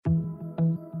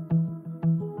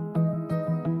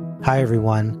Hi,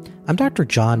 everyone. I'm Dr.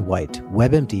 John White,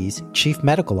 WebMD's Chief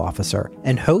Medical Officer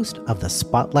and host of the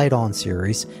Spotlight On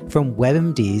series from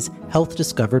WebMD's Health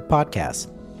Discovered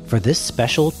podcast. For this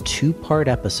special two-part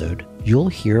episode, you'll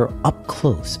hear up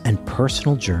close and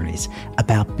personal journeys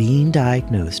about being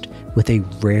diagnosed with a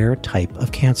rare type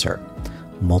of cancer,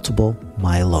 multiple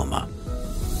myeloma.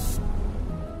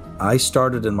 I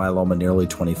started in myeloma nearly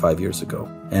 25 years ago.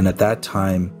 And at that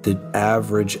time, the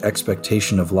average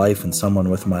expectation of life in someone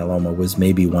with myeloma was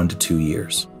maybe 1 to 2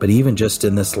 years. But even just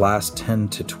in this last 10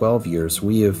 to 12 years,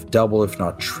 we have doubled, if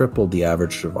not tripled, the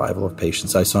average survival of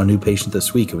patients. I saw a new patient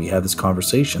this week, and we had this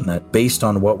conversation that based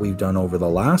on what we've done over the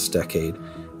last decade,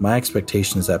 my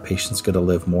expectation is that patient's going to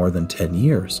live more than 10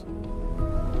 years.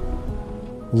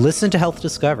 Listen to Health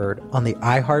Discovered on the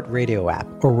iHeartRadio app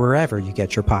or wherever you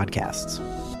get your podcasts.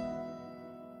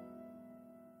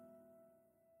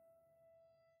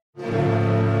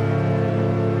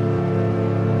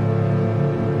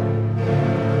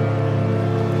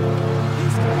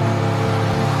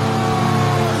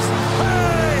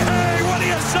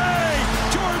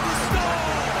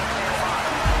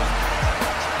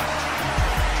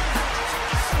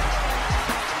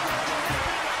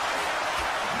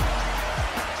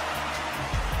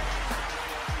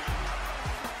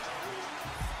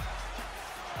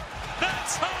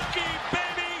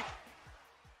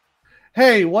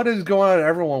 Hey, what is going on,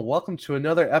 everyone? Welcome to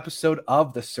another episode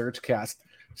of the Searchcast,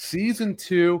 Season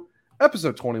 2,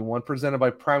 Episode 21, presented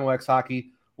by Primo X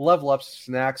Hockey, Level Up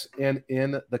Snacks, and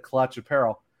In the Clutch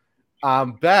Apparel.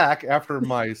 I'm back after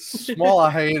my small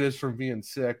hiatus from being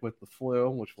sick with the flu,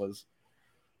 which was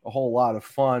a whole lot of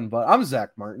fun, but I'm Zach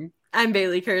Martin. I'm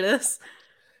Bailey Curtis.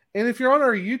 And if you're on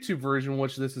our YouTube version,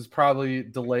 which this is probably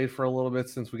delayed for a little bit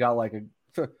since we got like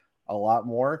a lot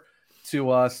more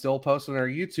to still post on our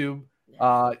YouTube,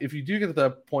 if you do get to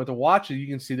the point to watch it, you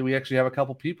can see that we actually have a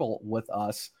couple people with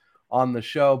us on the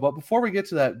show. But before we get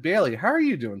to that, Bailey, how are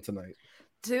you doing tonight?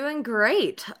 Doing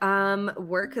great.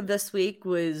 Work this week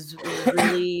was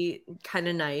really kind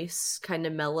of nice, kind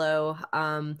of mellow.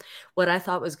 What I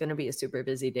thought was going to be a super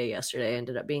busy day yesterday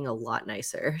ended up being a lot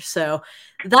nicer. So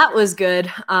that was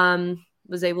good.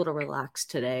 Was able to relax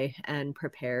today and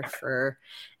prepare for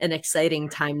an exciting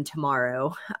time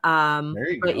tomorrow.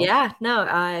 But yeah, no,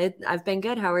 I've been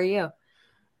good. How are you?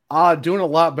 Doing a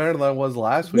lot better than I was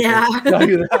last week. Yeah. I can tell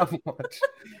you that much.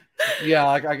 Yeah,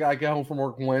 I got home from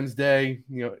work Wednesday,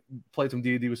 played some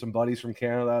D&D with some buddies from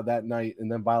Canada that night, and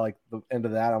then by like the end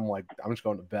of that, I'm like, I'm just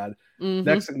going to bed.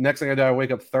 Mm-hmm. Next thing I do, I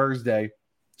wake up Thursday,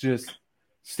 just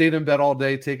stayed in bed all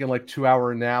day, taking like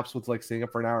 2-hour naps with like staying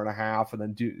up for an hour and a half, and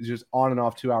then do just on and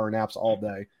off 2-hour naps all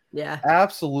day. Yeah,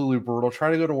 absolutely brutal.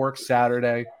 Trying to go to work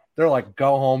Saturday, they're like,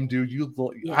 "Go home, dude."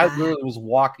 I literally was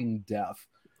walking death,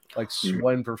 like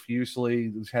sweating profusely.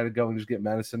 Just had to go and just get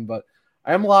medicine, but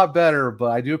I am a lot better.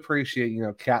 But I do appreciate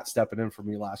Kat stepping in for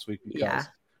me last week because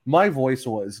my voice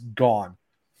was gone.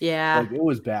 Yeah, like it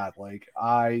was bad. Like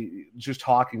just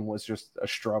talking was just a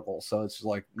struggle. So it's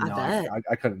like, no,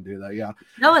 I couldn't do that. Yeah.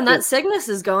 No, and that sickness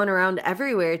is going around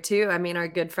everywhere too. I mean, our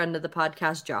good friend of the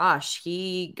podcast, Josh,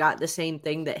 he got the same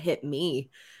thing that hit me.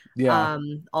 Yeah.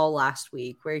 All last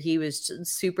week, where he was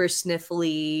super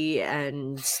sniffly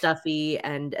and stuffy,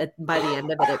 and by the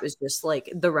end of it, it was just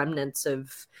like the remnants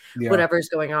of whatever's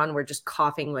going on. We're just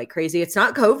coughing like crazy. It's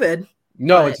not COVID.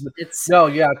 No, it's no,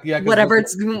 yeah.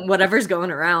 Whatever's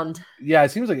going around. Yeah, it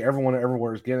seems like everyone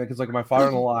everywhere is getting it because like my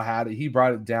father-in-law had it, he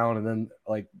brought it down, and then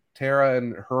like Tara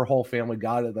and her whole family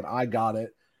got it, then I got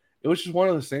it. It was just one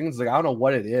of those things. Like I don't know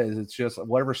what it is. It's just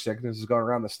whatever sickness is going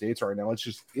around the States right now.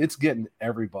 It's getting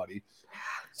everybody.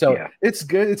 So it's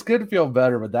good. It's good to feel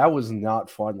better, but that was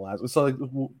not fun last.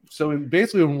 So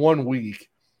basically in 1 week,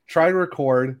 try to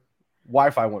record,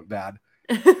 Wi-Fi went bad.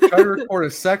 Try to record a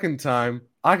second time.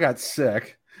 I got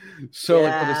sick. So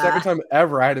like for the second time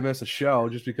ever, I had to miss a show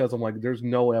just because I'm like, there's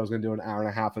no way I was going to do an hour and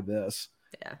a half of this.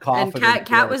 Yeah. And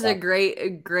Kat was a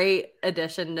great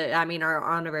addition to, our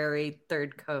honorary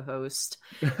third co-host,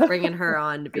 bringing her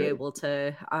on to be able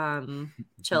to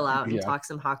chill out and talk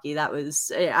some hockey. That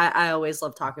was, I always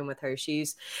love talking with her. She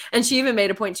even made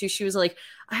a point too. She was like,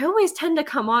 I always tend to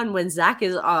come on when Zach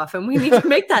is off, and we need to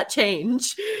make that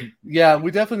change. Yeah,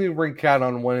 we definitely need to bring Kat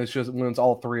on when it's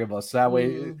all three of us. That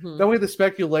way, the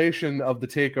speculation of the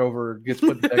takeover gets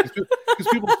put to bed.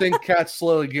 Because people think Kat's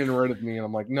slowly getting rid of me, and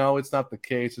I'm like, no, it's not the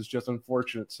case. It's just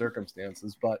unfortunate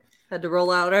circumstances. But had to roll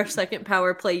out our second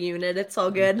power play unit. It's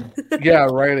all good. Yeah,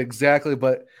 right, exactly.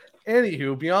 But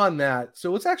anywho, beyond that,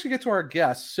 so let's actually get to our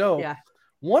guests. So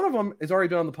one of them has already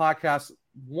been on the podcast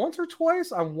once or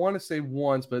twice. I want to say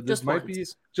once, but this might be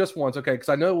just once. Okay, because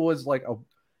I know it was like a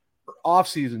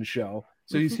off-season show.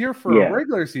 So he's here for a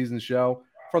regular season show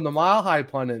from the Mile High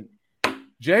Pundit.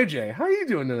 JJ, how are you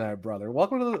doing tonight, brother?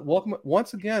 Welcome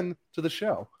once again to the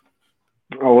show.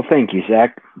 Oh, well, thank you,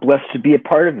 Zach. Blessed to be a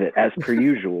part of it, as per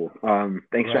usual.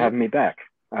 Thanks for having me back.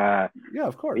 Yeah,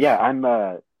 of course. Yeah,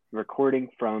 I'm recording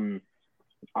from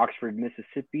Oxford,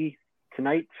 Mississippi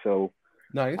tonight. So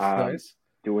nice.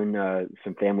 Doing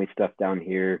some family stuff down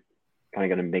here. Kind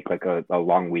of going to make like a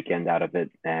long weekend out of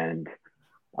it. And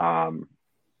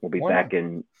we'll be back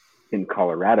in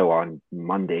Colorado on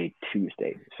Monday,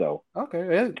 Tuesday. So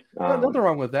okay, nothing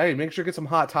wrong with that. Hey, make sure to get some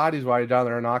hot toddies while you're down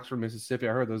there in Oxford, Mississippi.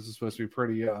 I heard those are supposed to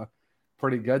be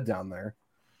pretty good down there.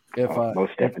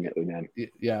 Most definitely, man.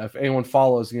 If anyone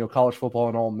follows, college football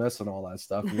and Ole Miss and all that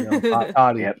stuff, hot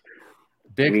toddy,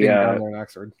 big thing down there in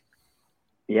Oxford.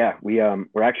 Yeah,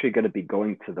 we're actually going to be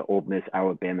going to the Ole Miss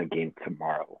Alabama game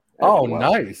tomorrow. Oh,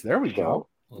 nice! There we go.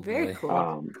 Very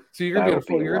cool. So you're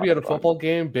gonna be at a football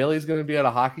game. Bailey's gonna be at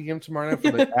a hockey game tomorrow night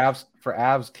for the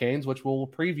Avs Canes, which we'll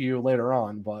preview later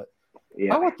on. But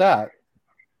how about that?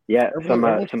 Yeah,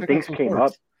 some things came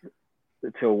up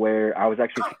to where I was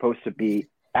actually supposed to be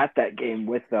at that game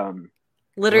with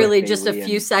literally just a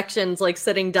few sections, like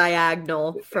sitting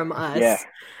diagonal from us.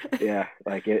 Yeah,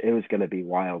 like it was gonna be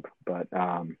wild, but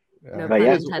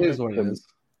it is what it is.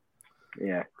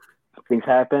 Yeah. Things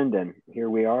happened, and here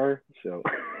we are. So,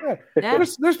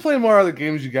 there's plenty more other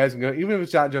games you guys can go. Even if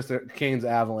it's not just the Canes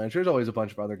Avalanche, there's always a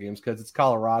bunch of other games because it's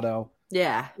Colorado.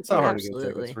 Yeah, it's not hard to get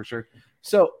tickets for sure.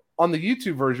 So on the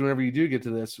YouTube version, whenever you do get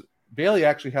to this, Bailey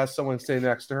actually has someone stay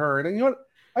next to her, and you know what?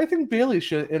 I think Bailey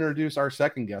should introduce our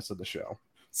second guest of the show.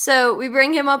 So we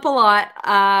bring him up a lot.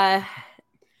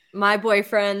 My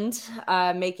boyfriend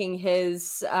making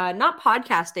his not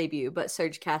podcast debut, but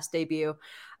Surgecast debut.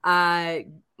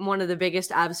 One of the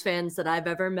biggest Avs fans that I've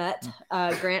ever met,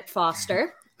 Grant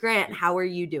Foster. Grant, how are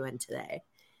you doing today?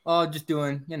 Oh, just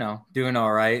doing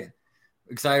all right.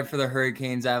 Excited for the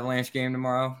Hurricanes Avalanche game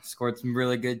tomorrow. Scored some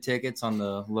really good tickets on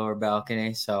the lower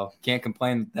balcony, so can't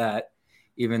complain with that.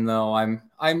 Even though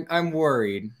I'm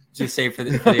worried, just say for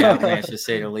the Avalanche to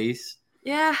say the least.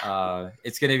 Yeah.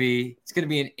 It's gonna be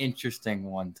an interesting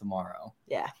one tomorrow.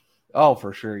 Yeah. Oh,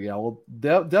 for sure. Yeah. Well,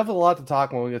 definitely a lot to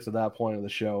talk when we get to that point of the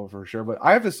show for sure. But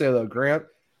I have to say though, Grant,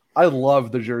 I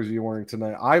love the jersey you're wearing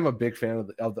tonight. I'm a big fan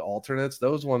of the alternates.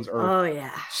 Those ones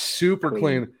are super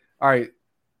clean. All right,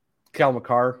 Cal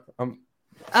McCarr.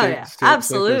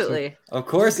 Absolutely. Of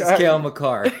course, it's Cal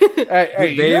McCarr.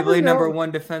 Debatably number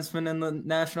one defenseman in the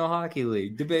National Hockey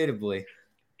League. Debatably.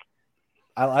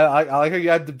 I like how you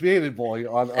had debatable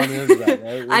on the internet.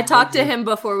 Right? I talked to him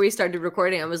before we started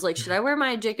recording. I was like, should I wear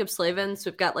my Jacob Slavins?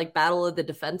 We've got like Battle of the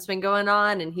Defensemen going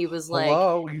on. And he was like,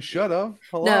 hello, you should have.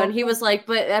 No, and he was like,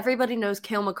 but everybody knows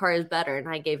Cale Makar is better. And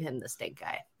I gave him the stink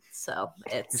eye. So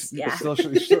it's, you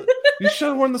should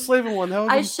have worn the Slavin one.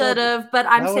 I should have, but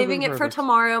I'm saving it for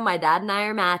tomorrow. My dad and I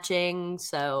are matching.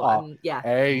 So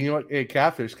Hey, you know what? Hey,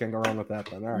 catfish can't go wrong with that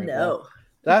then. All right. No. Well,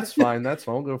 that's fine. That's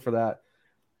fine. We'll go for that.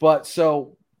 But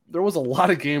so there was a lot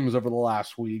of games over the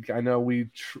last week. I know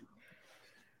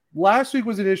last week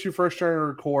was an issue for us trying to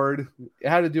record. It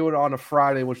had to do it on a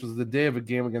Friday, which was the day of a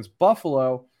game against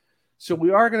Buffalo. So we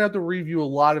are going to have to review a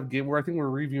lot of games. I think we're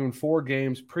reviewing 4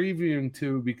 games, previewing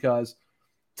 2 because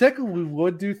technically we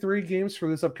would do 3 games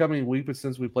for this upcoming week, but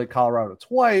since we played Colorado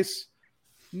twice,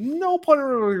 no point in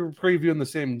really previewing the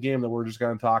same game that we're just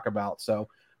going to talk about. So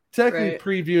technically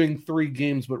previewing 3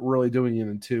 games, but really doing it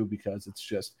in 2 because it's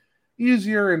just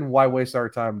easier, and why waste our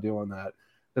time doing that?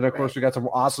 Then, of course, we got some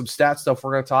awesome stat stuff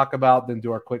we're going to talk about, then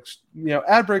do our quick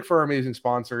ad break for our amazing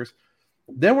sponsors.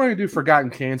 Then we're going to do Forgotten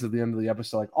Canes at the end of the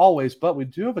episode, like always, but we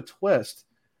do have a twist.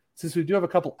 Since we do have a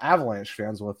couple Avalanche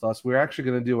fans with us, we're actually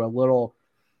going to do a little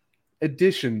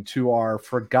addition to our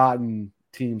Forgotten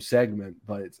Team segment,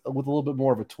 but it's with a little bit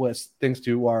more of a twist, thanks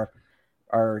to our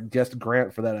guest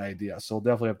Grant for that idea. So we'll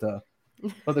definitely have to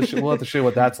we'll have to show you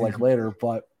what that's like later.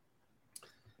 But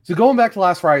so going back to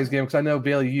last Friday's game, because I know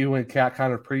Bailey, you and Kat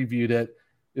kind of previewed it.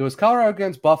 It was Colorado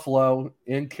against Buffalo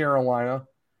in Carolina,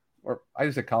 or I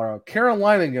just said Colorado.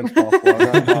 Carolina against Buffalo,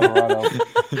 not Colorado.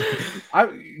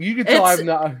 You can tell I've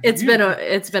not. It's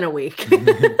been a week.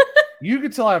 You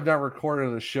can tell I've not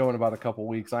recorded a show in about a couple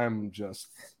weeks. I am just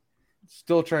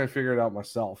still trying to figure it out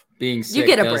myself. Being sick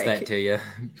does that to you.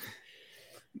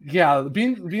 Yeah,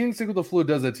 being sick with the flu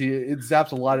does that to you. It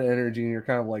zaps a lot of energy, and you're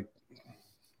kind of like,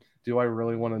 do I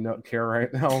really want to care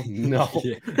right now? No.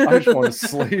 I just want to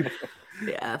sleep.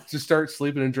 Yeah. Just start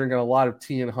sleeping and drinking a lot of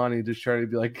tea and honey, just trying to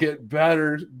be like, get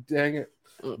better. Dang it.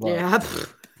 But, yeah.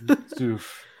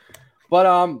 But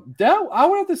that I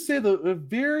would have to say a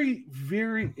very,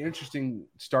 very interesting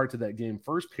start to that game.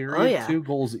 First period, 2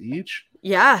 goals each.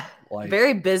 Yeah,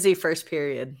 very busy first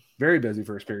period. Very busy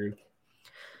first period.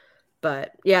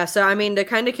 But yeah, so I mean, to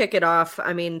kind of kick it off,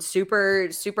 I mean, super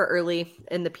early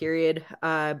in the period,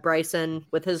 Bryson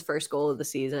with his first goal of the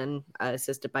season,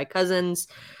 assisted by Cousins.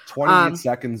 28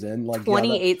 seconds in,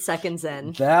 28 seconds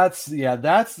in. That's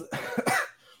that's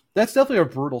definitely a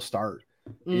brutal start.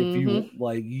 If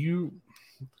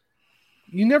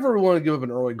you never want to give up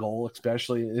an early goal,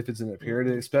 especially if it's in a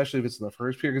period, especially if it's in the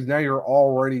first period, because now you're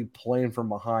already playing from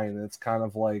behind, and it's kind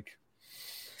of like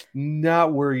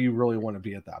not where you really want to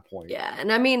be at that point. Yeah,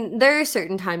 and I mean, there are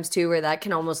certain times too where that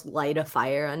can almost light a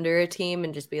fire under a team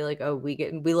and just be like, oh, we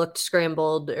looked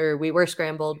scrambled, or we were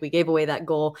scrambled, we gave away that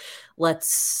goal.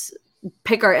 Let's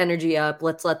pick our energy up.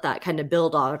 Let's let that kind of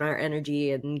build on our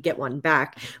energy and get one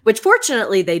back, which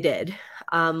fortunately they did.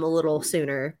 A little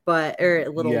sooner, or a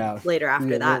little later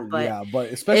after that. But but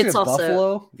especially against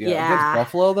Buffalo. Against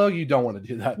Buffalo, though, you don't want to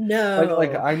do that. No.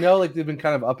 Like I know they've been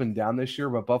kind of up and down this year,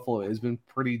 but Buffalo has been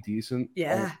pretty decent.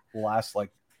 Yeah. Last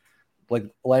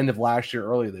end of last year,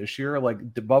 early this year.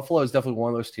 The Buffalo is definitely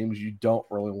one of those teams you don't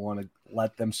really want to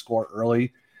let them score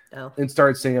early and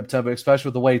start staying up tempo, especially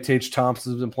with the way Tage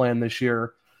Thompson's been playing this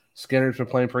year. Skinner's been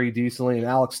playing pretty decently, and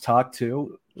Alex Tuck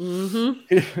too.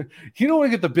 Mm-hmm. You don't want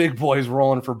to get the big boys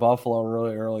rolling for Buffalo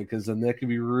really early, because then that could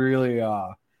be really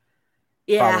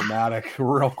problematic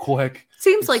real quick.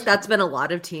 Seems like that's been a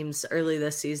lot of teams early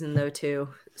this season though too.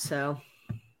 So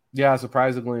yeah,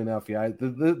 surprisingly enough,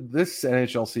 this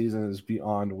NHL season is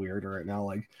beyond weird right now.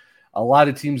 Like a lot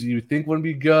of teams you think would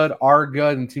be good are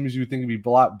good, and teams you think would be a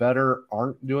lot better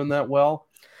aren't doing that well.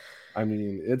 I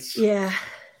mean, it's yeah.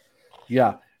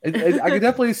 I could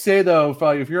definitely say, though,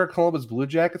 if you're a Columbus Blue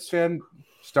Jackets fan,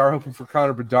 start hoping for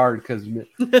Connor Bedard, because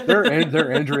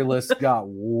their injury list got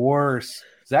worse.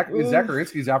 Zach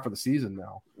Werenski's out for the season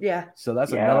now. Yeah. So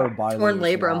that's another bye. Torn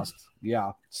labrum.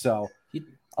 Yeah. So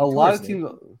a lot of teams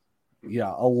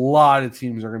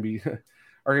are going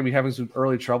to be having some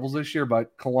early troubles this year,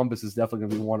 but Columbus is definitely going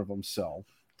to be one of them. So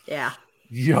yeah.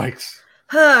 Yikes.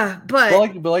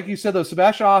 But like you said, though,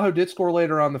 Sebastian Aho did score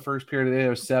later on the first period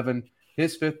at 8:07.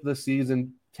 His 5th of the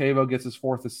season. Tavo gets his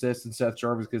 4th assist, and Seth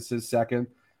Jarvis gets his 2nd.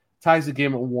 Ties the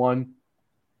game at 1.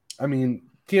 I mean,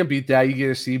 can't beat that. You get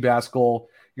a Seabass goal.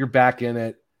 You're back in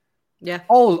it. Yeah.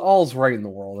 All's right in the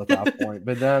world at that point.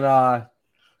 But then a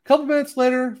couple minutes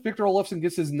later, Victor Olofsson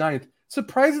gets his 9th.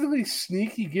 Surprisingly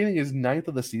sneaky, getting his 9th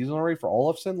of the season already for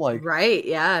Olofsson. Right,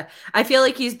 yeah. I feel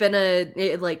like he's been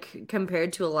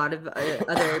compared to a lot of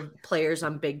other players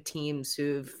on big teams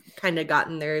who've kind of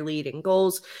gotten their lead in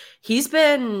goals. He's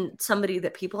been somebody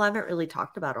that people haven't really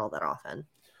talked about all that often.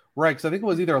 Right, because I think it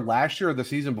was either last year or the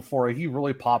season before he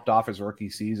really popped off his rookie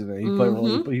season, and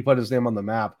he put his name on the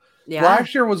map. Yeah.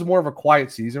 Last year was more of a quiet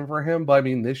season for him, but I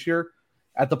mean, this year,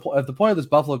 at the point of this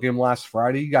Buffalo game last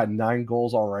Friday, he got 9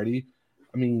 goals already.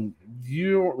 I mean,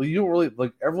 you don't really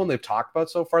like everyone they've talked about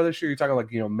so far this year. You're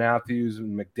talking Matthews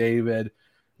and McDavid.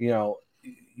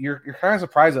 You're kind of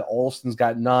surprised that Olson's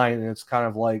got 9, and it's kind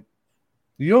of like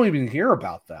you don't even hear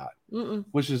about that,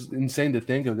 which is insane to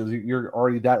think of, because you're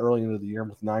already that early into the year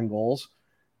with 9 goals.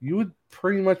 You would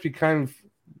pretty much be kind of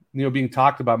being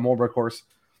talked about more. But of course,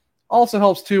 also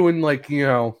helps too when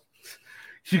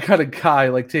you got a guy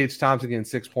like Tage Thompson getting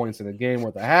 6 points in a game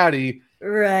with a Hattie.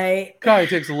 Right. Kind of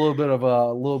takes a little bit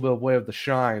of way of the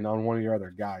shine on one of your other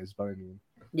guys. But I mean,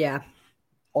 yeah.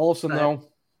 Olofsson, though,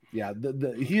 yeah,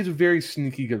 he's a very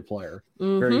sneaky good player.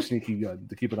 Very sneaky good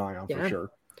to keep an eye on for sure.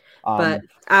 But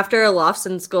after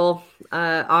Olofsson's goal,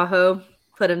 Aho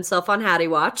put himself on Hattie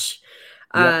watch,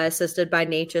 assisted by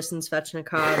Natchez and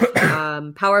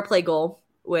Svechnikov. Power play goal,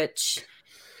 which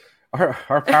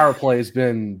our power play has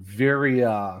been very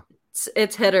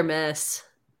it's hit or miss.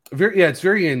 It's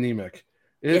very anemic.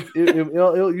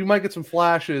 You might get some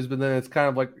flashes, but then it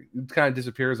kind of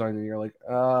disappears on you. You're like,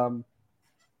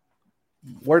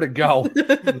 where'd it go? You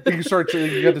have to start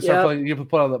playing. You have to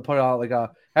put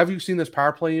out have you seen this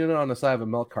power play unit on the side of a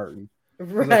milk carton?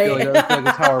 Right. I feel like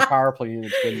that's how our power play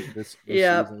unit's been this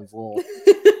season. It's a little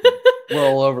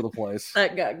all over the place.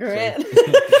 That got Grant.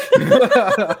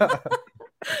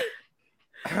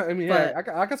 I mean, I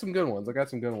got some good ones. But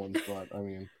I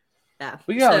mean. Yeah.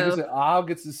 But yeah, like I said, Aho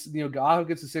gets this, Aho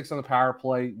gets a 6 on the power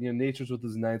play. Natchez with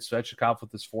his 9th, Svechnikov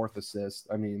with his 4th assist.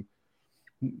 I mean,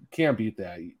 can't beat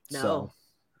that. No. So,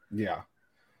 yeah.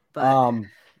 But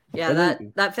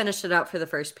that finished it out for the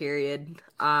first period.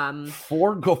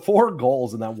 4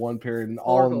 goals in that one period, and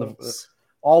all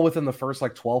within the first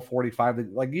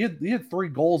 12:45. Like you had 3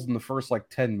 goals in the first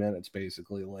 10 minutes,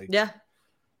 basically.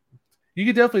 you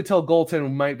could definitely tell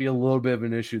goaltending might be a little bit of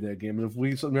an issue that game. And if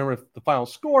we remember, if the final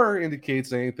score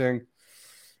indicates anything,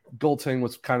 goaltending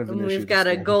was kind of an issue. We've got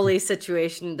a goalie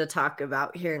situation to talk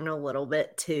about here in a little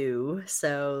bit too,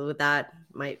 so that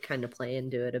might kind of play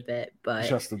into it a bit, but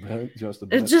just a bit.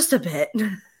 Just a bit.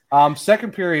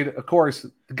 Second period, of course,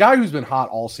 the guy who's been hot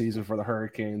all season for the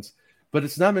Hurricanes, but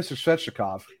it's not Mr.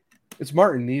 Svechnikov. It's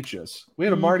Martin Necas. We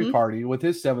had a Marty party with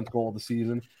his 7th goal of the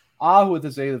season. With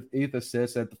his 8th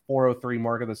assist at the 4:03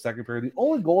 mark of the second period. The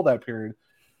only goal that period,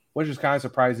 which is kind of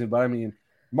surprising. But, I mean,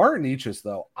 Martin Necas,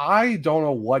 though, I don't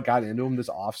know what got into him this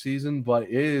offseason, but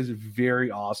it is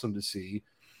very awesome to see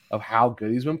of how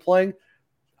good he's been playing.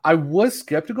 I was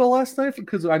skeptical last night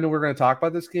because I know we're going to talk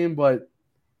about this game, but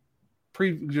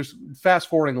just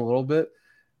fast-forwarding a little bit,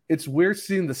 it's weird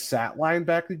seeing the SAT line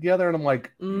back together, and I'm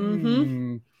like,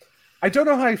 I don't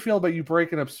know how I feel about you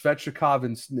breaking up Svechnikov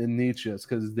and Necas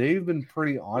because they've been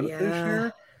pretty on it this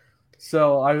year.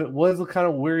 So I was kind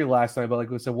of weary last night, but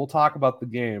like I said, we'll talk about the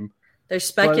game. There's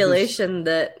speculation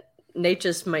that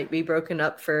Necas might be broken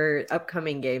up for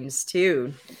upcoming games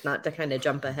too, not to kind of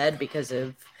jump ahead because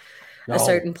of a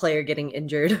certain player getting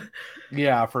injured.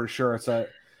 Yeah, for sure. It's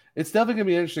definitely going to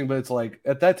be interesting, but it's like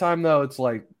at that time, though, it's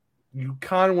like you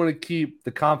kind of want to keep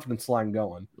the confidence line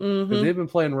going because they've been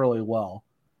playing really well.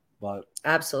 But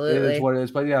absolutely, it is what it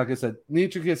is. But yeah, like I said,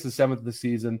 Necas gets the 7th of the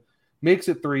season, makes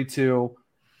it 3-2,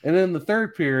 and then the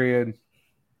third period.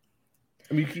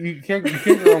 I mean, you can't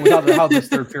go wrong with how this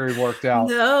third period worked out.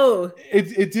 No,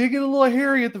 it did get a little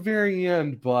hairy at the very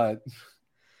end, but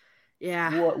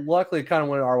yeah, luckily it kind of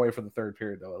went our way for the third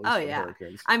period, though. At least for the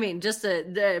Hurricanes. I mean, just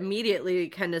the immediately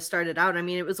kind of started out. I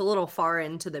mean, it was a little far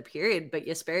into the period, but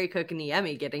Jesperi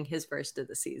Kotkaniemi getting his first of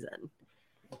the season.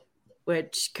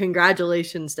 Which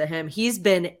congratulations to him. He's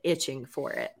been itching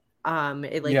for it.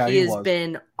 He has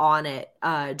been on it,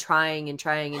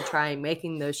 trying,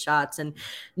 making those shots, and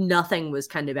nothing was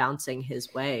kind of bouncing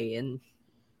his way. And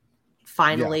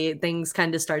finally, things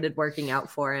kind of started working out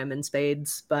for him in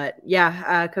spades. But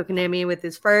Kotkaniemi with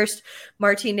his first,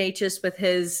 Martin Necas with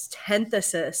his 10th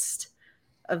assist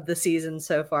of the season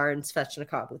so far, and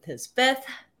Svechnikov with his 5th.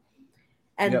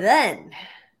 And then...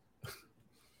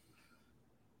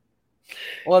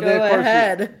 Well, go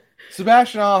ahead.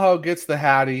 Sebastian Aho gets the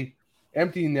Hattie,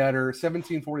 empty netter,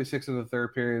 17:46 in the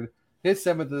third period, his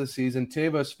 7th of the season,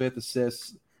 Tavo's 5th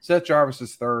assist, Seth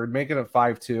Jarvis's 3rd, making it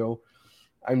 5-2.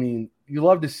 I mean, you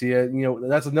love to see it. You know,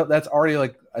 that's already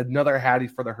like another Hattie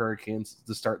for the Hurricanes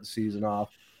to start the season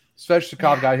off.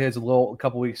 Svechnikov got his a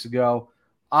couple weeks ago.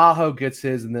 Aho gets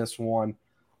his in this one,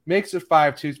 makes it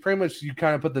 5-2. It's pretty much you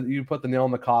kind of put the nail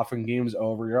in the coffin. Game's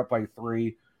over. You're up by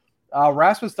 3.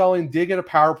 Rasmus Dahlin did get a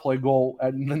power play goal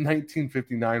at the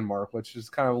 1959 mark, which is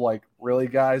kind of like, really,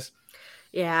 guys?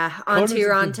 Yeah,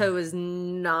 Toronto was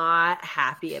not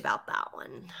happy about that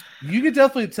one. You could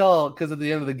definitely tell because at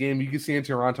the end of the game, you could see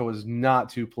Toronto was not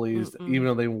too pleased, even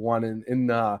though they won. And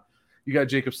you got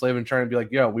Jacob Slavin trying to be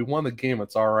like, "Yo, we won the game.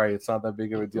 It's all right. It's not that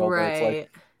big of a deal." Right. But it's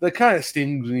like that kind of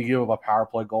stings when you give up a power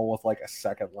play goal with like a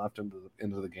second left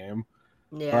into the game.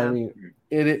 Yeah, I mean,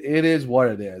 it is what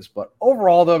it is. But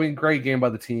overall, though, I mean, great game by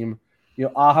the team. You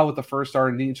know, Aho with the first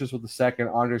star, Necas with the second,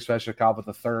 Andrei Svechnikov with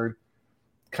the third.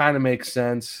 Kind of makes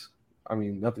sense. I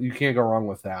mean, you can't go wrong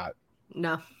with that.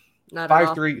 No, not at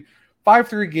all.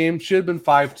 5-3 game. Should have been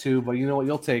 5-2, but you know what?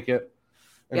 You'll take it.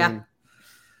 Nothing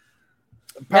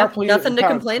to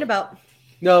complain about.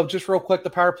 No, just real quick, the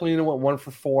power play unit went 1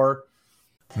 for 4.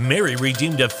 Mary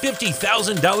redeemed a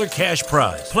 $50,000 cash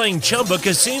prize playing Chumba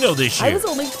Casino this year. I was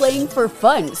only playing for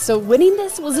fun, so winning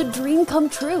this was a dream come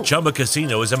true. Chumba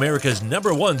Casino is America's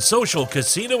 #1 social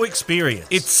casino experience.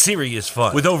 It's serious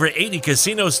fun. With over 80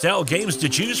 casino-style games to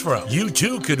choose from, you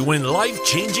too could win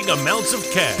life-changing amounts of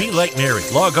cash. Be like Mary.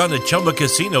 Log on to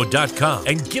ChumbaCasino.com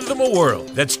and give them a whirl.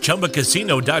 That's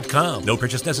ChumbaCasino.com. No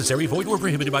purchase necessary. Void where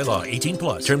prohibited by law.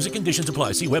 18+. Terms and conditions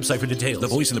apply. See website for details. The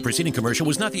voice in the preceding commercial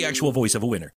was not the actual voice of a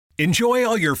winner. Enjoy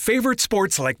all your favorite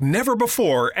sports like never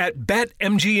before at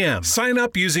BetMGM. Sign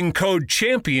up using code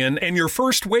CHAMPION and your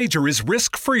first wager is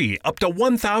risk-free up to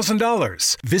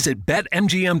 $1,000. Visit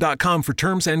BetMGM.com for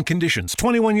terms and conditions.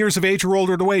 21 years of age or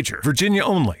older to wager. Virginia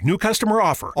only. New customer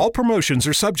offer. All promotions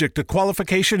are subject to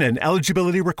qualification and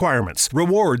eligibility requirements.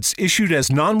 Rewards issued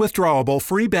as non-withdrawable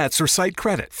free bets or site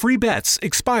credit. Free bets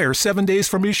expire 7 days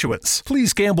from issuance.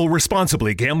 Please gamble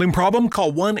responsibly. Gambling problem?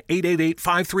 Call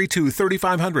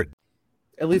 1-888-532-3500.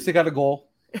 At least they got a goal.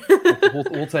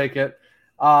 We'll take it.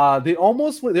 They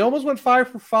almost went 5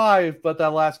 for 5, but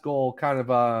that last goal kind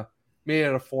of made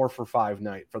it a 4 for 5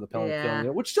 night for the penalty kill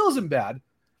unit, which still isn't bad.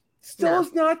 Still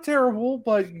is not terrible,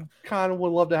 but you kind of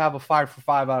would love to have a 5 for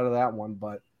 5 out of that one.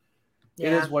 But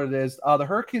It is what it is. The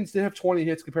Hurricanes did have 20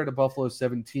 hits compared to Buffalo's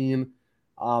 17.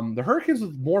 The Hurricanes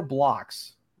with more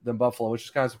blocks than Buffalo, which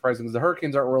is kind of surprising because the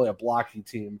Hurricanes aren't really a blocky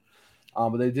team.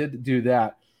 But they did do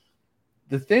that.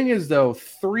 The thing is, though,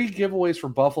 3 giveaways for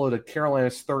Buffalo to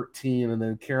Carolina's 13, and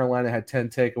then Carolina had 10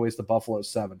 takeaways to Buffalo's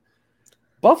 7.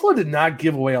 Buffalo did not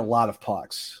give away a lot of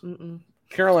pucks.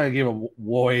 Carolina gave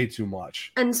way too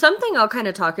much. And something I'll kind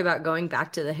of talk about going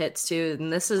back to the hits too,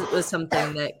 and this was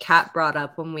something that Kat brought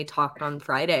up when we talked on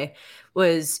Friday,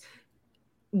 was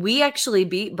we actually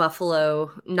beat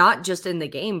Buffalo not just in the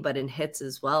game but in hits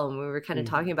as well. And we were kind of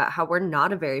talking about how we're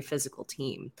not a very physical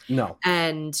team. No.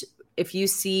 And if you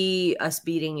see us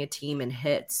beating a team in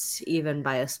hits, even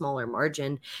by a smaller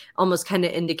margin, almost kind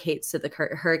of indicates that the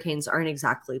Hurricanes aren't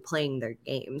exactly playing their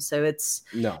game. So it's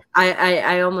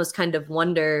I almost kind of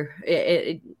wonder,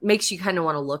 it makes you kind of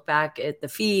want to look back at the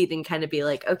feed and kind of be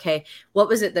like, okay, what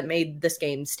was it that made this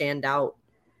game stand out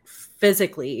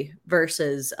physically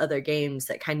versus other games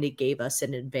that kind of gave us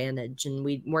an advantage and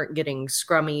we weren't getting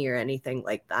scrummy or anything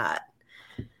like that.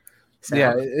 So.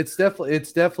 Yeah, it's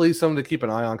definitely something to keep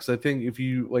an eye on, because I think if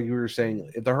you, like you were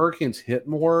saying, if the Hurricanes hit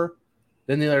more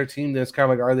than the other team, then it's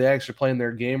kind of like, are they actually playing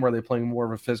their game, or are they playing more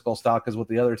of a physical style because what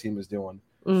the other team is doing?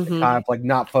 Kind of like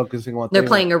not focusing on. They're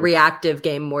playing a reactive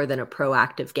game more than a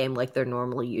proactive game, like they're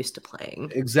normally used to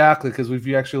playing. Exactly, because if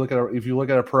you actually look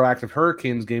at a proactive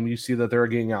Hurricanes game, you see that they're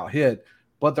getting out hit,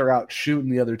 but they're out shooting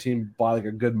the other team by like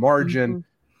a good margin,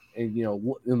 and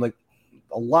like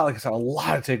a lot of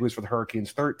takeaways for the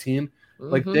Hurricanes. 13,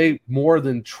 like they more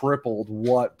than tripled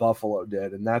what Buffalo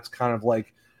did, and that's kind of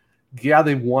like, yeah,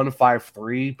 they won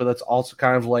 5-3, but that's also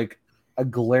kind of like a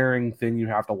glaring thing you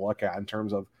have to look at in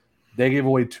terms of they gave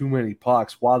away too many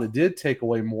pucks. While they did take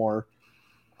away more,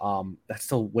 that's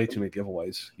still way too many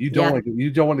giveaways. You don't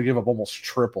want to give up almost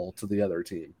triple to the other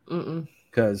team,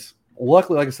 because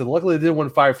luckily, like I said, they did win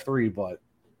 5-3, but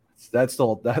that's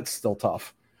still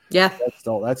tough. Yeah,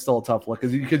 that's still a tough look,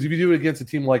 because if you do it against a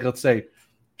team like, let's say,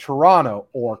 Toronto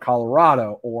or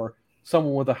Colorado or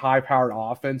someone with a high-powered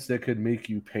offense that could make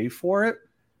you pay for it,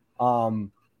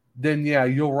 then yeah,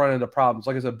 you'll run into problems.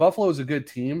 Like I said, Buffalo is a good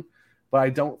team, but I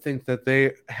don't think that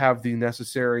they have the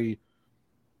necessary.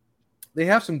 They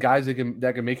have some guys that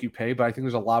can make you pay, but I think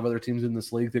there's a lot of other teams in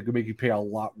this league that could make you pay a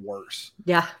lot worse.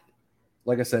 Yeah,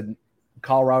 like I said,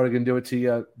 Colorado can do it to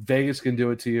you. Vegas can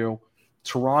do it to you.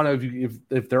 Toronto,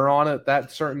 if they're on it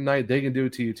that certain night, they can do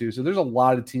it to you too. So there's a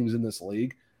lot of teams in this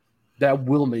league that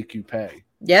will make you pay.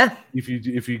 Yeah, if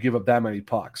you give up that many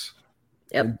pucks.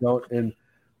 Yep. And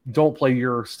don't play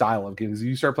your style of game. Because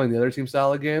you start playing the other team's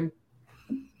style of game,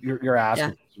 you're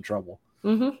asking for some trouble.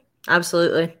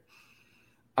 Absolutely.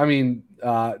 I mean,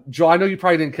 Joe, I know you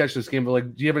probably didn't catch this game, but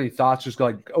like, do you have any thoughts just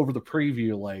like over the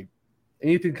preview, like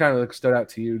anything kind of like stood out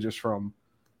to you just from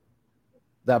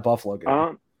that Buffalo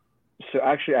game? So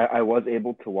actually, I was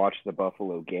able to watch the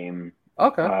Buffalo game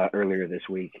earlier this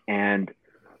week, and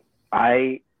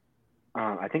I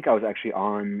think I was actually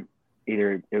on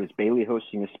either it was Bailey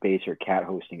hosting a space or Kat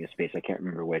hosting a space. I can't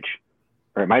remember which,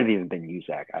 or it might have even been you,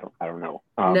 Zach. I don't know.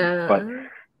 No. But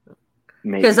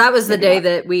because that was the day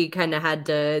that we kind of had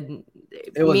to.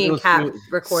 Me and Kat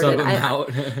recorded.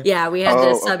 Yeah, we had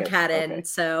to sub Kat in.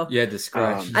 So you had to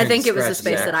scratch. I think it was the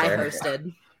space that I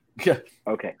hosted. Yeah.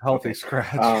 Okay. Healthy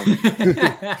scratch.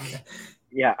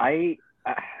 Yeah,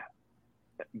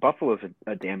 Buffalo's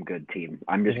a damn good team.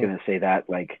 I'm just gonna say that,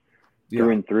 like,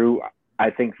 through and through. I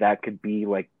think that could be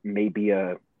like maybe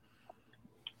a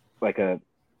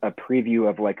preview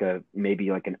of like maybe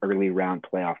an early round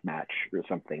playoff match or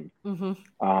something.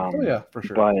 For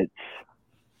sure. But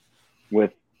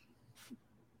with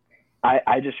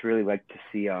I just really like to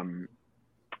see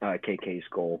KK's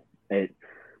goal. It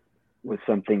was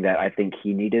something that I think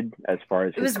he needed as far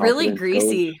as it was really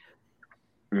greasy.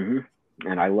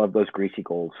 And I love those greasy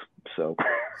goals. So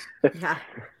yeah.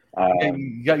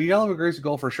 You gotta have a greasy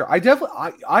goal for sure. I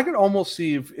could almost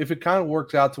see if it kind of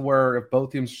works out to where if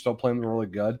both teams are still playing really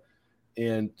good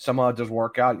and somehow it does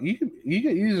work out, you can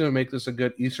easily make this a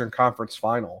good Eastern Conference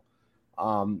final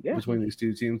between these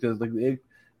two teams, because like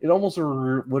it almost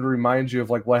would remind you of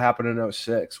like what happened in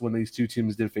 2006 when these two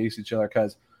teams did face each other.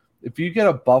 Because if you get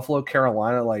a Buffalo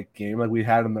Carolina like game like we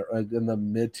had in the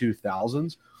mid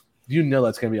 2000s, you know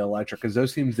that's going to be electric, because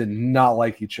those teams did not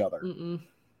like each other.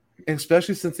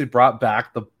 Especially since they brought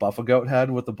back the Buffalo Goat head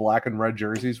with the black and red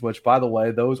jerseys, which, by the way,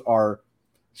 those are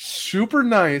super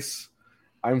nice.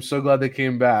 I'm so glad they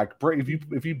came back.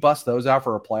 If you bust those out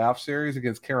for a playoff series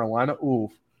against Carolina, ooh,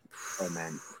 Oh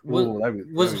man.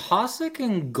 Was Hasek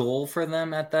in goal for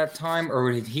them at that time,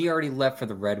 or did he already left for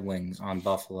the Red Wings on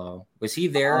Buffalo? Was he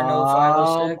there in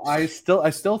 05-06?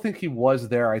 I still think he was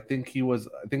there. I think it was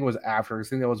after. I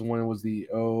think that was when it was the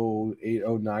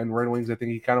 08-09 Red Wings. I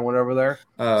think he kind of went over there.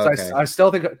 Oh, okay. So I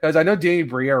still think, because I know Danny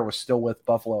Briere was still with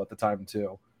Buffalo at the time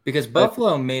too. Because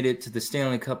Buffalo made it to the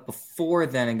Stanley Cup before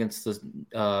then against the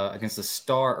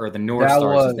Star or the North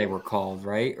Stars as they were called,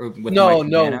 right? Or with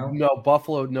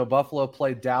Buffalo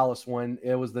played Dallas when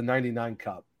it was the '99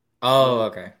 Cup. Oh,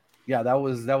 okay. Yeah, that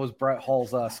was Brett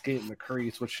Hull's skate in the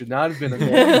crease, which should not have been a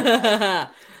goal.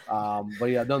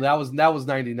 But yeah, no, that was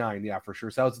 '99, yeah, for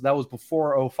sure. So that was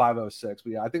before 05-06.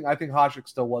 But yeah, I think Hasek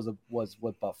still was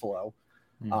with Buffalo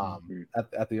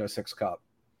at the 06 Cup.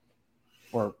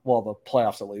 Or, well, the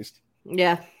playoffs at least.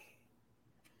 Yeah.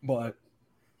 But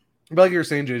like you were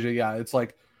saying, JJ, yeah, it's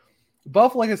like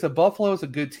Buffalo. Like I said, Buffalo is a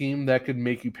good team that could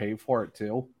make you pay for it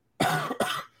too. Like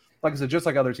I said, just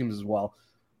like other teams as well.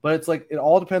 But it's like it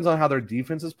all depends on how their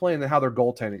defense is playing and how their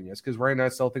goaltending is. Because right now, I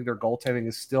still think their goaltending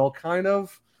is still kind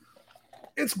of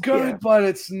it's good, but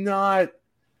it's not.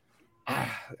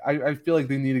 I feel like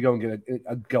they need to go and get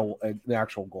an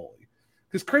actual goalie.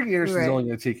 Because Craig Anderson's only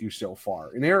going to take you so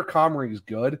far. And Eric Comrie is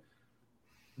good,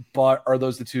 but are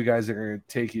those the two guys that are going to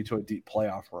take you to a deep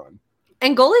playoff run?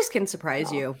 And goalies can surprise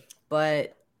you,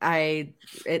 but I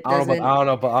don't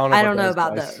know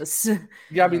about those.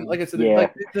 Yeah, I mean, like I said,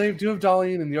 like, they do have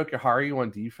Dahlin and Jokiharju on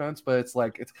defense, but it's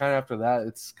like it's kind of after that,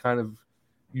 it's kind of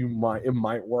it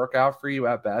might work out for you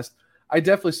at best. I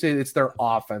definitely say it's their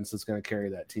offense that's going to carry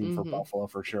that team for Buffalo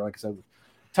for sure. Like I said,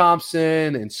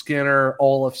 Thompson and Skinner,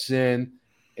 Olofsson.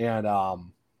 And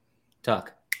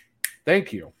Tuck.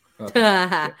 Thank you.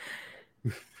 Okay.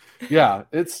 Yeah,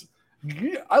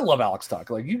 I love Alex Tuck.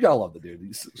 Like, you gotta love the dude.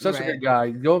 He's such a good guy.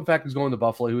 In fact, he's going to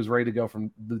Buffalo. He was ready to go from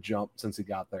the jump since he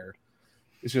got there.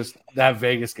 It's just that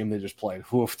Vegas game they just played.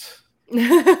 Hoofed.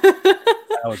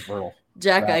 That was brutal.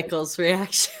 Jack Eichel's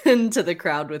reaction to the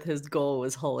crowd with his goal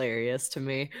was hilarious to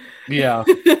me. Yeah.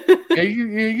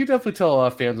 You definitely tell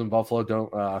fans in Buffalo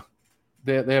don't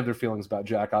they have their feelings about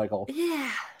Jack Eichel.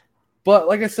 Yeah. But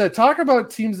like I said, talk about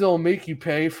teams that will make you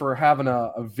pay for having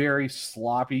a very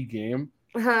sloppy game.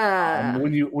 Especially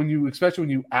when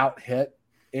you out hit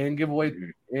and give away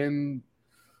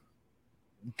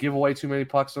too many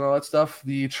pucks and all that stuff.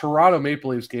 The Toronto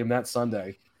Maple Leafs game that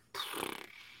Sunday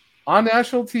on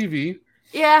national TV.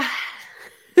 Yeah.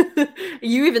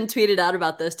 You even tweeted out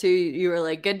about this too. You were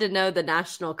like, "Good to know the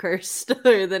national curse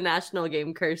or the national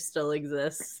game curse still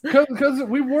exists." Because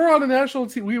we were on a national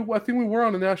TV. I think we were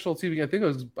on a national TV. I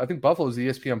think Buffalo's the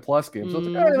ESPN Plus game. So it's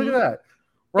like, hey, look at that.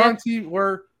 We're on TV.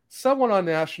 We're somewhat on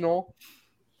national,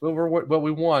 but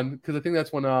we won because I think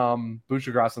that's when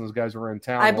Bushagras and those guys were in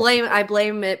town. I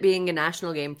blame it being a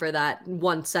national game for that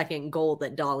 1 second goal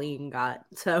that Dahlin got.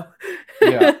 So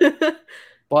yeah.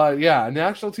 But yeah, a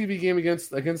national TV game against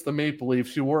the Maple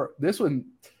Leafs. This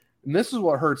is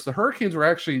what hurts. The Hurricanes were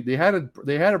actually they had a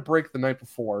break the night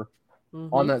before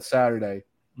on that Saturday.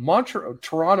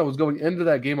 Toronto was going into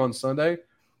that game on Sunday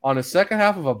on a second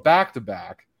half of a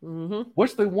back-to-back,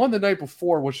 which they won the night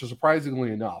before, which is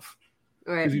surprisingly enough.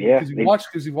 Right?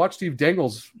 Because you watched Steve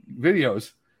Dangle's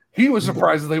videos, he was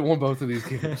surprised that they won both of these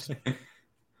games.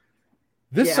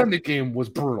 This Sunday game was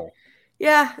brutal.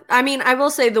 Yeah, I mean, I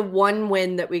will say the one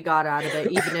win that we got out of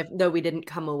it, though we didn't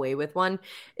come away with one,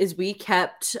 is we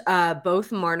kept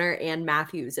both Marner and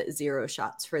Matthews at 0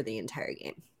 shots for the entire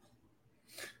game.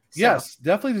 So. Yes,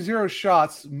 definitely the 0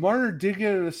 shots. Marner did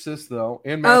get an assist though,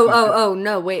 and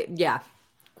no, wait, yeah,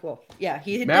 cool, yeah,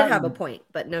 he did have a point,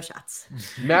 but no shots.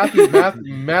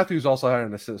 Matthews also had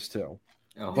an assist too,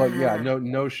 but yeah,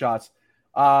 no shots.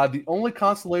 The only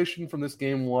consolation from this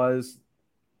game was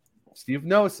Steve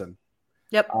Noesen.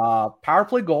 Yep. Power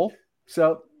play goal.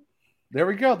 So there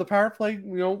we go. The power play,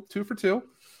 2 for 2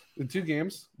 in 2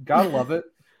 games. Gotta love it.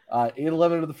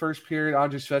 8-11 of the first period.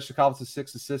 Andrei Svechnikov with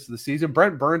 6 assists of the season.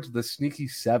 Brent Burns with a sneaky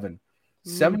 7.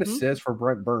 7 assists for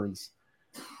Brent Burns.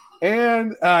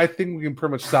 And I think we can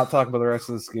pretty much stop talking about the rest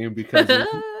of this game because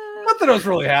nothing else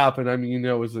really happened. I mean,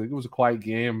 it was a quiet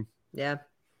game. Yeah.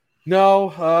 No,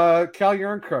 Cal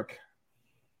Yarncrook,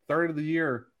 3rd of the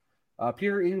year.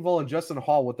 Peter Engvall and Justin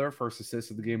Hall with their first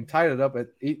assist of the game tied it up at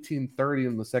 18:30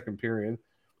 in the second period.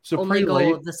 So only pretty goal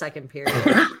late of the second period.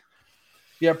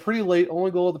 Yeah, pretty late. Only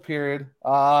goal of the period.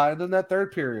 And then that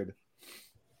third period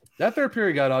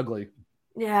got ugly.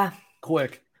 Yeah,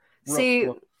 quick.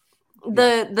 The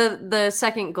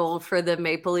second goal for the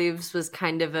Maple Leafs was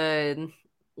kind of a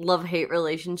love-hate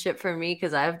relationship for me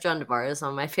because I have John Tavares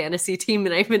on my fantasy team,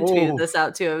 and I even tweeted this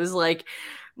out too. I was like,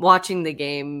 watching the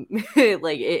game,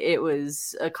 like it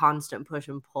was a constant push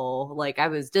and pull. Like I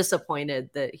was disappointed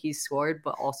that he scored,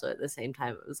 but also at the same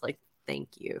time, it was like, thank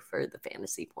you for the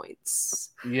fantasy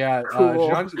points. Yeah, cool.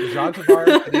 John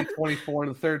Tavares at 8:24 in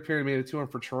the third period made it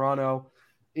 2-1 for Toronto.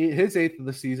 His 8th of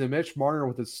the season. Mitch Marner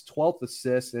with his 12th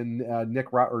assist, and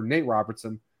Nate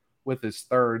Robertson with his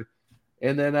 3rd.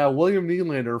 And then William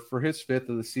Nylander for his 5th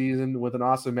of the season with an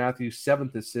Austin Matthews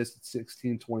 7th assist at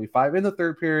 16:25 in the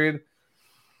third period.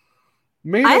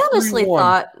 I honestly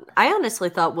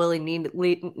thought Willie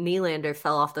Nylander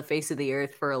fell off the face of the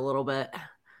earth for a little bit.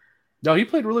 No, he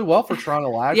played really well for Toronto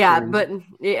last year. Yeah, but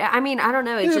I mean, I don't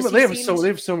know. It's just they have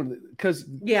so many because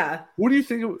What do you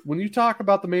think when you talk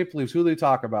about the Maple Leafs? Who do they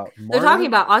talk about? They're talking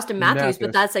about Austin Matthews,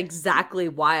 but that's exactly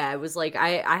why I was like,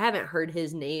 I haven't heard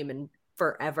his name in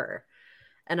forever.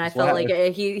 And I felt like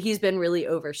he's been really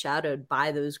overshadowed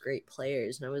by those great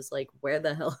players. And I was like, where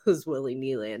the hell is Willie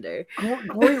Nylander?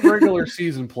 Great regular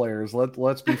season players.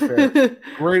 Let's be fair.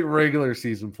 Great regular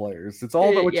season players. It's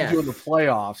all about what you do in the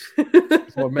playoffs.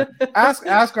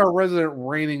 Ask our resident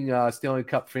reigning Stanley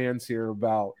Cup fans here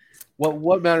about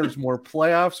what matters more,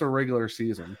 playoffs or regular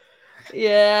season.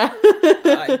 Yeah.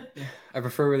 I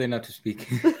prefer really not to speak.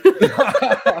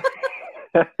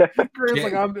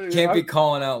 Can't be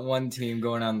calling out one team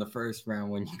going on the first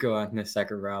round when you go out in the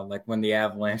second round. Like when the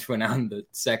Avalanche went out in the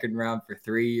second round for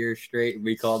 3 years straight,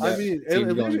 we called that. I mean,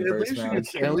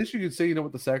 at least you could say you know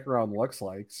what the second round looks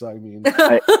like. So I mean,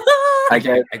 I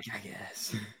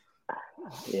guess.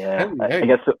 Yeah, Hey. I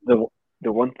guess the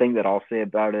one thing that I'll say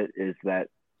about it is that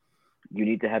you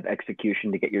need to have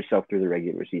execution to get yourself through the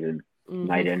regular season,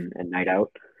 night in and night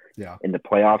out. Yeah. In the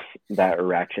playoffs, that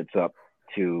ratchets up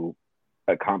to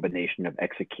a combination of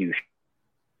execution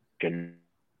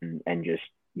and just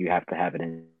you have to have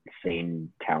an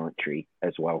insane talent tree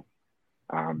as well.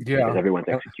 Because everyone's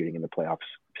executing in the playoffs.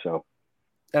 So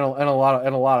and a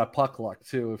lot of puck luck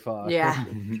too. If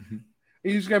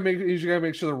you just gotta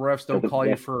make sure the refs don't call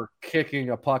you for kicking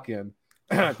a puck in.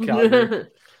 Calgary.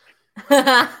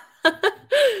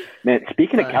 Man,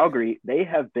 speaking of Calgary, they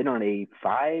have been on a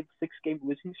 5-6 game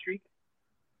losing streak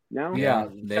now. Yeah,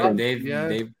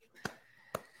 they've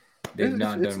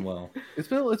not done well. It's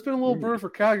been a little burn for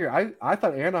Calgary. I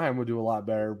thought Anaheim would do a lot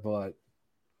better, but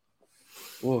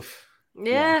oof.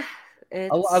 Yeah.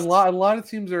 A lot of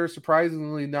teams are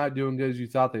surprisingly not doing good as you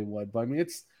thought they would. But I mean,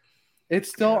 it's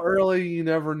still early. You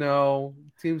never know.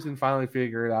 Teams can finally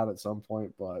figure it out at some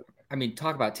point. But I mean,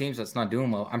 talk about teams that's not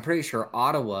doing well. I'm pretty sure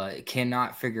Ottawa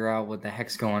cannot figure out what the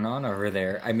heck's going on over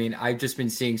there. I mean, I've just been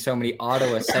seeing so many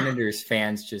Ottawa Senators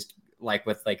fans just like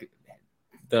with like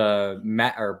the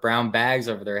brown bags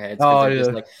over their heads.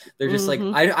 They're just like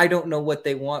I don't know what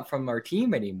they want from our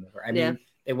team anymore. I mean,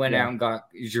 they went out and got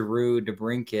Giroux,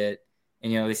 DeBrincat,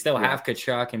 and they still have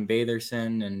Kachuk and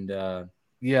Batherson and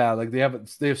like they have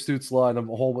Stützle and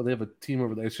they have a team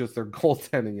over there. It's just their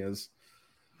goaltending is.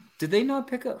 Did they not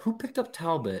who picked up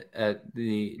Talbot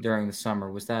during the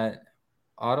summer? Was that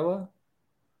Ottawa?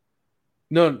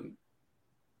 No,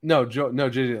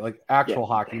 JJ, like actual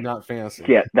hockey, not fantasy.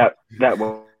 Yeah, that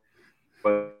was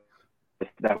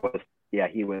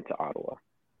he went to Ottawa.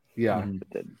 Yeah.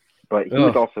 But he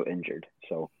was also injured,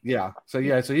 so so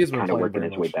he's been kind of working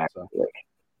his way back.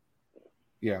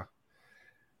 Yeah.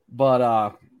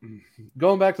 But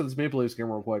going back to this Maple Leafs game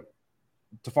real quick.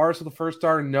 Tavares with the first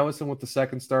star, Noason with the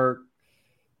second star,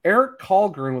 Eric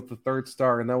Kallgren with the third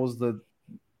star, and that was the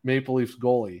Maple Leafs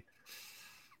goalie.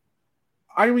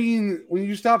 I mean, when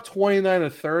you stop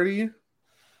 29-30,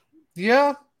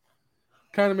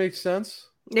 kind of makes sense.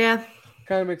 Yeah.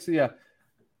 Kind of makes it,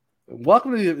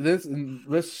 Welcome to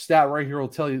this stat right here will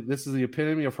tell you this is the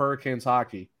epitome of Hurricanes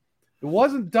hockey. It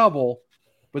wasn't double,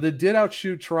 but they did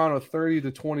outshoot Toronto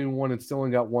 30-21 and still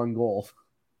only got one goal.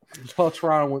 Well,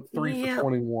 Toronto went 3 for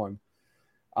 21.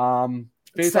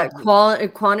 It's that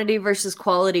quantity versus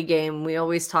quality game we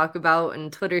always talk about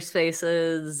in Twitter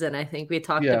Spaces, and I think we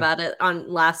talked about it on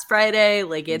last Friday.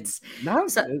 Like it's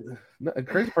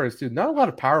crazy part is too. Not a lot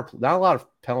of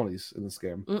penalties in this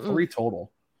game. 3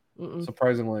 total,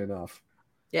 surprisingly enough.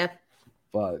 Yeah,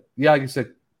 but like you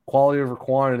said, quality over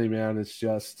quantity, man. It's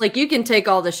just like you can take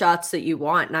all the shots that you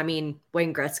want. And I mean,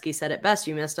 Wayne Gretzky said it best.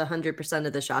 You missed 100%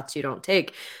 of the shots you don't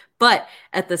take. But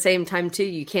at the same time, too,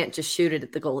 you can't just shoot it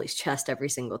at the goalie's chest every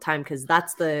single time because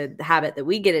that's the habit that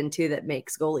we get into that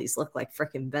makes goalies look like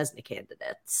freaking Vezina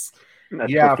candidates.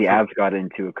 That's what the Avs got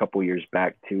into a couple years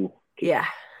back, too. Yeah.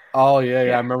 Oh, yeah.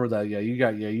 I remember that. Yeah, you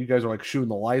guys were like shooting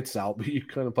the lights out, but you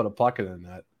couldn't put a puck in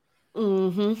that.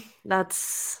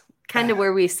 That's kind of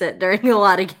where we sit during a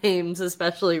lot of games,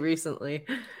 especially recently.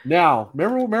 Now,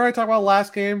 remember I talked about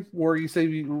last game where you say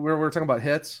we were talking about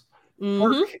hits?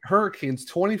 Mm-hmm. Hurricanes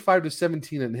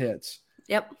 25-17 in hits.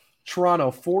 Yep.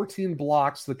 Toronto 14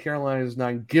 blocks. The Carolinas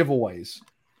 9 giveaways.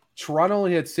 Toronto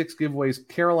only had 6 giveaways.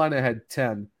 Carolina had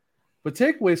 10. But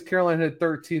takeaways, Carolina had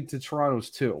 13 to Toronto's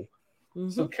 2. Mm-hmm.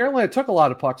 So Carolina took a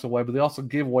lot of pucks away, but they also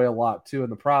gave away a lot too in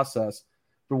the process.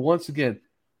 But once again,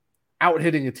 out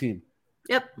hitting a team.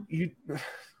 Yep. You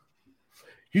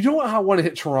don't want to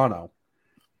hit Toronto.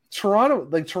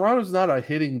 Toronto's not a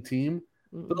hitting team,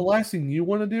 but the last thing you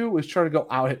want to do is try to go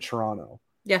out hit Toronto.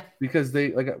 Yeah. Because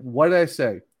what did I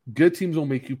say? Good teams will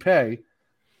make you pay.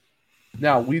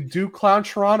 Now, we do clown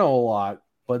Toronto a lot,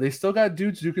 but they still got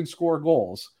dudes who can score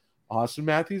goals. Austin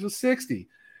Matthews was 60.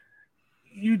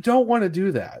 You don't want to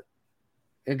do that.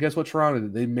 And guess what Toronto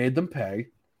did? They made them pay.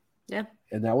 Yeah.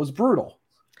 And that was brutal.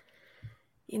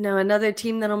 Another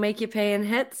team that'll make you pay in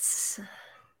hits.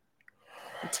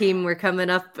 A team we're coming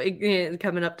up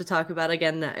to talk about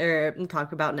again, or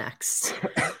talk about next.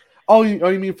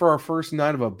 You mean for our first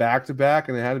night of a back-to-back,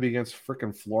 and it had to be against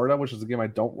freaking Florida, which is a game I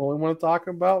don't really want to talk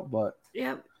about, but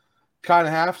kind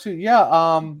of have to. Yeah.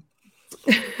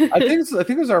 I think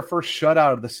it was our first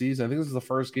shutout of the season. I think this is the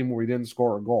first game where we didn't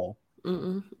score a goal.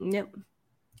 Yep.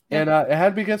 And it had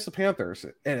to be against the Panthers.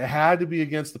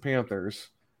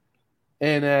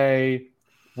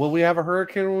 Will we have a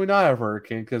hurricane or will we not have a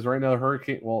hurricane? Because right now,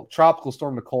 Tropical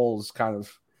Storm Nicole is kind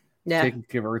of taking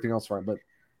care of everything else right, but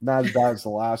not as bad as the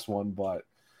last one. But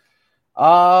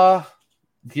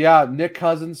Nick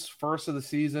Cousins, first of the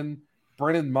season.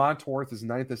 Brendan Montour, his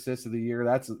 9th assist of the year.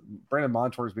 Brendan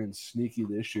Montour's being sneaky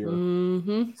this year.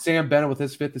 Mm-hmm. Sam Bennett with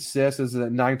his 5th assist is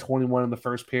at 9:21 in the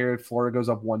first period. Florida goes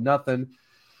up 1-0.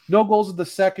 No goals in the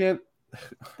second.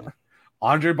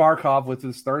 Andre Barkov with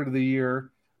his 3rd of the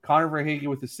year. Connor Verhaeghe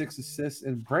with his 6th assist.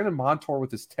 And Brendan Montour with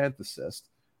his 10th assist.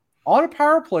 On a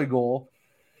power play goal,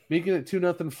 making it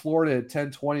 2-0 Florida at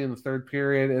 10:20 in the 3rd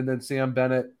period. And then Sam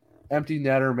Bennett, empty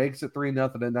netter, makes it 3-0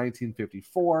 at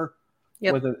 19:54.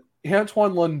 Yep. With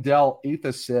Antoine Lundell, 8th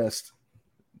assist.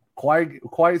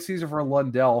 Quiet season for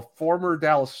Lundell, former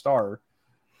Dallas Star.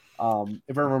 If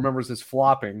everyone remembers his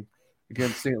flopping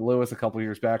against St. Louis a couple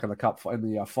years back in the cup in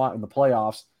the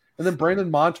playoffs. And then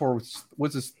Brandon Montour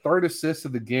was his 3rd assist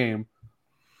of the game.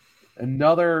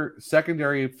 Another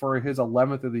secondary for his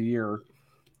 11th of the year.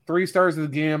 3 stars of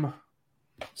the game.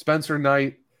 Spencer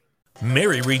Knight.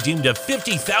 Mary redeemed a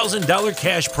 $50,000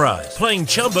 cash prize playing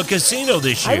Chumba Casino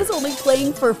this year. I was only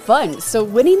playing for fun, so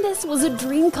winning this was a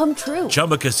dream come true.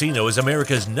 Chumba Casino is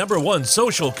America's #1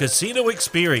 social casino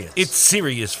experience. It's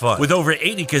serious fun. With over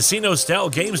 80 casino-style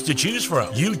games to choose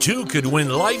from, you too could win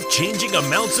life-changing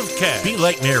amounts of cash. Be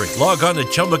like Mary. Log on to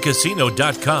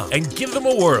ChumbaCasino.com and give them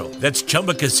a whirl. That's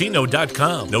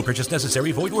ChumbaCasino.com. No purchase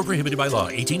necessary. Void where prohibited by law.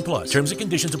 18+. Terms and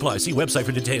conditions apply. See website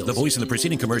for details. The voice in the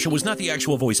preceding commercial was not the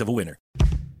actual voice of a winner.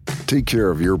 Take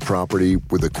care of your property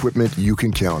with equipment you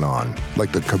can count on,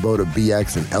 like the Kubota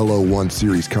BX and LO1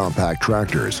 Series compact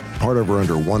tractors, part of our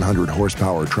under 100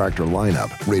 horsepower tractor lineup,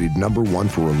 rated #1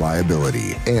 for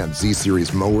reliability, and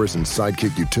Z-Series mowers and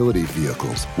Sidekick utility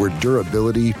vehicles, where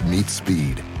durability meets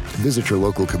speed. Visit your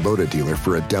local Kubota dealer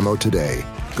for a demo today.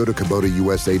 Go to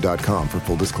KubotaUSA.com for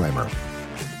full disclaimer.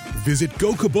 Visit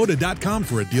GoKubota.com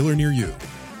for a dealer near you.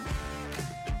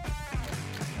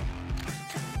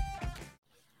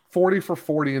 40 for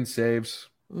 40 in saves.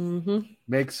 Mm-hmm.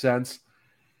 Makes sense.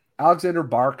 Alexander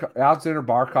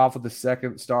Barkov with the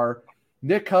 2nd star.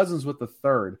 Nick Cousins with the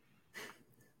 3rd.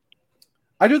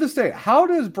 I do this day. How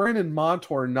does Brandon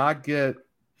Montour not get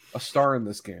a star in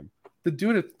this game? The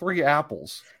dude had 3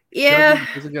 apples. Yeah.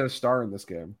 Doesn't get a star in this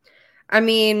game. I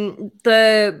mean,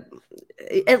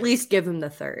 at least give him the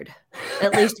 3rd.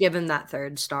 At least give him that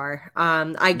 3rd star.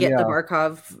 I get the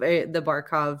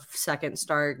Barkov 2nd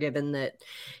star, given that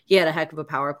he had a heck of a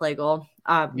power play goal.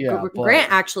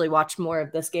 Grant actually watched more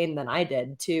of this game than I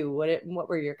did too. What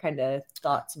were your kind of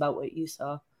thoughts about what you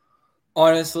saw?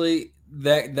 Honestly,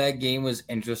 that game was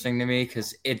interesting to me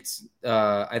because it's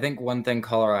I think one thing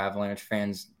Colorado Avalanche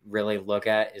fans really look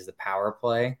at is the power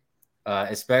play.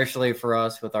 Especially for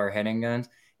us with our hitting guns.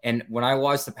 And when I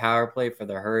watched the power play for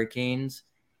the Hurricanes,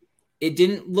 it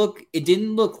didn't look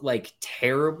like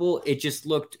terrible. It just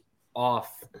looked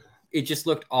off. It just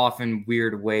looked off in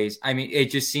weird ways. I mean, it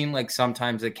just seemed like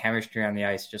sometimes the chemistry on the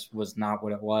ice just was not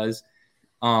what it was.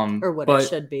 Or what it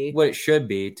should be. What it should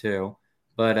be too.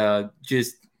 But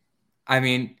I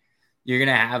mean, you're going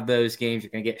to have those games.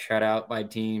 You're going to get shut out by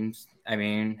teams. I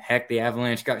mean, heck, the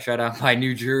Avalanche got shut out by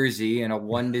New Jersey in a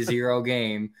 1-0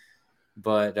 game.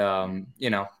 But,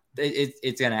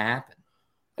 it's going to happen.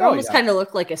 It almost kind of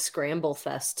looked like a scramble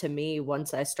fest to me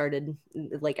once I started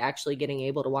like actually getting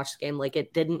able to watch the game. Like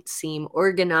it didn't seem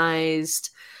organized.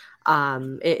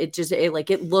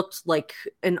 It looked like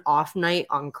an off night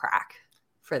on crack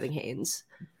for the Canes.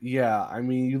 Yeah, I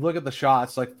mean, you look at the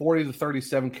shots, like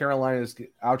 40-37, Carolina is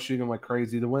out shooting them like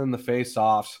crazy. They're winning the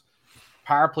face-offs.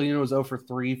 Power play unit was 0 for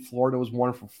 3. Florida was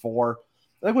 1 for 4.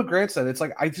 Like what Grant said, it's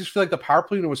like I just feel like the power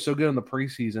play unit was so good in the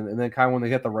preseason, and then kind of when they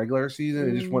hit the regular season,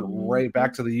 it just went right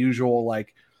back to the usual,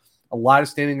 like a lot of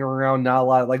standing around, not a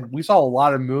lot. Like we saw a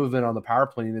lot of movement on the power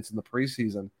play units in the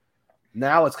preseason.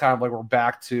 Now it's kind of like we're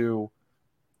back to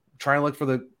trying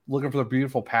to looking for the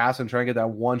beautiful pass and trying to get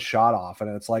that one shot off, and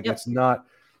it's like it's not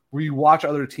where you watch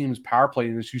other teams power play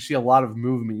units. You see a lot of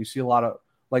movement. You see a lot of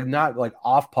not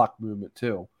off puck movement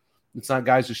too. It's not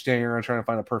guys just standing around trying to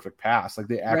find a perfect pass. Like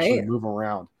they actually move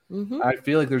around. Mm-hmm. I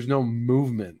feel like there's no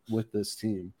movement with this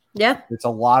team. Yeah. It's a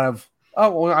lot of,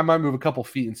 I might move a couple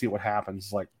feet and see what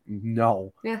happens. Like,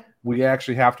 no. Yeah. We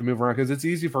actually have to move around because it's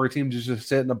easy for a team to just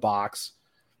sit in a box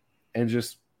and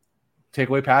just take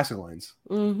away passing lanes.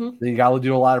 Mm-hmm. Then you got to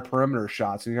do a lot of perimeter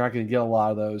shots, and you're not going to get a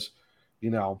lot of those,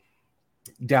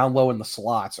 down low in the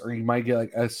slots, or you might get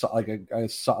like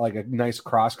a nice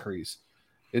cross crease.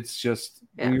 It's just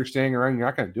when you're standing around, you're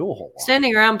not going to do a whole lot.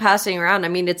 Standing around, passing around. I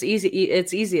mean, it's easy.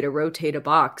 It's easy to rotate a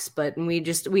box, but we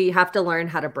have to learn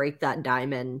how to break that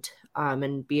diamond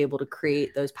and be able to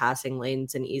create those passing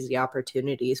lanes and easy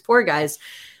opportunities for guys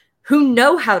who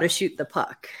know how to shoot the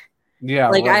puck.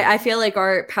 Yeah, I feel like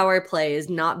our power play is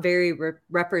not very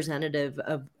representative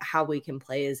of how we can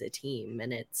play as a team,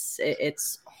 and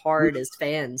it's hard as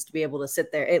fans to be able to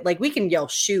sit there. We can yell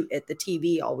shoot at the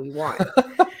TV all we want.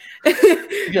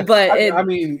 But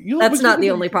that's not the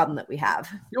only problem that we have.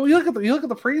 You look at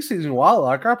the preseason. Wow,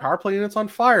 like our power play unit's on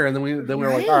fire, and then we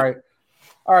were like,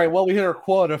 all right. Well, we hit our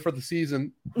quota for the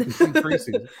season in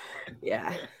preseason.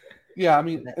 Yeah. I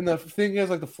mean, and the thing is,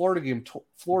 like the Florida game,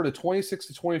 Florida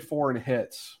 26-24 in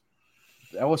hits.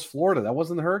 That was Florida. That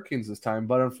wasn't the Hurricanes this time.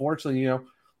 But unfortunately,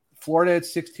 Florida had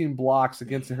 16 blocks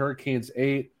against the Hurricanes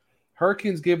 8.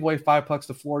 Hurricanes gave away 5 pucks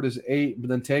to Florida's 8, but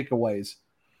then takeaways.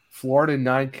 Florida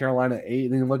 9, Carolina 8.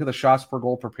 And then look at the shots per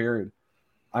goal per period.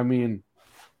 I mean,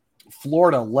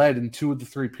 Florida led in 2 of the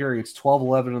 3 periods,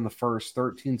 12-11 in the first,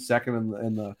 13 second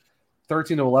in the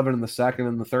 13-11 in the second,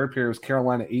 and the third period was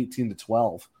Carolina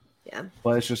 18-12. Yeah.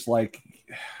 But it's just like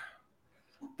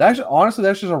that's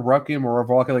just a rough game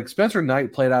overall. Like Spencer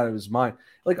Knight played out of his mind.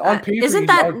 Like on paper, isn't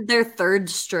that their third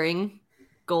string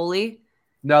goalie?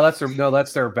 No, that's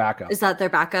their backup. Is that their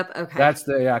backup? Okay. That's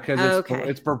because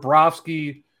it's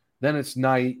Bobrovsky, then it's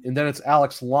Knight, and then it's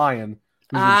Alex Lyon,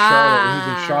 who's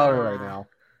in Charlotte right now.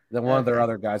 Then one of their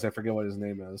other guys, I forget what his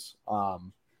name is.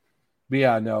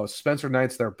 But Spencer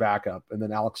Knight's their backup, and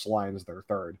then Alex Lyon is their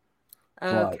third.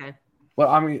 But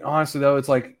I mean, honestly though, it's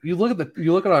like you look at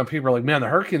it on paper, like, man, the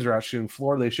Hurricanes are out shooting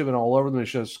Florida. They should have been all over them. They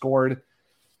should have scored.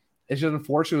 It's just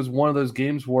unfortunate. It was one of those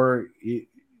games where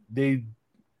they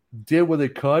did what they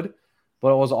could,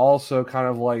 but it was also kind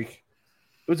of like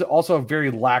it was also a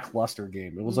very lackluster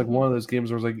game. It was like one of those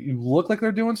games where it was like you look like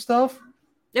they're doing stuff.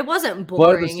 It wasn't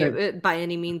boring by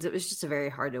any means. It was just a very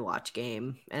hard to watch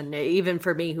game, and even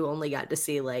for me, who only got to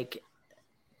see like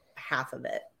half of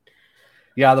it.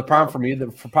 Yeah, the problem for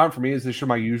me is this is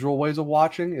my usual ways of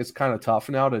watching. It's kind of tough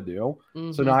now to do.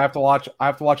 Mm-hmm. So now I have to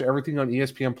watch everything on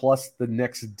ESPN Plus the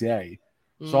next day.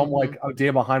 So I'm like a day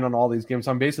behind on all these games.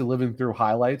 So I'm basically living through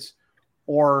highlights,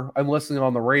 or I'm listening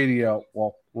on the radio.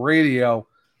 Well, radio,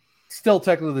 still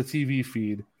technically the TV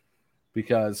feed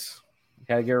because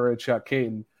I gotta get rid of Chuck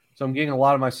Caton. So I'm getting a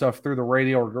lot of my stuff through the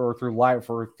radio or through live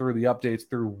or through the updates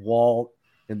through Walt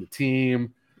and the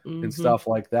team. And stuff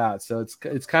like that. So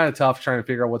it's kind of tough trying to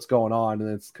figure out what's going on, and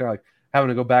it's kind of like having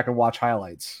to go back and watch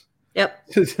highlights. Yep.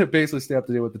 To basically stay up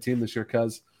to date with the team this year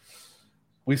because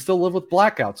we still live with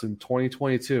blackouts in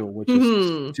 2022, which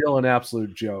is still an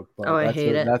absolute joke. But I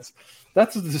hate it.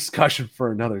 That's a discussion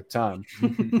for another time.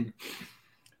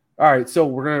 All right, so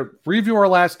we're gonna review our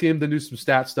last game, then do some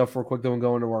stat stuff real quick, then we'll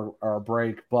go into our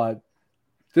break. But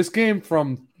this game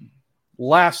from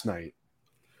last night,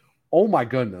 oh my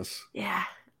goodness. Yeah.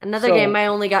 Another game I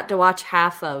only got to watch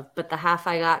half of, but the half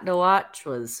I got to watch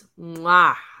was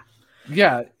mwah.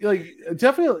 Yeah, like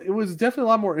definitely, it was definitely a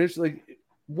lot more interesting. Like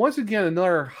once again,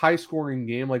 another high scoring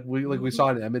game, like we saw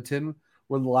in Edmonton,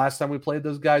 where the last time we played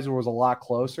those guys, it was a lot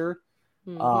closer.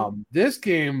 This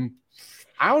game,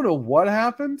 I don't know what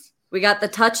happened. We got the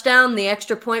touchdown. The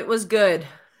extra point was good.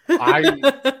 I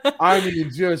mean,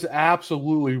 just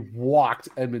absolutely walked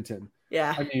Edmonton.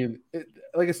 Yeah. I mean,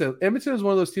 like I said, Edmonton is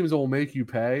one of those teams that will make you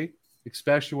pay,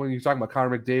 especially when you're talking about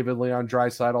Connor McDavid, Leon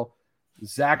Draisaitl.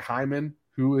 Zach Hyman,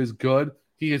 who is good.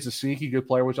 He is a sneaky good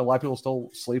player, which a lot of people still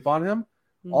sleep on him.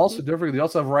 Mm-hmm. Also, different. They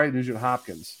also have Ryan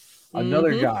Nugent-Hopkins,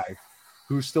 another guy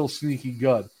who's still sneaky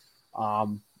good.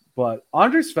 But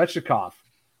Andrei Svechnikov,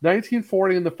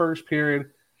 1940 in the first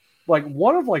period, like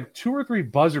one of like 2 or 3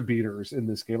 buzzer beaters in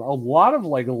this game. A lot of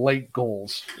like late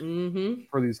goals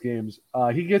for these games.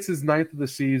 He gets his 9th of the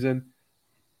season.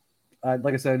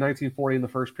 Like I said, 1940 in the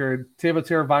first period. Teuvo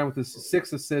Teravainen with his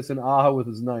 6 assists and Aho with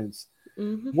his 9s.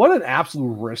 What an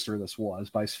absolute wrister this was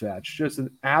by Svech. Just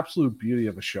an absolute beauty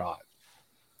of a shot.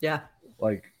 Yeah.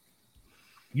 Like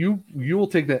you will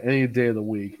take that any day of the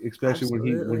week, especially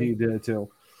when he did it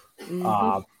too.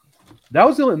 That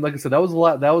was the only, like I said, that was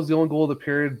the only goal of the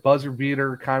period. Buzzer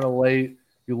beater, kind of late.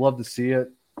 You love to see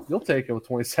it. You'll take it with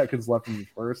 20 seconds left in the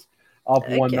first. Up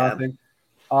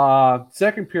 1-0.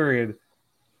 Second period.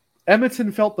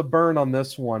 Edmonton felt the burn on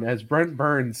this one as Brent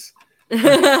Burns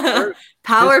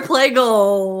power play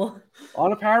goal.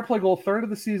 On a power play goal, 3rd of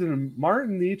the season.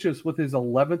 Martin Necas with his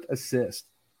 11th assist.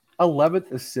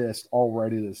 11th assist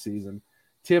already this season.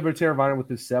 Teuvo Teravainen with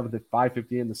his 7th at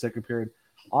 5:58 in the second period.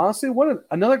 Honestly,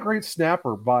 another great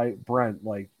snapper by Brent.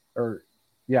 By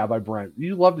Brent.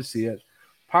 You love to see it.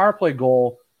 Power play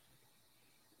goal.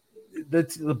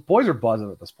 The boys are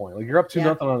buzzing at this point. Like you're up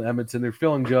 2-0 on Edmonton. They're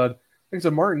feeling good. I think so.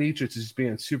 Martin Necas is just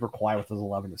being super quiet with his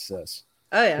 11 assists.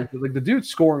 Oh yeah, like the dude's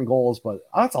scoring goals, but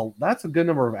that's a good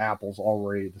number of apples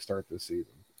already to start this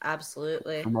season.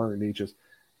 Absolutely, for Martin Necas.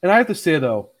 And I have to say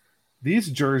though, these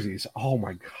jerseys, oh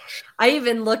my gosh! I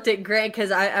even looked at Grant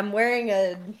because I'm wearing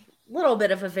a little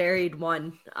bit of a varied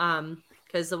one.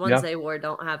 Because the ones they wore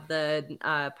don't have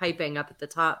the piping up at the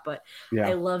top, but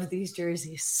I love these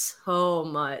jerseys so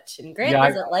much. And Grant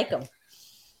doesn't like them.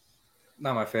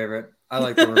 Not my favorite. I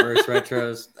like the reverse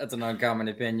retros. That's an uncommon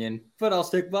opinion, but I'll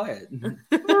stick by it. The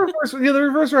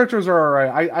reverse retros are all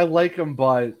right. I like them,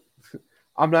 but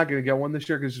I'm not going to get one this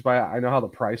year because I know how the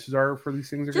prices are for these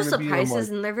things. Just the prices,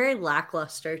 and they're very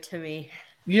lackluster to me.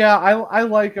 Yeah, I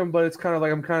like them, but it's kind of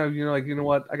like I'm kind of you know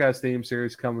what? I got a Stadium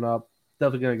Series coming up.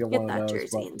 Definitely going to get one of those.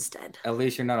 Jersey instead. At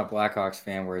least you're not a Blackhawks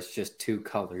fan where it's just 2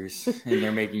 colors and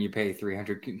they're making you pay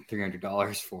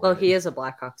 $300 for it. Well, he is a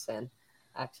Blackhawks fan,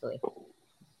 actually.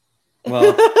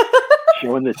 Well,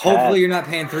 hopefully you're not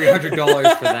paying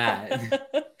 $300 for that.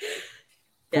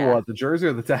 For what, the jersey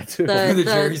or the tattoo? The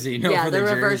jersey, for the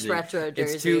reverse jersey. retro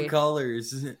jersey. It's 2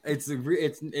 colors.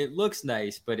 It looks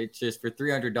nice, but it's just for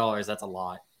 $300. That's a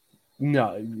lot.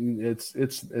 No,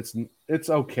 it's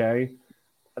okay.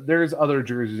 There's other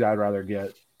jerseys I'd rather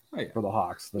get for the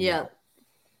Hawks. That.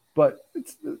 But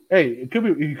it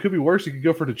could be worse. You could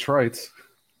go for Detroit's.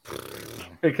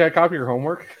 Hey, can I copy your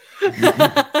homework?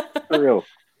 For real.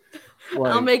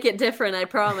 I'll make it different, I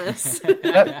promise.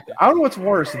 I don't know what's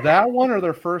worse, that one or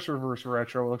their first reverse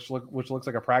retro, which looks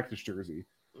like a practice jersey.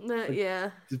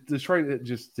 Detroit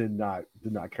just did not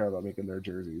care about making their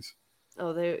jerseys.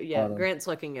 Oh, Grant's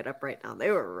looking it up right now.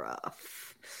 They were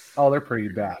rough. Oh, they're pretty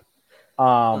bad.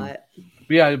 But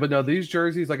no, these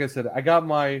jerseys, like I said, I got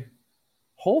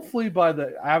hopefully by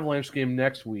the Avalanche game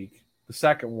next week, the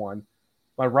second one,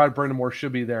 my Rod Brindamore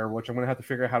should be there, which I'm going to have to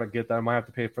figure out how to get that. I might have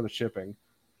to pay for the shipping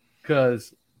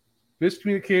because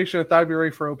miscommunication. I thought I'd be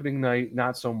ready for opening night,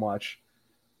 not so much.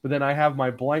 But then I have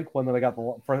my blank one that I got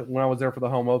when I was there for the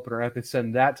home opener. I have to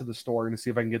send that to the store and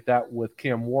see if I can get that with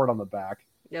Cam Ward on the back.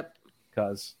 Yep.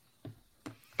 Because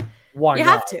why you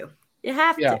not? You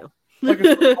have to.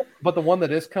 But the one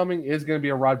that is coming is going to be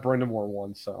a Rod Brindamore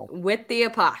one. So with the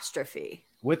apostrophe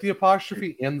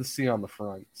and the C on the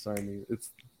front. So I mean, it's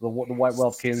the White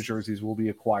Wealth Canes jerseys will be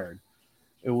acquired.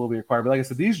 It will be acquired. But like I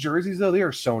said, these jerseys though, they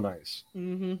are so nice.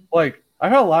 Mm-hmm. Like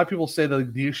I've had a lot of people say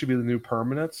that these should be the new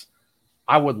permanents.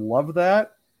 I would love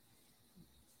that.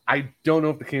 I don't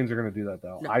know if the Canes are going to do that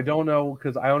though. No. I don't know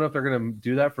because I don't know if they're going to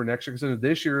do that for next year. Because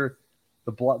this year,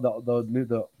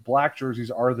 the black jerseys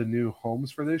are the new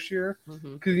homes for this year.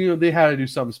 Because they had to do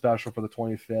something special for the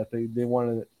 25th. They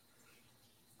wanted it.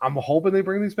 I'm hoping they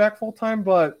bring these back full time,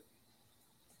 but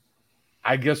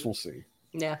I guess we'll see.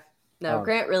 Yeah. No,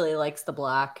 Grant really likes the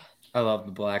black. I love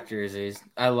the black jerseys.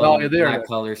 I love the black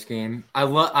color scheme. I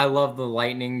love the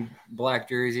Lightning black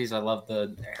jerseys. I love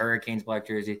the Hurricanes black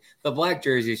jersey. The black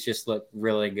jerseys just look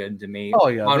really good to me. Oh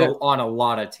yeah, on a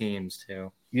lot of teams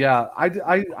too. Yeah,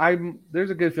 I'm.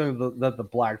 There's a good feeling that the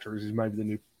black jerseys might be the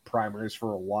new primaries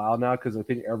for a while now because I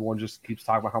think everyone just keeps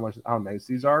talking about how nice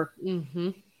these are. Mm-hmm.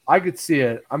 I could see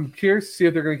it. I'm curious to see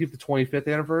if they're going to keep the 25th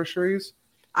anniversaries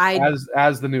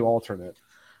as the new alternate.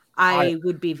 I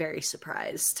would be very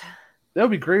surprised. That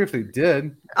would be great if they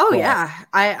did. Oh yeah,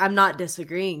 I'm not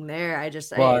disagreeing there. I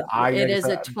just it is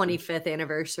a 25th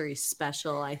anniversary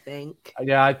special. I think.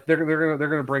 Yeah, they're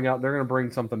gonna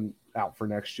bring something out for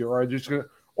next year, or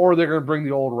they're gonna bring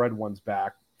the old red ones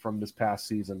back from this past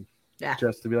season. Yeah,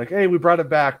 just to be like, hey, we brought it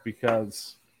back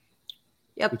because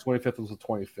the 25th was the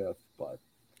 25th. But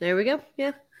there we go.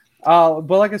 Yeah. But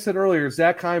like I said earlier,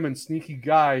 Zach Hyman, sneaky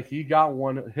guy, he got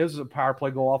one. His power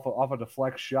play goal off a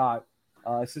deflect shot.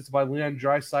 Assisted by Leon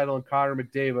Draisaitl and Connor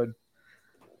McDavid.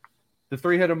 The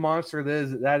three-headed monster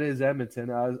that is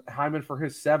Edmonton. Hyman for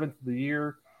his 7th of the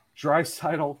year.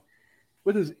 Draisaitl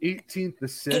with his 18th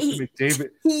assist. McDavid.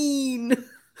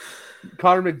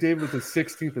 Connor McDavid with his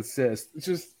 16th assist. It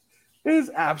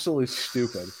is absolutely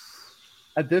stupid.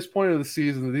 At this point of the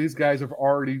season, these guys have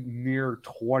already near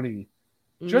 20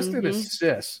 just in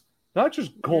assists, not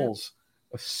just goals,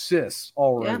 assists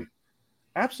already. Yeah.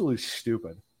 Absolutely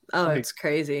stupid. Oh, it's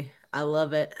crazy. I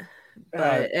love it.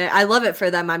 But I love it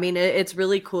for them. I mean, it's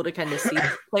really cool to kind of see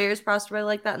players prosper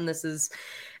like that. And this is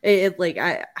it's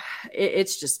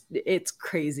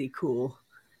crazy cool.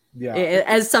 Yeah.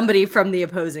 As somebody from the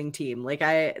opposing team,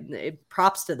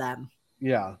 props to them.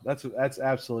 Yeah, that's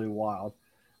absolutely wild.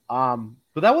 But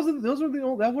those were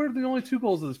the only 2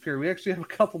 goals of this period. We actually have a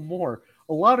couple more.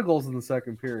 A lot of goals in the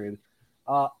second period.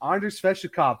 Andrei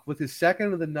Svechnikov with his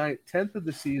 2nd of the night, 10th of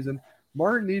the season.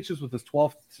 Martin Nietzsche's with his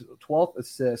 12th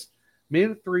assist, made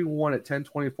it 3-1 at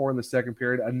 10:24 in the second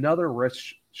period. Another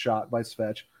wrist shot by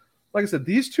Svech. Like I said,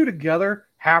 these two together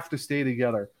have to stay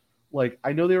together. Like,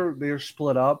 I know they were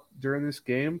split up during this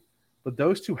game, but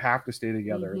those two have to stay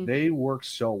together. Mm-hmm. They work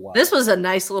so well. This was a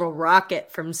nice little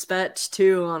rocket from Svech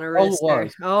too on a wrister.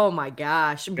 Oh my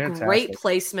gosh. Fantastic. Great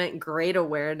placement, great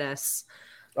awareness.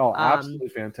 Oh, absolutely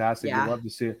fantastic. Yeah. We'd love to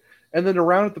see it. And then to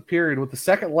round out the period with the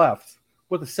second left,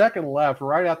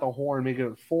 right at the horn, making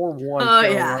it 4-1. Oh,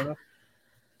 yeah.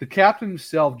 The captain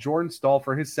himself, Jordan Stahl,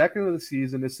 for his 2nd of the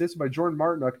season, assisted by Jordan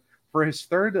Martinook for his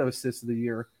 3rd assist of the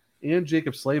year, and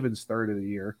Jacob Slavin's 3rd of the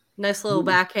year. Nice little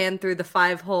backhand through the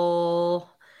 5-hole,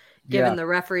 giving the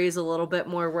referees a little bit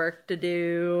more work to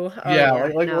do.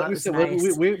 Like we said,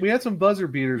 nice. we had some buzzer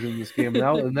beaters in this game.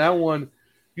 And that one,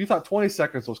 you thought 20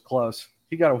 seconds was close.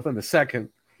 He got it within a second.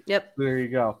 Yep. There you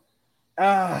go.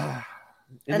 And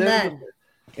then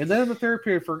in the third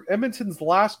period, for Edmonton's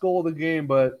last goal of the game,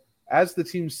 but as the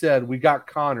team said, we got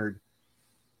Connored.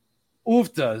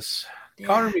 Ooftas. Yeah.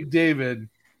 Connor McDavid.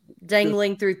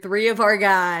 Dangling through 3 of our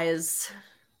guys.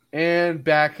 And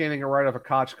backhanding it right off of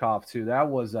Kochkov, too. That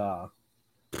was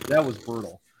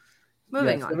brutal.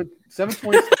 Moving on.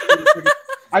 7:26.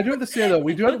 I do have to say, though,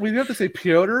 we do have to say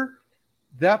Piotr,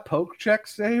 that poke check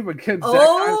save against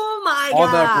my God.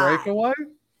 On that breakaway.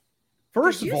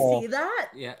 First of all, see that?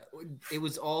 Yeah, it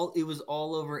was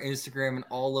all over Instagram and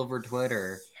all over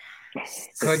Twitter. Yes.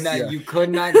 You could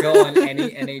not go on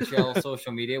any NHL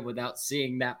social media without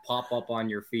seeing that pop up on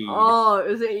your feed.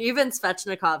 Oh, even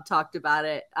Svechnikov talked about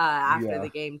it after the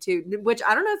game too, which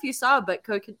I don't know if you saw, but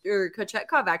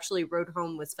Kochetkov actually rode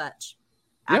home with Svech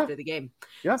after the game.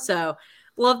 Yeah. So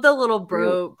love the little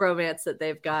bromance that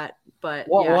they've got. But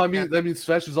I mean,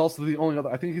 Svech is also the only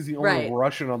other. I think he's the only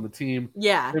Russian on the team.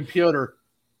 Yeah. And Piotr,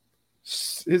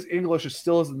 his English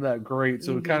still isn't that great,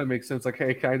 so it kind of makes sense. Like,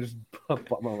 hey, can I just bump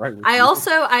my right? I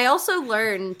also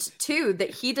learned too that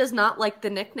he does not like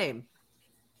the nickname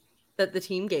that the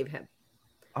team gave him.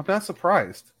 I'm not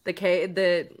surprised.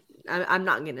 I'm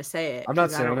not going to say it. I'm not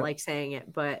saying I don't it. like saying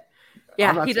it, but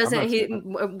yeah, he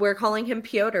doesn't. We're calling him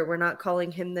Piotr. We're not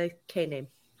calling him the K name.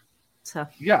 So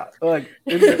yeah, like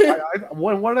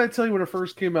what did I tell you when it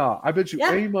first came out? I bet you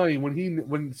any money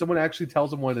when someone actually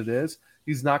tells him what it is,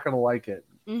 he's not going to like it.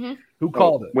 Mm-hmm. Who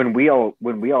called it? When we all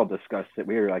discussed it,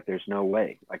 we were like, "There's no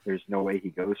way. Like, there's no way he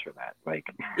goes for that." Like,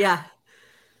 yeah,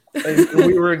 and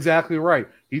we were exactly right.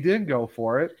 He didn't go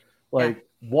for it. Like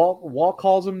Walt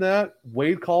calls him that.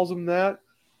 Wade calls him that.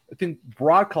 I think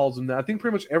Broad calls him that. I think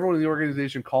pretty much everyone in the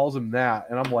organization calls him that.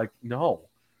 And I'm like, no.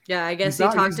 Yeah, I guess he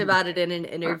talked about it in an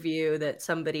interview that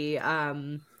somebody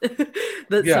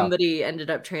somebody ended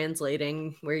up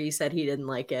translating where he said he didn't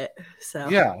like it. So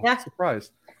yeah.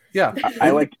 Surprised. Yeah.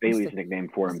 I liked Bailey's nickname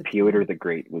for him, Piotr the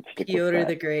Great. Let's stick with Piotr that.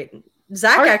 the Great.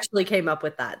 Zach actually came up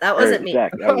with that. That wasn't me.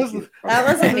 Zach, that wasn't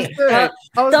me.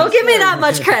 Don't give me that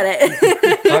much credit.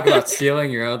 Talk about stealing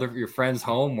your friend's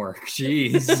homework.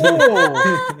 Jeez.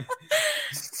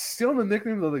 Stealing the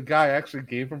nickname that the guy actually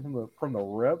gave him from the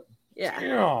rip.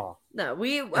 Yeah. No,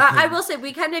 I will say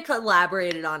we kind of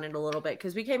collaborated on it a little bit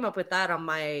because we came up with that on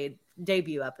my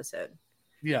debut episode.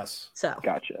 Yes. So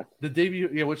gotcha. The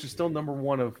debut, which is still number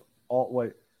one of all.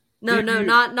 Wait, No,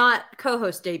 not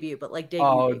co-host debut, but like debut.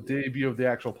 Oh, debut of the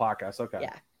actual podcast. Okay.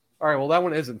 Yeah. All right. Well, that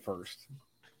one isn't first.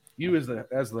 You as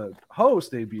the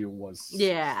host debut was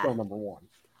still number one,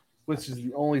 which is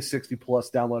the only 60 plus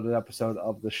downloaded episode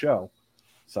of the show.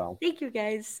 So thank you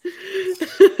guys.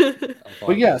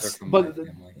 But yes, but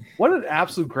what an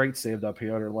absolute great saved up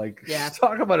Piotr. Like,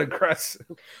 talk about aggressive.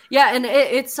 Yeah, and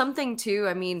it's something too.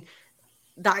 I mean,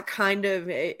 that kind of.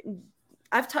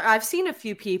 I've seen a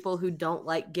few people who don't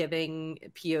like giving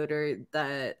Piotr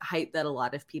the hype that a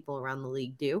lot of people around the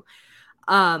league do,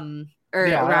 around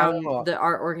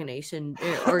our organization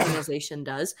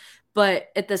does. But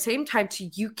at the same time, too,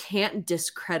 you can't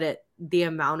discredit the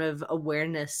amount of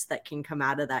awareness that can come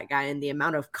out of that guy and the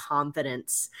amount of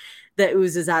confidence that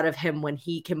oozes out of him when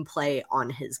he can play on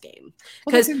his game.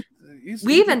 Because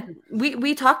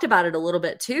we talked about it a little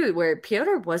bit too, where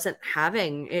Piotr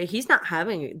he's not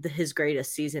having his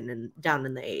greatest season down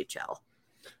in the AHL.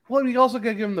 Well, you also got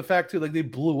to give him the fact too, like they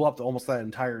blew up almost that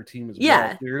entire team as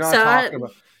well.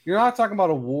 You're not talking about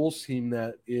a Wolves team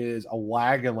that is a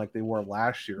wagon like they were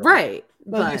last year, right?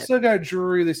 They still got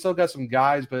Drury, they still got some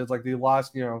guys, but it's like they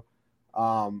lost,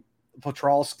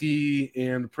 Petralski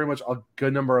and pretty much a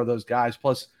good number of those guys.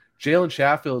 Plus, Jalen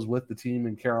Chatfield is with the team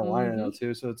in Carolina now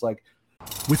too, so it's like.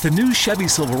 With the new Chevy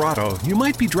Silverado, you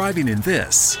might be driving in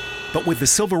this. But with the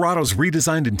Silverado's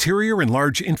redesigned interior and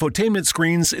large infotainment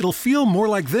screens, it'll feel more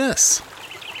like this.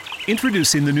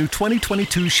 Introducing the new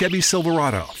 2022 Chevy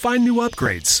Silverado. Find new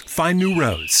upgrades. Find new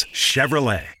roads.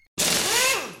 Chevrolet.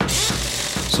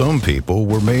 Some people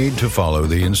were made to follow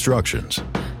the instructions.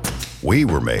 We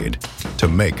were made to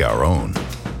make our own.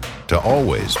 To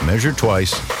always measure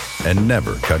twice and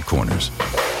never cut corners.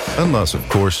 Unless, of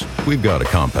course, we've got a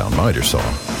compound miter saw.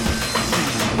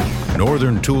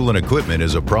 Northern Tool and Equipment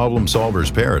is a problem solver's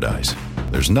paradise.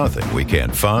 There's nothing we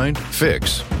can't find,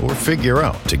 fix, or figure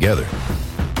out together.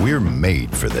 We're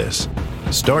made for this.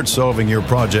 Start solving your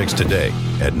projects today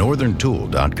at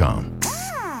northerntool.com.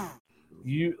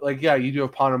 You do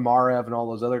have Ponomarev and all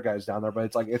those other guys down there, but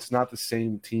it's like it's not the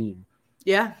same team.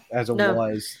 Yeah, as it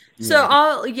was. So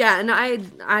and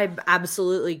I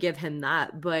absolutely give him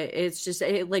that, but it's just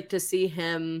like to see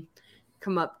him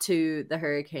come up to the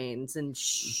Hurricanes and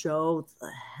show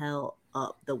the hell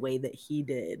up the way that he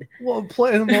did. Well,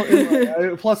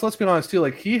 plus let's be honest too,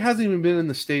 like he hasn't even been in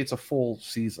the States a full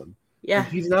season. Yeah, like,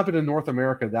 he's not been in North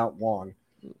America that long.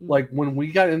 Like when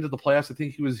we got into the playoffs, I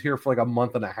think he was here for like a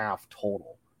month and a half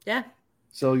total. Yeah.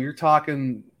 So you're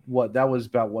talking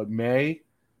May?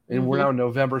 And we're now in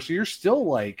November, so you're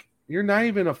still you're not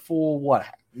even a full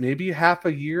maybe half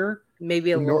a year,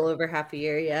 maybe a little over half a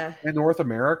year, yeah. In North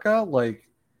America,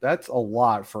 that's a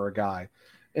lot for a guy.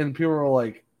 And people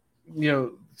are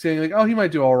saying oh, he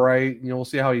might do all right, we'll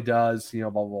see how he does, blah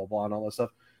blah blah and all that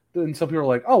stuff. Then some people are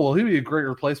like, oh well, he'd be a great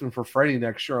replacement for Freddie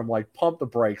next year. I'm like, pump the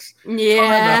brakes, time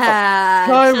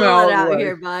out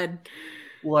here, bud.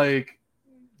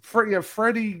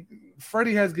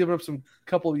 Freddie has given up some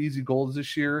couple of easy goals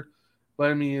this year, but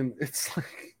I mean, it's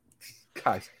like,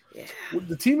 guys,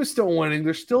 the team is still winning.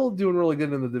 They're still doing really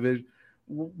good in the division.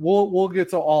 We'll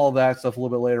get to all of that stuff a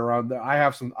little bit later on.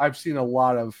 I've seen a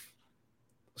lot of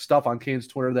stuff on Kane's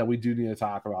Twitter that we do need to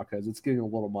talk about because it's getting a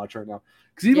little much right now.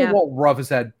 Because even Walt Ruff has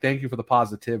said, thank you for the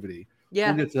positivity. Yeah.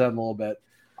 We'll get to that in a little bit.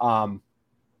 So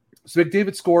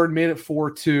McDavid scored, made it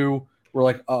 4-2. We're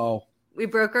like, oh. We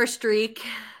broke our streak.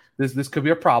 This could be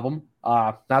a problem.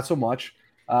 Not so much.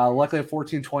 Luckily at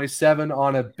 14:27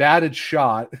 on a batted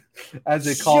shot, as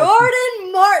they call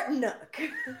Jordan Martinook.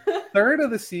 Third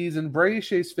of the season. Brady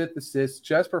Shea's fifth assist.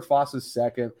 Jesper Foss's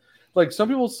second.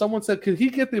 Someone said, could he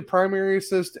get the primary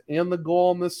assist and the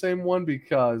goal in the same one?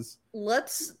 Because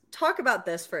let's talk about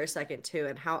this for a second too,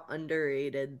 and how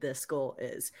underrated this goal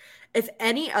is. If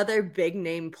any other big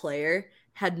name player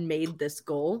had made this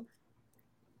goal,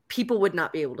 people would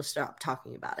not be able to stop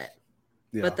talking about it.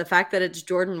 Yeah. But the fact that it's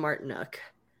Jordan Martinook,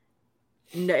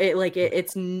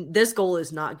 this goal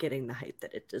is not getting the hype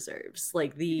that it deserves.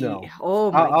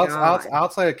 Oh my god!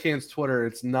 Outside of Kane's Twitter,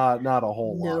 it's not a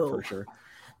whole lot for sure.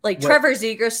 Trevor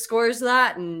Zegras scores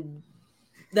that, and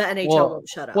the NHL won't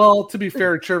shut up. Well, to be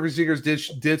fair, Trevor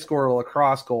Zegras did score a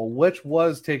lacrosse goal, which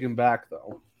was taken back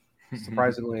though,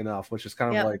 surprisingly enough, which is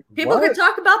kind of like people could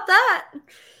talk about that.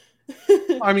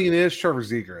 I mean, it is Trevor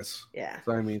Zegras. Yeah.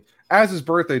 So, I mean, as his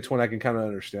birthday twin, I can kind of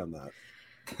understand that.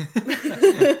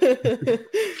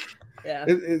 Yeah.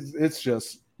 It's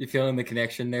just. You feeling the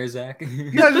connection there, Zach?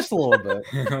 Yeah, just a little bit.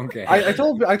 Okay. I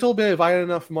told Ben if I had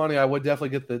enough money, I would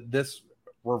definitely get this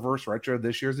reverse retro,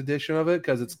 this year's edition of it,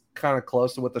 because it's kind of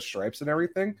close to with the stripes and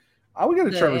everything. I would get a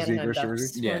The Trevor Anaheim Zegras Ducks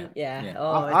jersey. one. Yeah.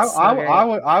 Oh,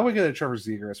 I would get a Trevor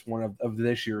Zegras one of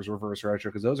this year's reverse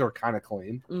retro because those are kind of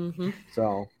clean. Mm-hmm.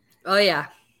 So. Oh yeah,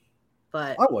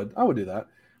 but I would do that.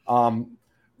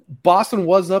 Boston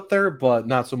was up there, but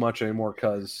not so much anymore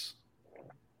because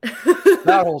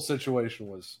that whole situation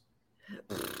was.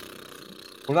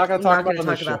 We're not going to talk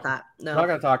about that. No, we're not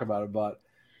going to talk about it. But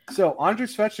so Andrei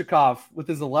Svechnikov with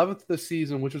his 11th this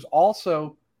season, which was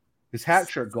also his hat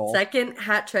trick goal, second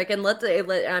hat trick, and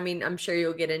I mean, I'm sure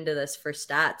you'll get into this for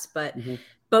stats, but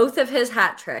both of his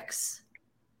hat tricks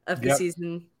of the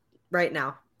season right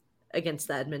now against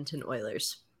the Edmonton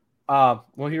Oilers. Well,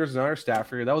 here's another stat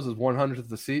for you. That was his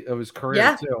 100th of his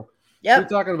career too. Yeah, we're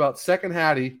talking about second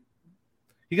hattie.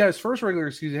 He got his first regular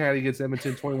season hattie against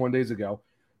Edmonton 21 days ago.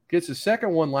 Gets his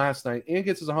second one last night and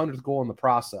gets his 100th goal in the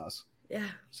process. Yeah.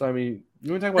 So I mean,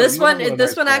 you want to talk about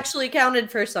this one actually counted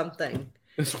for something.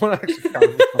 This one actually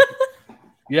counted for something.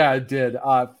 Yeah, it did.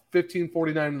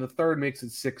 15:49 in the third makes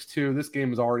it 6-2. This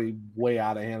game is already way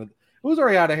out of hand. It was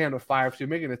already out of hand with 5-2.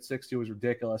 Making it 6-2 was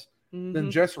ridiculous. Then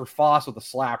Jesper Foss with a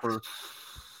slapper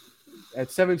at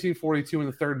 17:42 in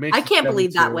the third. Makes I can't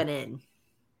believe that went in.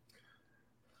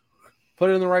 Put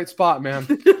it in the right spot, man.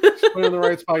 Put it in the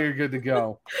right spot. You're good to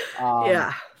go.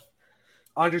 Yeah.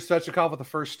 Andrei Svechnikov with the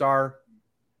first star.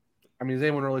 I mean, is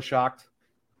anyone really shocked?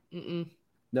 Mm-mm.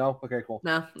 No? Okay, cool.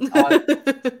 No.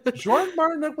 Jordan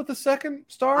Martinook with the second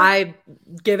star? I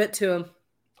give it to him.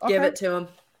 Okay. Give it to him.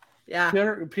 Yeah.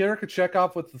 Peter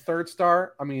Kochetkov with the third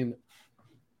star. I mean,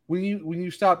 when you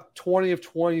stop 20 of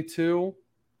 22,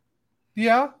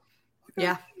 yeah.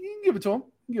 Yeah. You can give it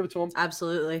to him.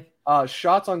 Absolutely.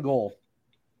 Shots on goal.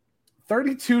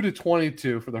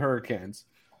 32-22 for the Hurricanes.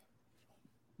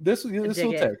 This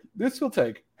will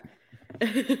take.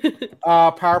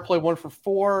 Power play 1 for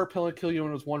 4. Penalty kill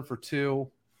unit was 1 for 2.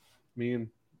 I mean,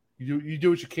 you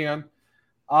do what you can.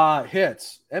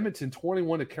 Hits. Edmonton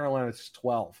 21 to Carolina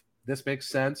 12. This makes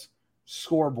sense.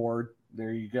 Scoreboard.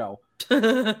 There you go.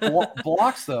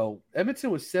 Blocks though.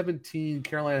 Edmonton was 17.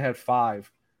 Carolina had 5.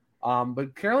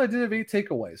 But Carolina did have 8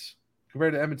 takeaways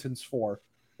compared to Edmonton's 4.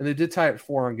 And they did tie at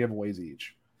 4 on giveaways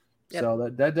each. Yep.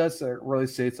 So that does really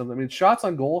say something. I mean, shots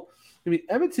on goal. I mean,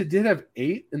 Edmonton did have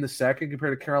 8 in the second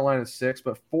compared to Carolina's 6,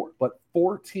 but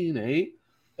 14-8,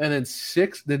 and then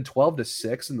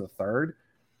 12-6 in the third.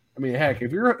 I mean, heck,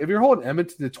 if you're holding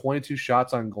Edmonton to 22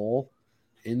 shots on goal,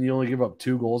 and you only give up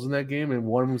 2 goals in that game, and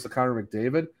one was the Connor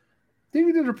McDavid, I think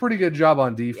you did a pretty good job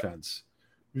on defense.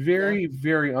 Very,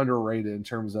 very underrated in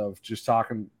terms of just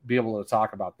be able to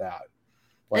talk about that.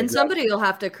 And somebody will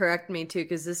have to correct me too,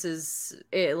 because this is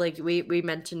it, like we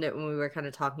mentioned it when we were kind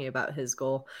of talking about his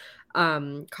goal.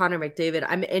 Connor McDavid.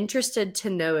 I'm interested to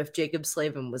know if Jacob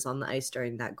Slavin was on the ice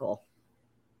during that goal.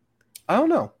 I don't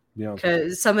know.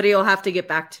 Because somebody will have to get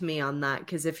back to me on that.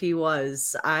 Because if he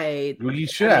was, you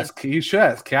should ask.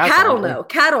 Cat will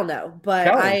know. But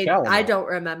Cat I don't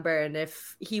remember. And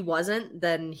if he wasn't,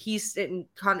 then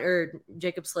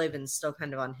Jacob Slavin's still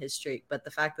kind of on his streak. But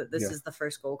the fact that this is the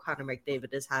first goal Connor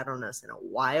McDavid has had on us in a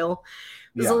while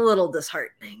is a little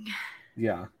disheartening.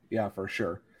 Yeah, for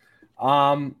sure.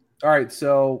 All right,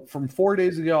 so from 4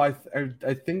 days ago, I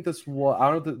think this will. I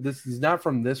don't know. This is not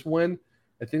from this win.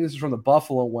 I think this is from the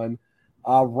Buffalo win.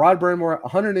 Rod Brind'Amour,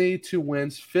 182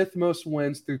 wins, 5th most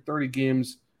wins through 30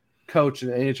 games coach in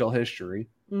NHL history.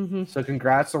 Mm-hmm. So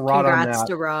congrats to Rod on that. Congrats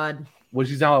to Rod. Which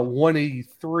he's now at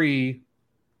 183.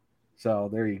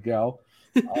 So there you go.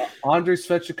 Andrei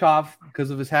Svechnikov, because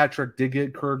of his hat trick, did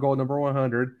get career goal number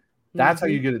 100. That's how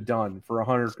you get it done. For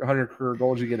 100 career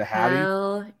goals, you get a hattie.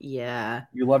 Hell yeah.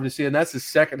 You love to see it. And that's his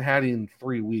second hattie in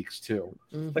 3 weeks, too.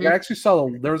 Mm-hmm. Like, I actually saw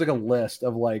there was like a list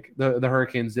of like the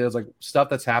Hurricanes did. It was like stuff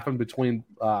that's happened between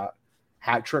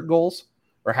hat trick goals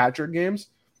or hat trick games.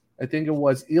 I think it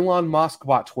was Elon Musk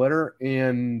bought Twitter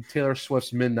and Taylor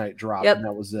Swift's midnight drop. And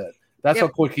that was it. That's how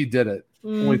quick he did it.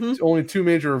 Mm-hmm. Only 2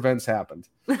 major events happened.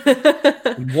 One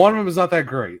of them is not that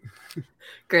great.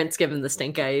 Grant's giving the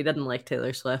stink eye. He doesn't like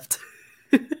Taylor Swift.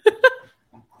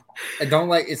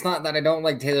 It's not that I don't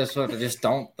like Taylor Swift. I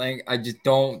just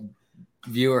don't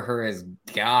view her as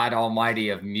God Almighty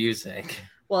of music.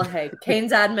 Well, hey,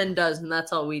 Kane's admin does, and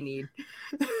that's all we need.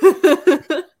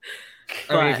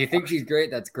 I mean, if you think she's great,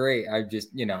 that's great. I just,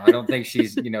 I don't think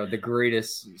she's, the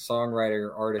greatest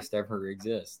songwriter artist ever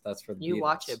exists. That's for the you Beatles.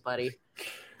 Watch it, buddy.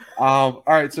 All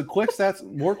right, so quick stats.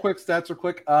 More quick stats are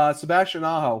quick. Sebastian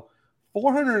Aho,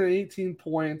 418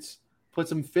 points, puts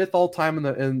him 5th all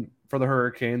time for the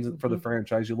Hurricanes and for the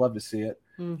franchise. You love to see it.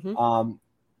 Mm-hmm.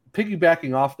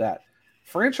 Piggybacking off that,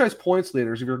 franchise points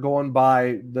leaders. If you're going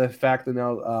by the fact that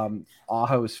now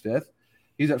Aho is 5th,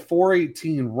 He's at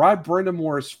 418. Rod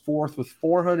Brindamore is fourth with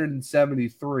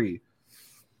 473.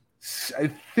 I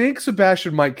think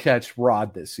Sebastian might catch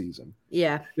Rod this season.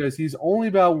 Yeah. Because he's only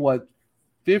about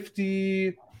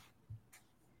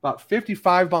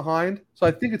 55 behind. So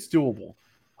I think it's doable.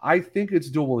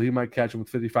 He might catch him with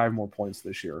 55 more points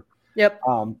this year. Yep.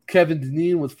 Kevin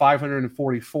Dineen with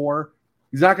 544.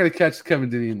 He's not going to catch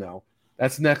Kevin Dineen, though.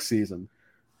 That's next season.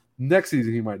 Next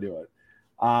season, he might do it.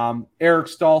 Eric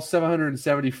Stahl,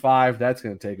 775. That's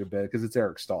going to take a bit because it's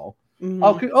Eric Stahl.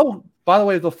 Mm-hmm. Oh, by the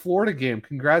way, the Florida game.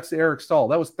 Congrats to Eric Stahl.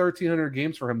 That was 1,300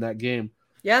 games for him that game.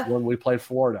 Yeah. When we played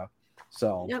Florida.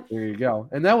 So There you go.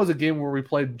 And that was a game where we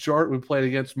played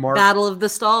against Mark. Battle of the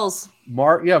Stalls.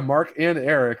 Mark and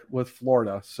Eric with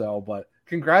Florida. So, but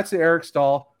congrats to Eric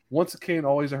Stahl. Once a Cane,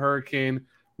 always a Hurricane.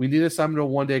 We need to sign him to a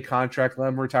one-day contract. Let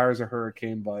him retire as a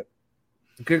Hurricane, but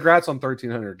congrats on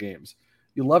 1,300 games.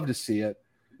 You love to see it.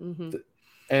 Mm-hmm.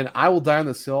 And I will die on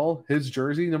this hill. His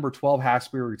jersey, number 12, has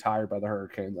to be retired by the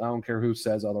Hurricanes. I don't care who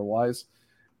says otherwise.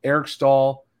 Eric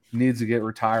Stahl needs to get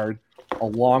retired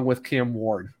along with Cam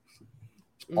Ward.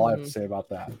 That's all I have to say about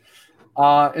that.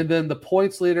 And then the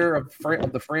points leader of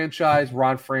the franchise,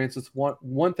 Ron Francis,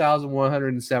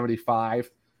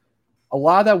 1,175. A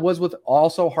lot of that was with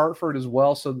also Hartford as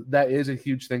well, so that is a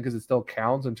huge thing because it still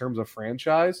counts in terms of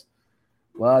franchise.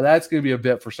 Well, that's going to be a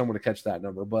bit for someone to catch that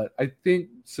number, but I think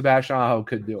Sebastian Aho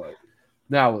could do it.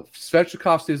 Now, if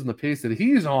Svechnikov stays on the pace that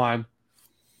he's on,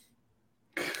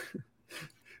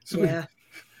 Andrei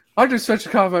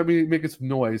Svechnikov might be making some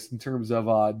noise in terms of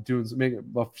doing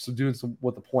some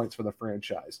with the points for the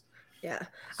franchise. Yeah. So,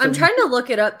 I'm trying to look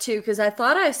it up too because I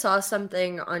thought I saw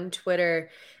something on Twitter.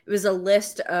 It was a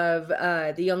list of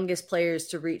the youngest players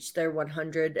to reach their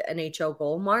 100 NHL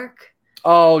goal mark.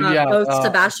 Oh, yeah. Both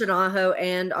Sebastian Aho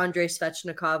and Andrei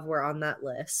Svechnikov were on that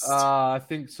list. I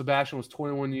think Sebastian was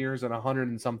 21 years and 100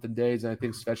 and something days, and I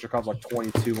think Svechnikov's like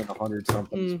 22 and 100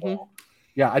 something as well.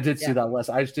 Yeah, I did see that list.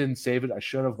 I just didn't save it. I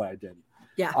should have, but I didn't.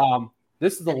 Yeah.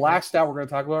 This is the last stat we're going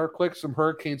to talk about real quick. Some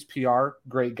Hurricanes PR.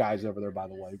 Great guys over there, by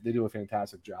the way. They do a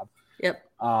fantastic job. Yep.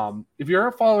 If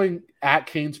you're following at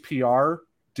Canes PR,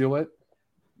 do it.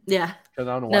 Yeah. I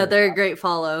don't know why they're a great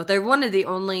follow. They're one of the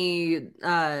only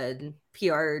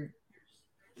PR,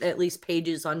 at least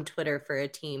pages on Twitter for a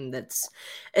team that's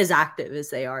as active as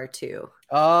they are too.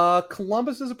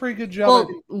 Columbus is a pretty good job. Well,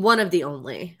 one of the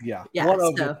only. Yeah.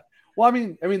 Well, I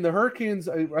mean, the Hurricanes,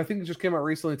 I think it just came out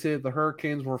recently today. The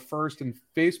Hurricanes were first in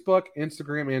Facebook,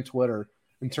 Instagram, and Twitter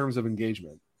in terms of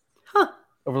engagement in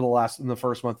the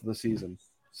first month of the season.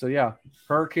 So yeah,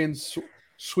 Hurricanes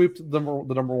sweep the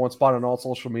number one spot on all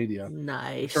social media.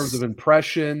 Nice. In terms of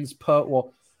impressions,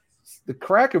 the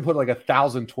Kraken put like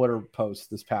 1,000 Twitter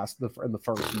posts in the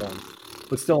first month,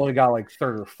 but still only got like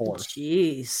third or fourth.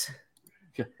 Jeez.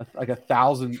 Like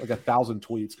 1,000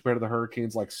 tweets compared to the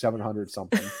Hurricanes, like 700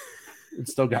 something, and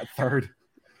still got third.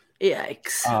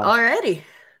 Yikes! Alrighty.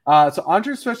 So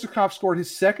Andrei Svechnikov scored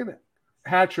his second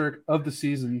hat trick of the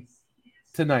season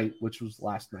tonight, which was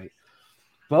last night.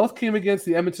 Both came against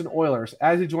the Edmonton Oilers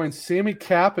as he joined Sammy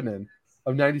Kapanen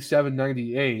of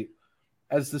 97-98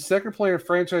 as the second player in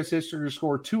franchise history to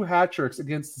score two hat tricks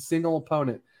against a single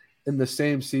opponent in the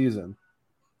same season.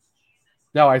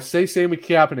 Now, I say Sammy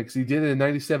Kapanen because he did it in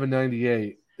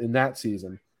 97-98 in that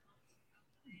season.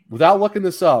 Without looking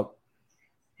this up,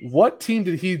 what team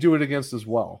did he do it against as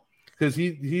well? Because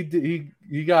he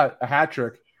got a hat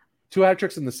trick, two hat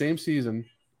tricks in the same season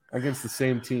against the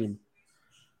same team.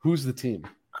 Who's the team?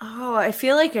 Oh, I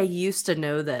feel like I used to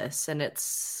know this, and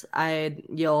I'm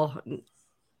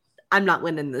not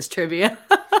winning this trivia.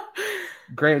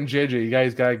 Grant and JJ, you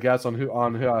guys got a guess on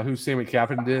who Sammy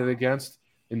Kapanen did it against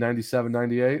in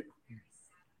 97-98?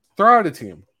 Throw out a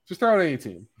team. Just throw out any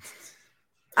team.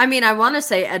 I mean, I want to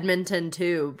say Edmonton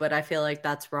too, but I feel like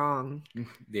that's wrong.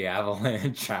 The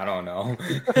Avalanche. I don't know.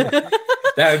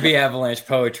 That would be Avalanche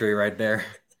poetry right there.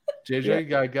 JJ, you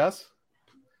got a guess?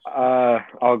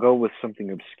 I'll go with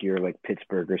something obscure like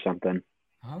Pittsburgh or something.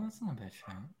 Oh, that's not a bad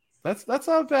shot. That's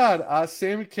not bad.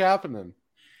 Sammy Kapanen,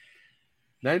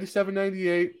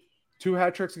 97-98, two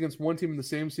hat tricks against one team in the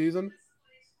same season.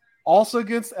 Also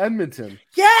against Edmonton.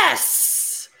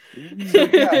 Yes!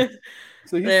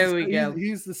 So there we go.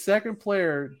 He's the second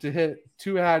player to hit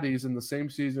two hatties in the same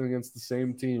season against the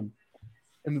same team.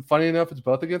 And funny enough, it's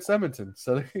both against Edmonton.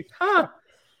 So,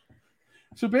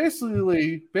 so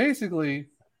basically,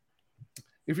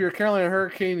 if you're a Carolina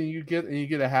Hurricane and you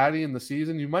get a hattie in the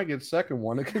season, you might get a second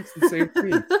one against the same team.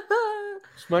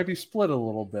 This might be split a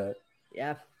little bit.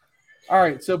 Yeah. All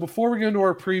right. So before we get into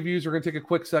our previews, we're going to take a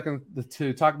quick second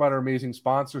to talk about our amazing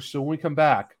sponsors. So when we come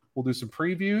back, we'll do some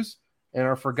previews, and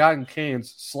our Forgotten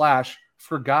Canes /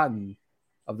 Forgotten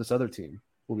of this other team.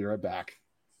 We'll be right back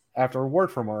after a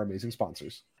word from our amazing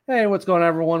sponsors. Hey, what's going on,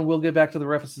 everyone? We'll get back to the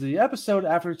rest of the episode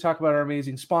after we talk about our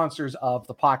amazing sponsors of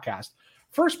the podcast.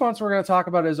 First sponsor we're going to talk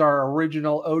about is our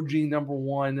original OG number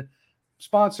one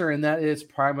sponsor, and that is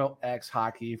Primo X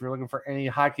Hockey. If you're looking for any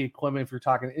hockey equipment, if you're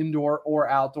talking indoor or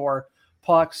outdoor,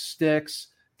 pucks, sticks,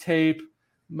 tape,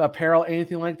 apparel,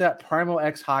 anything like that, Primo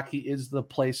X Hockey is the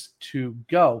place to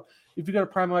go. If you go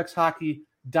to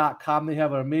primoxhockey.com, they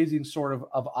have an amazing sort of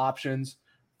options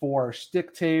for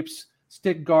stick tapes,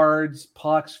 stick guards,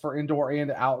 pucks for indoor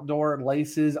and outdoor,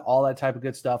 laces, all that type of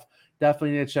good stuff.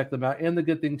 Definitely need to check them out. And the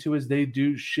good thing, too, is they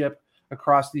do ship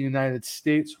across the United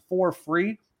States for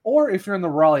free. Or if you're in the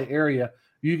Raleigh area,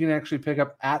 you can actually pick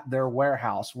up at their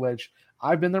warehouse, which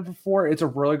I've been there before. It's a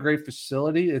really great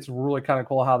facility. It's really kind of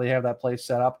cool how they have that place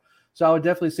set up. So I would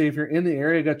definitely say if you're in the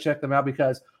area, go check them out,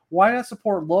 because why not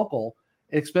support local,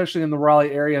 especially in the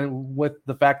Raleigh area, and with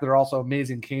the fact that they're also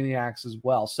amazing Caniacs as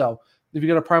well. So if you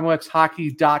go to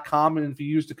primoxhockey.com and if you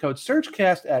use the code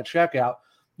SurgeCast at checkout,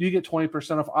 you get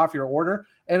 20% off your order,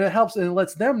 and it helps and it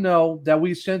lets them know that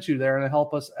we sent you there, and it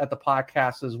helps us at the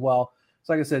podcast as well.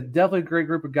 So like I said, definitely a great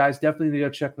group of guys. Definitely need to go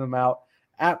check them out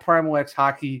at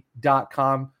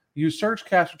primoxhockey.com. Use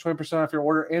SurgeCast for 20% off your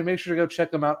order, and make sure to go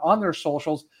check them out on their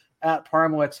socials at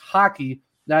primoxhockey.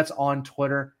 That's on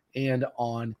Twitter and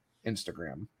on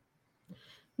Instagram.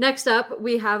 Next up,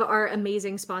 we have our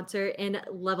amazing sponsor in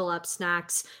Level Up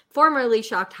Snacks, formerly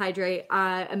Shocked Hydrate.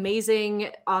 Amazing,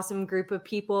 awesome group of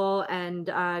people and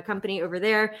company over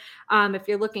there. If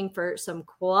you're looking for some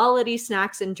quality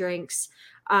snacks and drinks,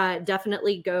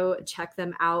 definitely go check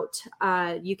them out.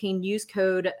 You can use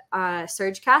code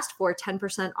SurgeCast for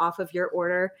 10% off of your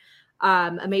order.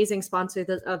 Amazing sponsor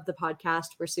of the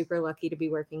podcast. We're super lucky to be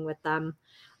working with them.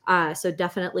 So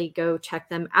definitely go check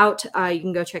them out. You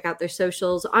can go check out their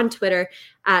socials on Twitter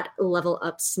at Level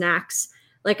Up Snacks.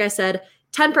 Like I said,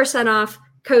 10% off,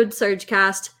 code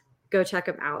SurgeCast. Go check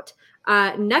them out.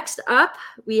 Next up,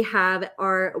 we have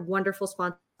our wonderful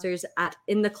sponsors at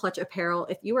In the Clutch Apparel.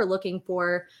 If you are looking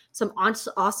for some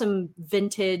awesome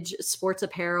vintage sports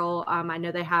apparel, I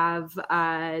know they have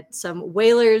some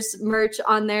Whalers merch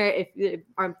on there. If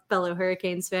our fellow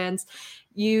Hurricanes fans,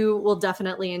 you will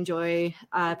definitely enjoy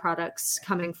products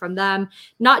coming from them.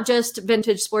 Not just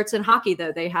vintage sports and hockey,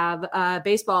 though. They have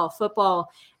baseball,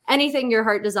 football, anything your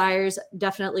heart desires.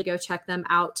 Definitely go check them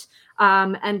out.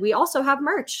 And we also have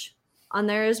merch on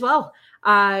there as well.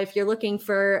 If you're looking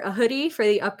for a hoodie for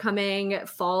the upcoming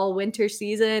fall winter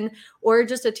season, or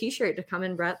just a t-shirt to come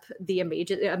and rep the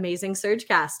amazing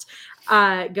SurgeCast,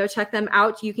 go check them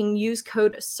out. You can use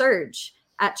code SURGE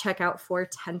at checkout for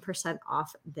 10%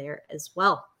 off there as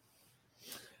well.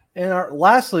 And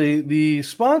lastly, the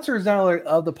sponsor is not only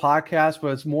of the podcast, but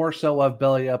it's more so of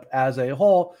Belly Up as a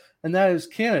whole, and that is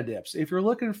Canadips. If you're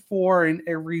looking for an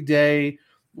everyday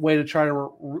way to try to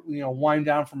wind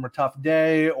down from a tough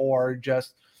day, or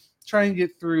just try and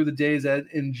get through the days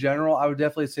in general, I would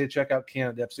definitely say check out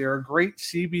Canadips. They're a great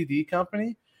CBD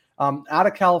company out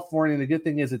of California. The good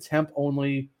thing is it's hemp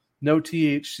only, no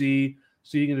THC,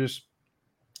 so you can just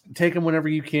take them whenever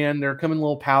you can. They're coming in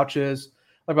little pouches,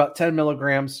 about 10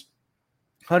 milligrams,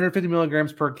 150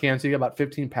 milligrams per can, so you get about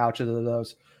 15 pouches of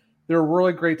those. They're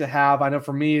really great to have. I know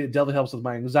for me, it definitely helps with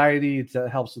my anxiety. It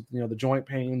helps with the joint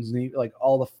pains, and like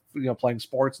all the playing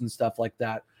sports and stuff like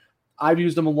that. I've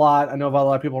used them a lot. I know a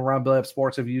lot of people around Belly Up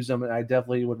Sports have used them, and I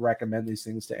definitely would recommend these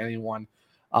things to anyone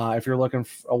if you're looking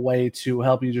for a way to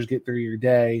help you just get through your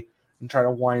day and try to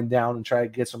wind down and try to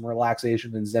get some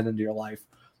relaxation and zen into your life.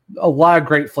 A lot of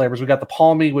great flavors. We got the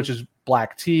Palmy, which is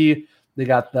black tea. They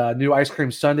got the new ice cream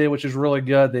sundae, which is really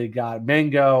good. They got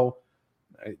mango.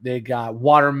 They got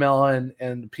watermelon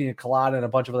and pina colada and a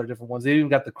bunch of other different ones. They even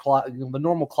got the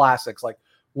normal classics like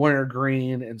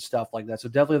wintergreen and stuff like that. So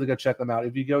definitely go check them out.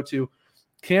 If you go to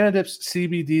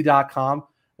CanadipsCBD.com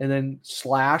and then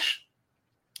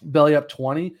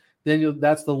 /BellyUp20, then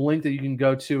that's the link that you can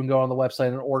go to and go on the website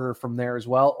and order from there as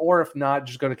well. Or if not,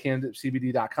 just go to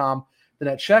CanadipsCBD.com. Then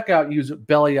at checkout, use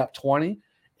BellyUp20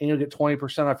 and you'll get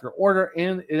 20% off your order.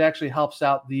 And it actually helps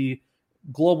out the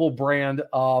global brand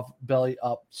of Belly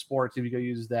Up Sports if you go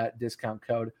use that discount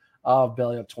code of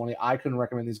Belly Up 20. I couldn't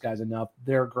recommend these guys enough.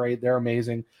 They're great. They're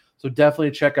amazing. So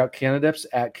definitely check out Canadips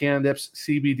at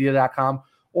CanadipsCBD.com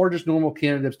or just normal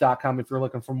Canadips.com if you're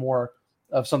looking for more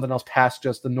of something else past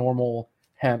just the normal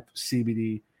hemp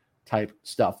CBD type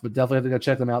stuff. But definitely have to go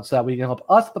check them out so that we can help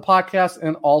us, the podcast,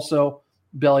 and also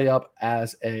Belly Up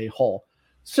as a whole.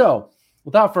 So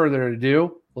without further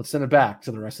ado, let's send it back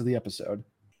to the rest of the episode.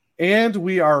 And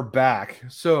we are back.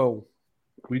 So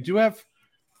We do have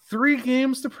 3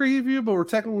 games to preview, but we're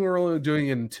technically only doing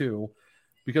it in 2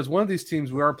 because one of these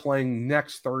teams we are playing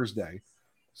next Thursday.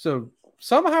 So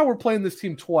somehow we're playing this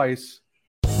team twice.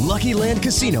 Lucky Land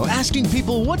Casino, asking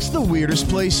people, what's the weirdest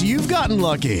place you've gotten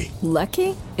lucky?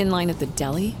 Lucky? In line at the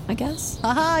deli, I guess?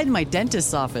 Aha, in my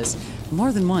dentist's office.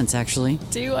 More than once, actually.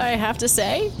 Do I have to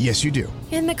say? Yes, you do.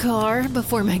 In the car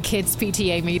before my kids'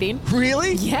 PTA meeting.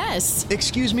 Really? Yes.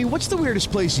 Excuse me, what's the weirdest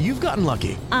place you've gotten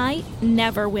lucky? I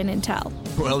never win and tell.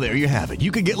 Well, there you have it. You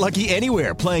can get lucky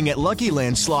anywhere, playing at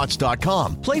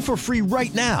LuckyLandSlots.com. Play for free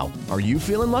right now. Are you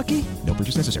feeling lucky? No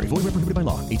purchase necessary. Void where prohibited by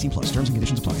law. 18+. Terms and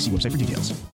conditions apply. See website for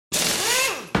details.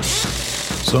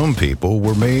 Some people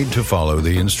were made to follow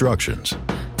the instructions.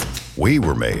 We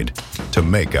were made to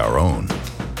make our own.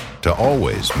 To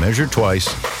always measure twice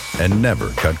and never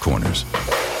cut corners.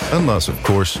 Unless, of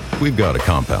course, we've got a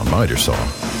compound miter saw.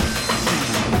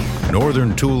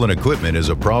 Northern Tool and Equipment is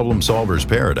a problem solver's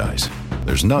paradise.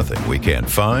 There's nothing we can't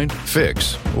find,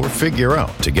 fix, or figure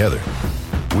out together.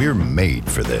 We're made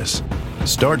for this.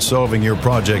 Start solving your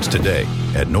projects today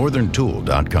at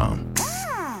northerntool.com.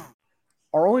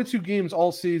 Our only 2 games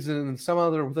all season, and somehow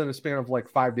they're within a span of like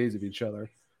 5 days of each other.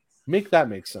 Make that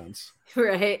make sense.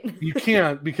 Right. You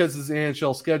can't because it's the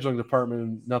NHL scheduling department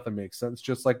and nothing makes sense.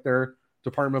 Just like their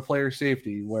Department of Player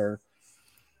Safety, where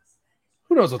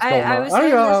who knows what's going on. I was saying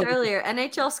this earlier.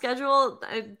 NHL schedule,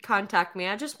 contact me.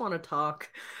 I just want to talk.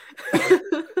 I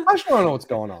just want to know what's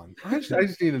going on. I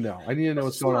just need to know. I need to know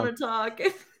what's going on. I just want to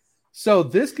talk. So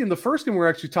this game, the first game we're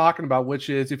actually talking about, which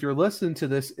is, if you're listening to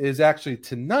this, is actually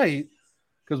tonight,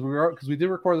 because we did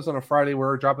record this on a Friday.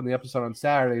 We're dropping the episode on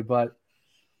Saturday, but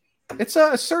it's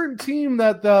a certain team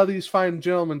that these fine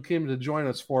gentlemen came to join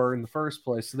us for in the first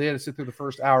place. So they had to sit through the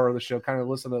first hour of the show, kind of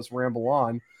listen to us ramble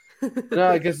on.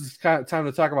 I guess it's kind of time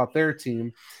to talk about their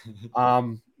team.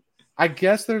 I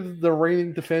guess they're the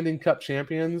reigning defending Cup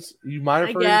champions. You might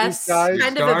have heard of these guys.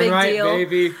 Kind of a big deal.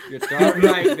 Baby. You're darn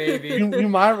right, baby. you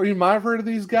might have heard of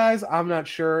these guys. I'm not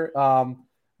sure.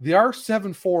 They are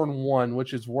 7-4-1,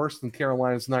 which is worse than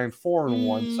Carolina's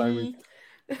 9-4-1. So I mean,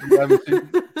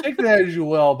 take that as you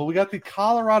will. But we got the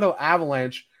Colorado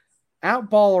Avalanche at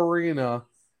Ball Arena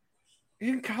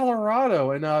in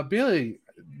Colorado. And Billy,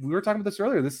 we were talking about this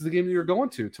earlier. This is the game that you're going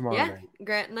to tomorrow night.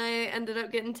 Grant and I ended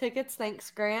up getting tickets. Thanks,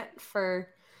 Grant, for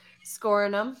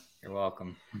scoring them. You're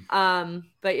welcome.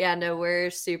 But yeah, no, we're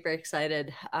super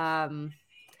excited.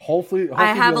 Hopefully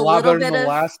I have a lot better than the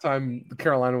last time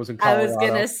Carolina was in Colorado. I was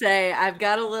gonna say I've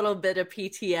got a little bit of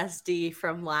PTSD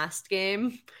from last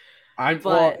game.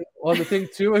 Well, the thing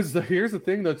too is here's the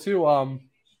thing though too.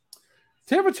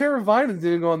 Tampa Teravainen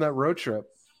didn't go on that road trip.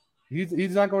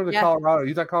 He's not going to Colorado.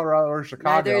 He's not Colorado or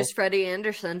Chicago. Neither is Freddie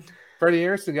Anderson. Freddie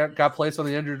Anderson got placed on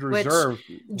the injured reserve.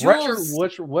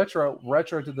 Retro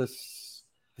to the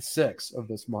 6th of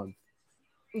this month.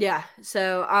 Yeah.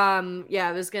 So, I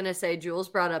was going to say Jules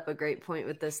brought up a great point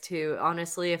with this too.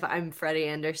 Honestly, if I'm Freddie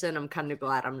Anderson, I'm kind of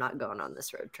glad I'm not going on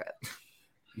this road trip.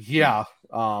 Yeah.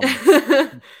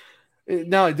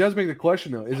 Now it does make the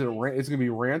question though: is it going to be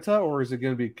Ranta or is it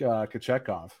going to be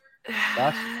Kochetkov?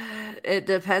 It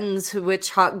depends which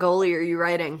hot goalie are you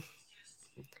writing.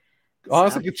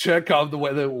 Honestly, Kochetkov, the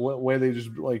way they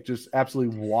just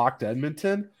absolutely walked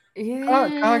Edmonton. Yeah,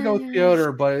 kind of go with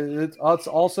Piotr, but it's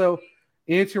also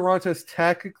Antti Ranta's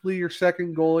technically your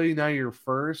second goalie. Now you're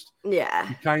first. Yeah,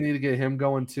 you kind of need to get him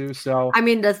going too. So I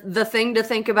mean, the thing to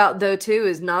think about though too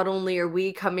is not only are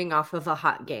we coming off of a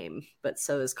hot game, but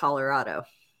so is Colorado.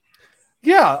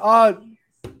 Yeah,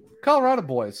 Colorado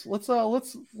boys. Let's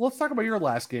talk about your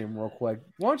last game real quick.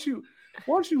 Why don't you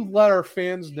let our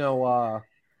fans know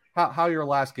how your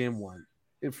last game went,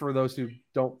 for those who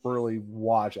don't really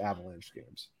watch Avalanche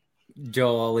games.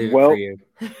 Joel, I'll leave it for you.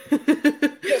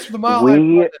 Yes, for the Mile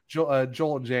High Club,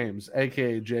 Joel James,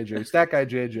 aka JJ, Stat Guy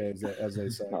JJ, as they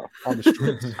say on the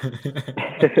streets.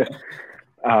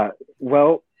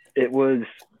 Well, it was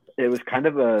kind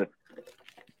of the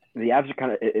Avs are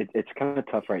kind of it's kind of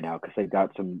tough right now because they've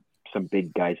got some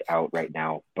big guys out right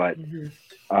now. But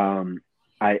I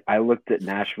looked at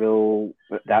Nashville.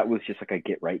 That was just like a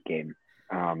get right game.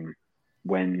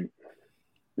 When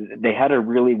they had a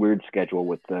really weird schedule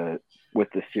with the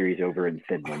series over in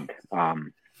Finland.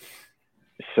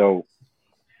 So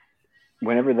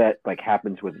whenever that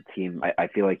happens with a team, I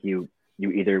feel like you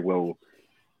either will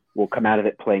come out of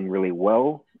it playing really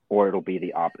well, or it'll be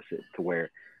the opposite, to where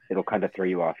it'll kind of throw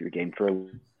you off your game for a little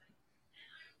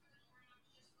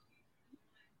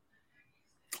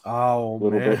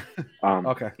bit.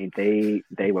 Okay. I mean,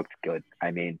 they looked good.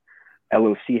 I mean,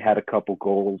 LOC had a couple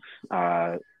goals.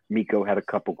 Miko had a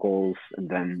couple goals, and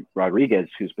then Rodriguez,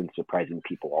 who's been surprising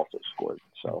people, also scored.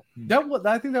 So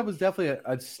I think that was definitely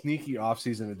a sneaky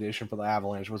offseason addition for the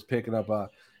Avalanche, was picking up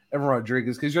Evan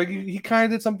Rodriguez, because he kind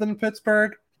of did something in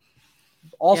Pittsburgh.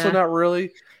 Also, not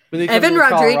really. But Evan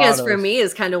Rodriguez for me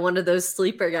is kind of one of those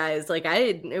sleeper guys. Like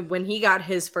when he got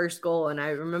his first goal, and I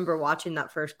remember watching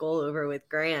that first goal over with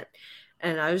Grant.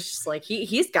 And I was just like,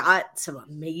 he's got some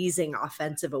amazing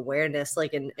offensive awareness,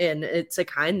 like, and it's a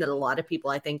kind that a lot of people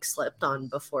I think slipped on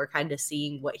before kind of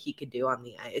seeing what he could do on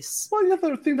the ice. Well, you have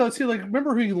to think though, too, like,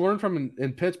 remember who you learned from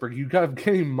in Pittsburgh? You got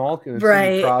Kenny Malkin and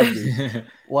right. Sidney Crosby,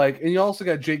 like, and you also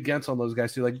got Jake Gentz on those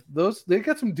guys too. Like they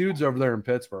got some dudes over there in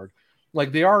Pittsburgh.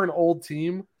 Like they are an old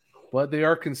team, but they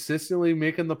are consistently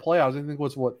making the playoffs. I think it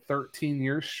was 13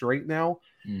 years straight now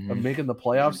of making the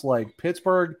playoffs. Like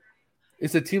Pittsburgh.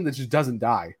 It's a team that just doesn't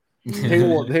die.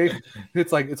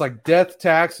 It's like death,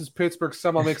 taxes, Pittsburgh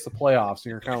somehow makes the playoffs,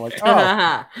 and you're kind of like,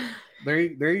 oh, there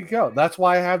you go. That's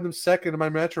why I have them second in my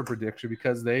Metro prediction,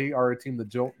 because they are a team that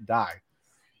don't die.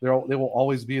 They will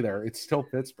always be there. It's still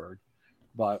Pittsburgh,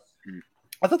 but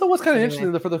I thought that was kind of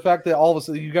interesting for the fact that all of a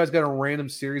sudden you guys got a random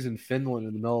series in Finland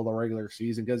in the middle of the regular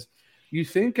season, because you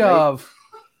think of.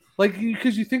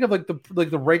 Because you think of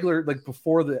the regular, like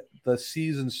before the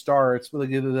season starts, like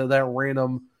that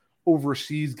random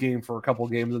overseas game for a couple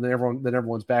of games, and then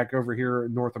everyone's back over here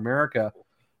in North America.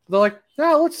 They're like,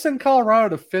 let's send Colorado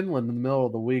to Finland in the middle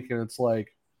of the week, and it's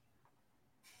like,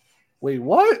 wait,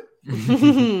 what?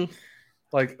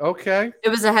 Like, okay, it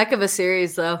was a heck of a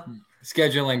series, though.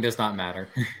 Scheduling does not matter.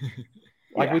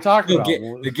 We talked about.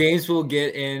 The games will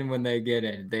get in when they get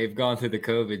in. They've gone through the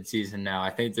COVID season now. I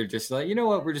think they're just like, you know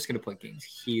what? We're just going to put games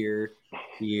here.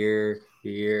 It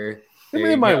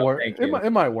might work.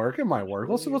 It might work.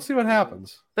 We'll see what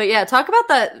happens. But yeah, talk about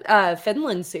that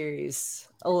Finland series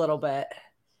a little bit.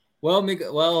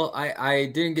 Well,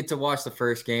 I didn't get to watch the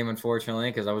first game, unfortunately,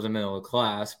 because I was in the middle of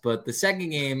class. But the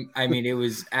second game, I mean, it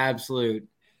was absolute.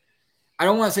 I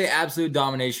don't want to say absolute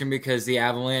domination, because the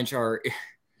Avalanche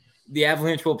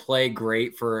will play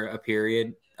great for a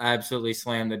period. I absolutely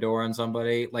slammed the door on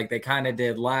somebody, like they kind of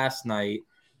did last night.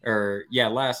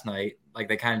 Like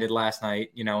they kind of did last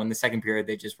night. You know, in the second period,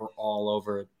 they just were all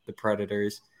over the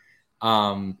Predators.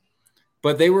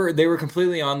 But they were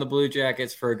completely on the Blue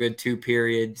Jackets for a good 2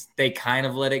 periods. They kind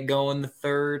of let it go in the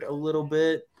third a little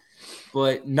bit,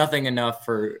 but nothing enough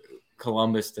for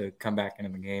Columbus to come back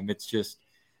into the game. It's just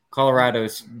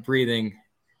Colorado's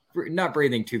not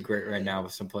breathing too great right now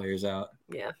with some players out.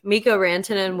 Yeah. Mikko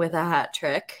Rantanen with a hat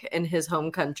trick in his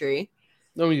home country.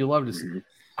 No, you love to see.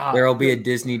 There'll be a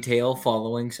Disney tale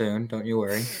following soon. Don't you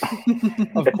worry.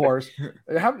 Of course.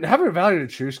 Having Valery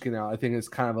Nichushkin now, I think, is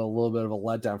kind of a little bit of a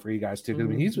letdown for you guys, too. I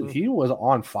mean, he was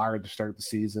on fire to start the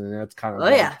season, and that's kind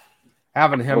of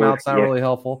having him out's not really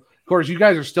helpful. Of course, you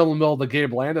guys are still in the middle of the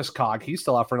Gabe Landeskog. He's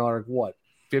still out for another,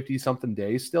 50-something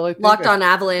days still, I think. Locked On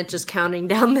Avalanche is counting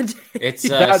down the days.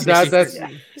 It's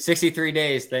 63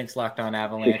 days. Thanks, Locked On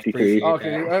Avalanche. Okay,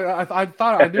 I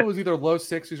thought I knew it was either low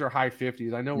 60s or high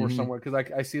 50s. I know we're somewhere, because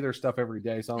I see their stuff every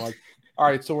day. So I'm like, all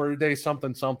right, so we're day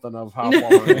something of how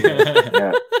far.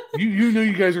 You know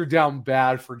you guys are down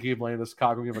bad for Gabe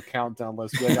Landeskog. We have a countdown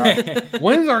list. Like, all right,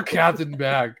 when is our captain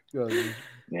back?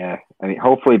 Yeah, I mean,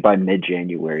 hopefully by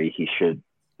mid-January he should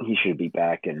be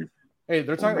back. And hey,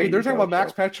 they're talking about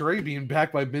Max Pacioretty being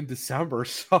back by mid-December.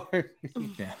 So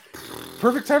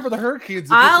perfect time for the Hurricanes.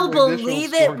 I'll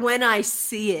believe it when I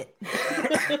see it.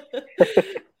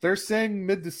 They're saying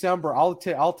mid-December. I'll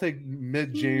take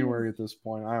mid-January at this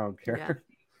point. I don't care. Yeah.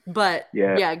 But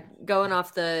going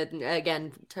off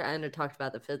again, kind of talked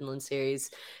about the Finland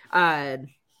series.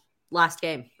 Last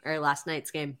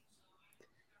night's game.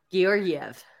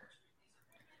 Georgiev.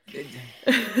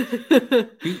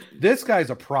 This guy's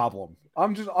a problem.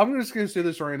 I'm just gonna say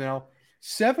this right now.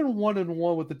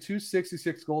 7-1-1 with the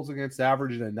 266 goals against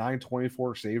average and a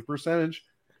 924 save percentage.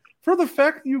 For the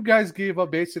fact that you guys gave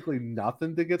up basically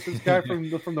nothing to get this guy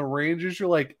from the Rangers, you're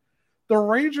like, the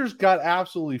Rangers got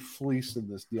absolutely fleeced in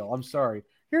this deal. I'm sorry.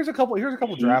 Here's a couple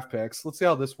draft picks. Let's see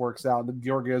how this works out. And then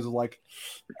Georgiev is like,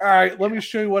 all right, let me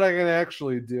show you what I can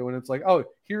actually do. And it's like, oh,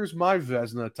 here's my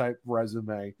Vezina type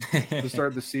resume to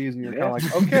start the season. You're kind of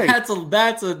like, okay,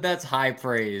 that's high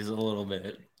praise a little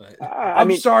bit. But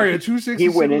I'm sorry, a 266 he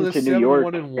went into New York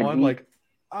 1-1,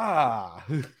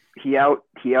 he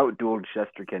outdueled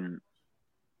Shesterkin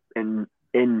in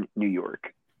New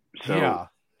York. So yeah,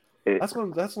 that's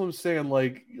what I'm saying.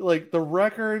 Like the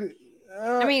record.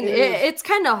 I mean, it's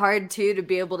kind of hard too to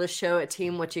be able to show a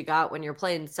team what you got when you're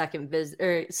playing second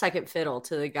fiddle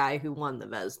to the guy who won the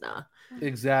Vezina.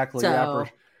 Exactly. So,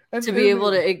 yeah, to be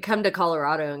able to come to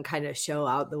Colorado and kind of show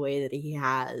out the way that he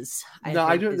has.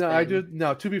 I do.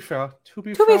 To be fair,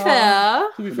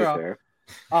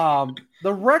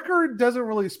 the record doesn't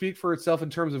really speak for itself in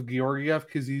terms of Georgiev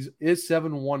because he is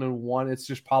 7-1-1. It's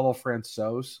just Pavel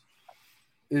Francouz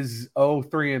is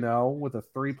 0-3-0 with a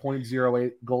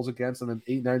 3.08 goals against and an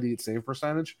 898 save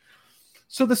percentage.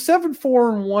 So the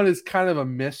 7-4-1 is kind of a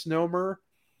misnomer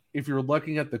if you're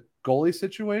looking at the goalie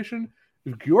situation.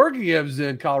 If Georgiev's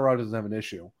in, Colorado doesn't have an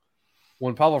issue.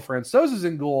 When Pavel Francouz is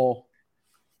in goal,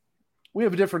 we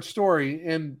have a different story.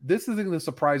 And this is the thing that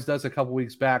surprised us a couple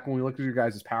weeks back when we looked at your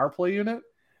guys' power play unit,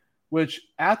 which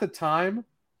at the time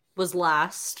was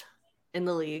last in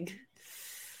the league.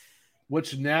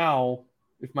 Which now,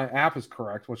 if my app is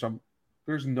correct,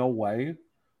 there's no way,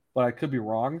 but I could be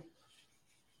wrong.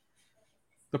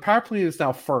 The power play is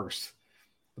now first.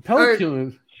 The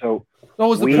Pelican. It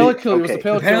was the Pelican. It was the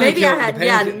Pelican. Maybe I had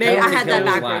that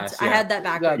backwards. I had that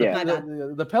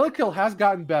backwards. The Pelican has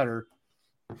gotten better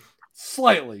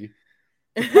slightly.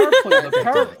 We'll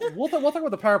talk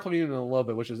about the power play unit in a little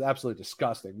bit, which is absolutely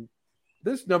disgusting.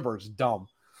 This number is dumb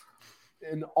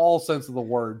in all sense of the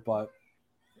word, but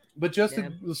just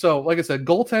so like I said,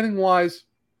 goaltending wise,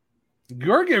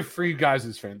 Georgiev for you guys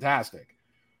is fantastic.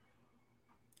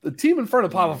 The team in front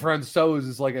of Pavel Francouz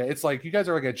is it's like you guys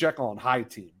are like a Jekyll and Hyde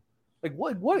team. Like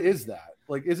what is that?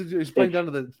 Like is it just playing down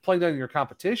to your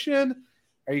competition?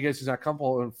 Are you guys just not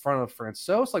comfortable in front of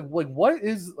Francouz? Like what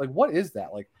is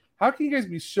that? Like how can you guys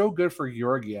be so good for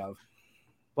Georgiev,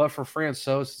 but for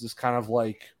Francouz it's just kind of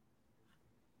like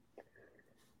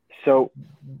so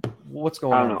what's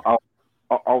going on? I don't know.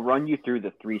 I'll run you through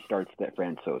the 3 starts that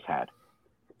Francouz had.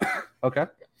 Okay.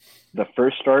 The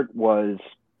first start was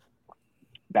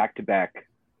back-to-back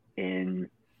in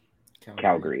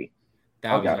Calgary.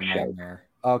 That was a nightmare.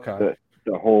 Okay.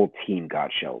 The whole team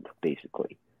got shelled,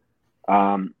 basically.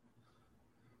 The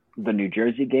New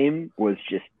Jersey game was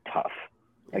just tough.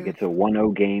 Like it's a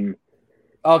 1-0 game.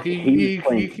 Okay,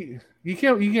 you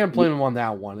can't blame him on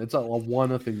that one. It's a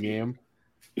 1-0 game.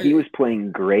 He was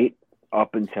playing great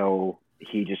up until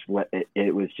he just let it.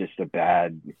 It was just a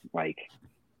bad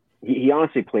He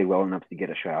honestly played well enough to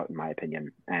get a shutout, in my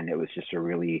opinion, and it was just a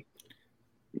really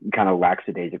kind of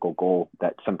lackadaisical goal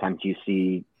that sometimes you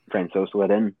see Francouz let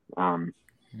in.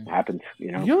 It happens,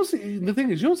 you know. The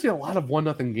thing is, you don't see a lot of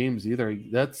 1-0 games either.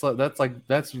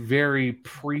 That's very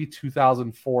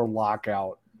pre-2004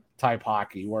 lockout type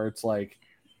hockey, where it's like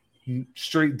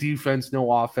straight defense,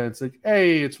 no offense. Like,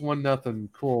 hey, it's 1-0,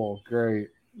 cool, great.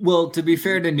 Well, to be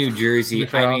fair to New Jersey,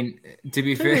 I mean, to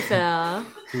be fair. Oh,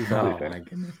 my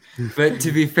goodness. But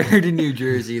to be fair to New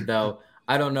Jersey, though,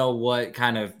 I don't know what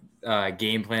kind of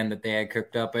game plan that they had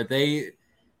cooked up, but they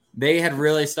had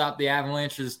really stopped the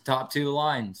Avalanche's top 2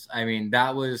 lines. I mean,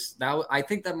 that was. I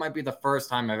think that might be the first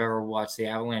time I've ever watched the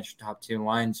Avalanche top 2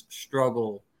 lines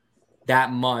struggle that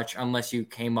much, unless you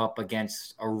came up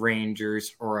against a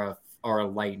Rangers or a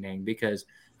Lightning, because.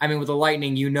 I mean, with the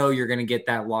Lightning, you know you're going to get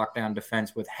that lockdown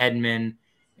defense with Hedman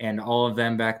and all of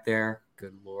them back there.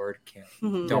 Good Lord,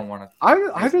 don't want to.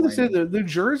 I have to say that New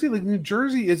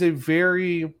Jersey is a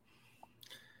very.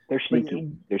 They're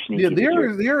sneaky. They're sneaky. Yeah,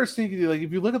 they are sneaky. Like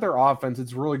if you look at their offense,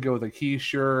 it's really good with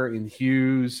Heischer and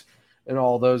Hughes and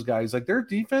all those guys. Like their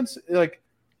defense, like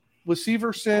with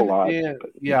Severson and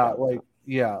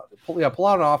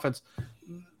Palat on offense.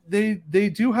 They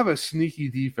do have a sneaky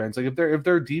defense. Like if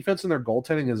their defense and their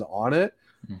goaltending is on it,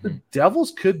 the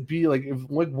Devils could be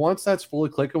once that's fully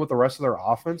clicking with the rest of their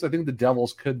offense, I think the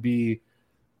Devils could be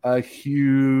a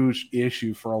huge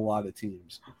issue for a lot of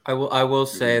teams. I will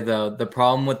say though, the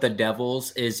problem with the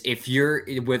Devils is if you're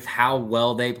with how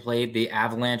well they played the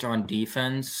Avalanche on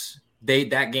defense,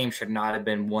 that game should not have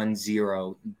been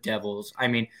 1-0 Devils. I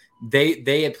mean,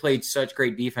 they had played such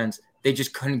great defense. They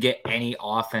just couldn't get any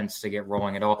offense to get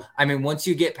rolling at all. I mean, once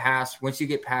you get past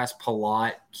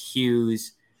Palat,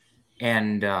 Hughes,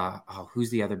 and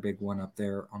who's the other big one up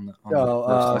there on the first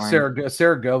line?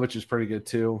 Saragovich is pretty good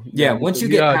too. Yeah, once you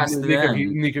get past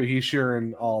Nico Heischer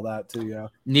and all that too. Yeah,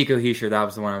 Nico Heischer, that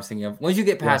was the one I was thinking of. Once you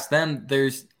get past them,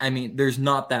 there's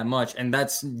not that much, and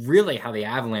that's really how the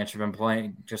Avalanche have been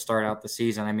playing to start out the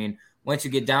season. I mean, once you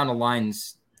get down to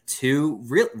lines 2,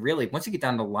 really, once you get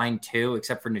down to line 2,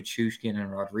 except for Nichushkin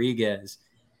and Rodriguez,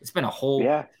 it's been a whole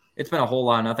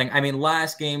lot of nothing. I mean,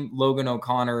 last game, Logan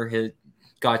O'Connor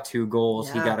got 2 goals.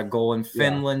 Yeah. He got a goal in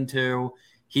Finland too.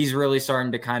 He's really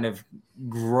starting to kind of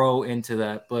grow into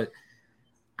that. But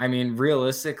I mean,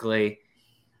 realistically,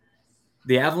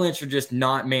 The Avalanche are just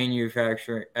not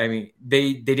manufacturing. I mean,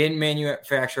 they didn't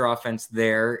manufacture offense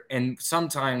there. And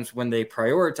sometimes when they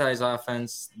prioritize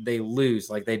offense, they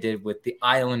lose, like they did with the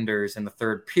Islanders in the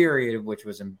third period, which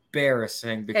was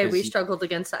embarrassing. Because we struggled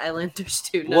against the Islanders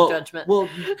too. No judgment. Well,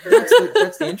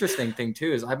 that's the interesting thing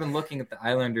too, is I've been looking at the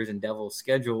Islanders and Devils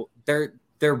schedule. They're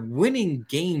winning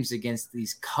games against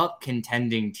these cup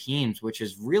contending teams, which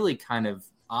is really kind of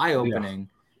eye-opening.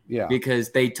 Yeah.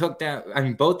 Because they took down, I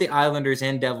mean, both the Islanders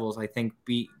and Devils, I think,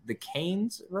 beat the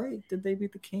Canes, right? Did they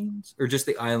beat the Canes? Or just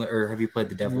the Island? Or have you played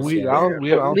the Devils We yet? haven't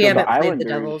played the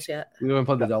Devils yet. We haven't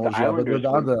played the Devils yet,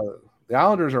 but the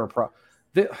Islanders are a pro.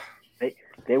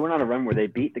 They went on a run where they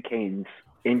beat the Canes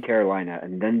in Carolina,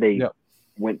 and then they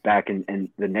went back, and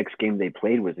the next game they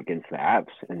played was against the Avs,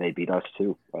 and they beat us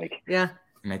too.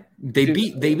 And they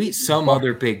beat some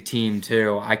other big team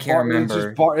too. I can't remember.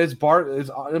 And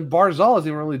Barzal isn't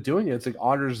even really doing it. It's like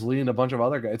Anders Lee and a bunch of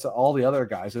other guys. It's all the other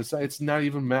guys. It's not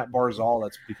even Matt Barzal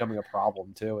that's becoming a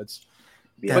problem too.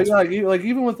 But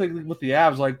even with the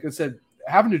Avs, like I said,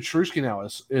 having Nichushkin now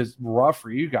is rough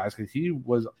for you guys because he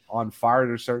was on fire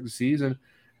to start the season,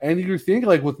 and you think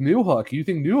like with Newhook, you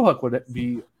think Newhook would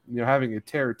be having a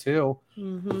tear too.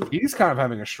 Mm-hmm. He's kind of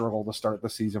having a struggle to start the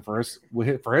season for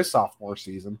his sophomore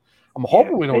season. I'm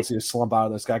hoping we don't see a slump out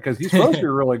of this guy because he's supposed to be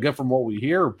really good from what we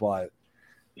hear. But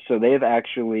so they've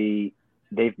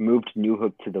moved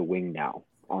Newhook to the wing now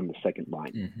on the second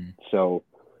line. Mm-hmm. So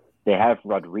they have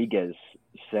Rodriguez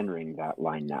centering that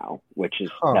line now, which is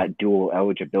that dual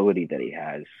eligibility that he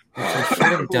has. They should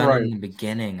have done in the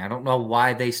beginning. I don't know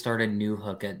why they started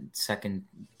Newhook at second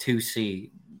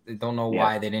 2C. I don't know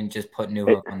why they didn't just put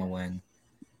Newhook on the wing.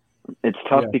 It's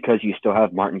tough because you still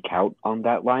have Martin Kaut on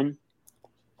that line.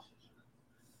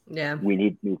 Yeah. We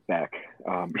need Nuke back.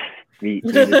 We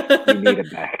need him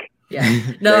back. Yeah.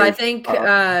 No, I think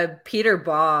Peter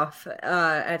Boff,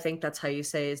 I think that's how you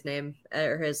say his name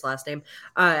or his last name,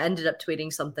 ended up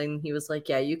tweeting something. He was like,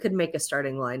 yeah, you could make a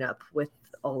starting lineup with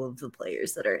all of the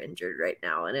players that are injured right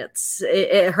now. And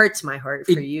it hurts my heart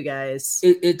for you guys.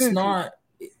 It's not.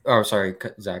 Oh, sorry,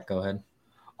 Zach, go ahead.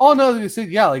 Oh no, they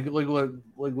said like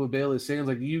what Bailey's saying is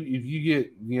like if you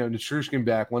get Nichushkin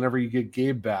back, whenever you get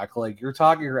Gabe back, like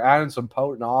you're adding some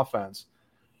potent offense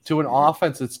to an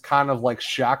offense that's kind of like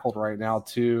shackled right now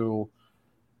to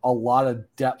a lot of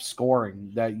depth scoring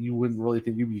that you wouldn't really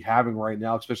think you'd be having right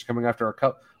now, especially coming after a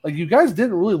cup. Like you guys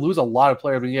didn't really lose a lot of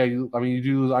players. You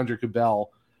do lose Andre Kubel,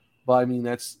 but I mean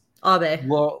that's Abe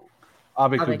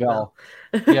Kubel.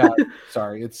 Yeah,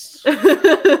 sorry. But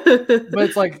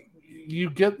it's like you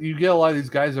get a lot of these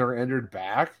guys that are injured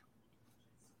back.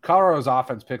 Colorado's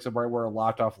offense picks up right where it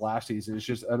left off last season. It's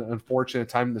just an unfortunate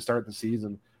time to start the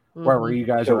season where you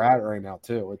guys are at right now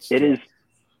too.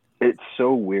 It's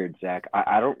so weird, Zach.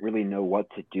 I don't really know what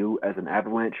to do as an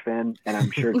Avalanche fan, and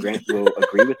I'm sure Grant will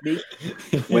agree with me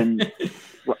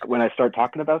when I start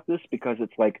talking about this, because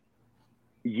it's like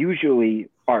usually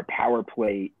our power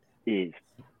play is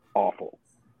awful.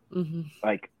 Mm-hmm.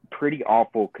 Like pretty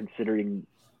awful considering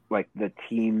like the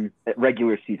team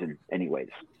regular season anyways.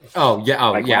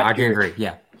 I can agree.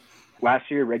 Yeah. Last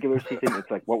year, regular season,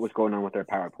 it's like what was going on with our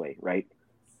power play, right?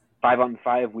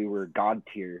 5-on-5, we were god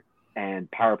tier, and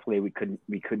power play we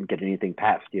couldn't get anything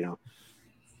past,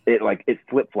 It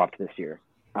flip-flopped this year.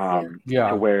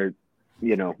 To where,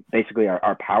 basically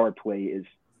our power play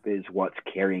is what's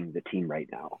carrying the team right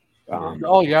now.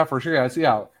 For sure.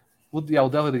 We'll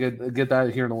definitely get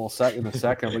that here in a second. But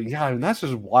that's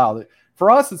just wild.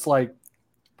 For us, it's like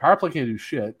power play can't do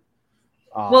shit.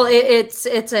 Well, it's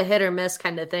a hit or miss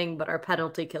kind of thing, but our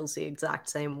penalty kills the exact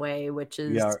same way, which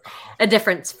is a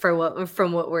difference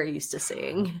from what we're used to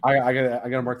seeing. I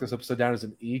gotta mark this episode down as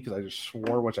an E because I just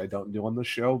swore, which I don't do on the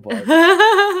show. But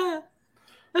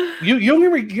you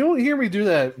don't hear me do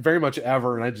that very much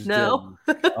ever, and I just didn't.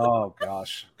 Oh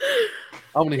gosh.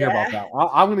 I'm gonna hear about that.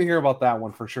 I'm gonna hear about that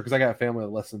one for sure because I got a family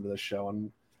that listen to this show,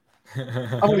 and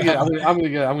I'm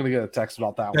gonna get a text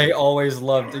about that one. They always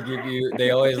love to give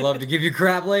you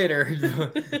crap later.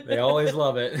 They always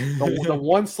love it. The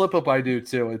one slip up I do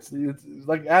too. It's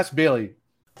like ask Bailey.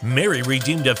 Mary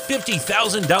redeemed a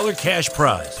 $50,000 cash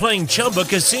prize playing Chumba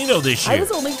Casino this year. I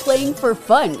was only playing for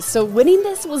fun, so winning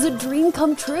this was a dream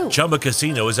come true. Chumba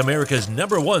Casino is America's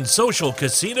 #1 social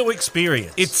casino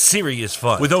experience. It's serious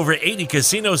fun. With over 80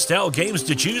 casino-style games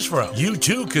to choose from, you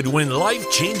too could win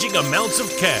life-changing amounts of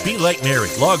cash. Be like Mary.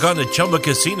 Log on to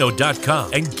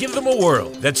ChumbaCasino.com and give them a whirl.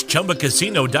 That's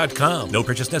ChumbaCasino.com. No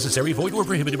purchase necessary. Void where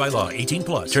prohibited by law.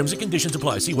 18+. Terms and conditions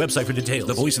apply. See website for details.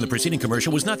 The voice in the preceding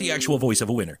commercial was not the actual voice of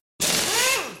a winner.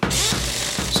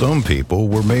 Some people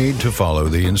were made to follow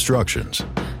the instructions.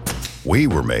 We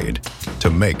were made to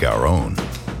make our own.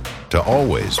 To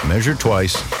always measure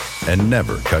twice and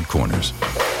never cut corners.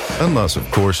 Unless, of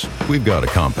course, we've got a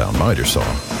compound miter saw.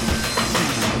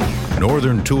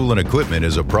 Northern Tool and Equipment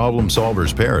is a problem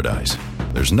solver's paradise.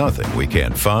 There's nothing we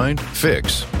can't find,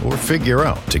 fix, or figure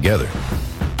out together.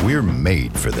 We're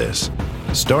made for this.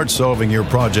 Start solving your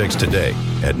projects today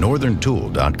at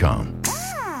northerntool.com.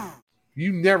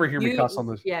 You never hear me cuss on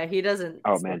this. Yeah, he doesn't.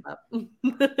 Oh, man. Up.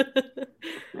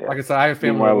 Like I said, I have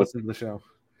family that listen to the show.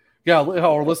 Yeah,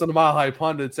 or listen to Mile High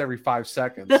Pundits every 5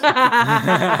 seconds.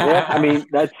 Yeah, I mean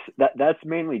that's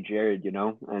mainly Jared, you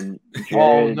know. And Jared,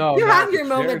 oh no, you have your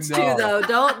moments too, though.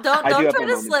 Don't try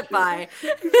to slip too. by.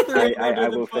 I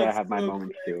will say I have my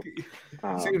moments too.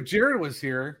 See, if Jared was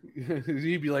here,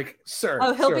 he'd be like, "Sir."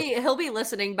 Oh, sir. he'll be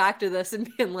listening back to this and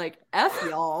being like, "F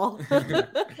y'all."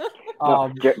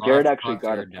 No, Jared actually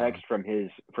got a text from his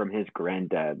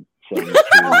granddad saying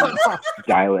to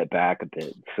dial it back a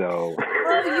bit. So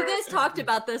you guys talked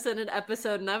about this in an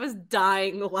episode, and I was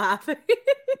dying laughing.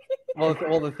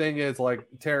 Well, the thing is, like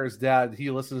Tara's dad,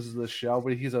 he listens to this show,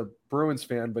 but he's a Bruins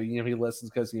fan. But he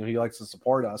listens because he likes to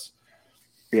support us.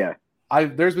 Yeah,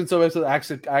 there's been some episodes I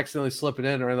accidentally slip it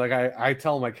in, or like I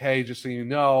tell him like, hey, just so you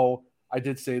know, I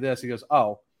did say this. He goes,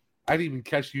 oh, I didn't even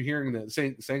catch you hearing that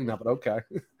saying that, but okay.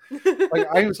 Like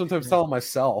I even sometimes tell him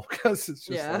myself because it's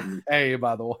just like, hey,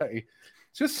 by the way,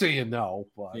 just so you know.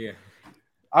 But yeah,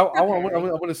 I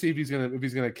want to see if he's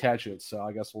gonna catch it. So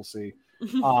I guess we'll see.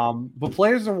 But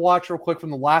players to watch real quick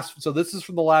from the last. So this is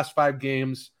from the last 5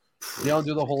 games. We don't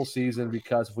do the whole season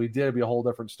because if we did, it'd be a whole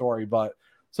different story. But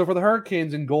so for the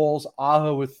Hurricanes in goals,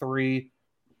 Aho with 3.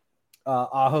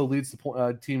 Aho leads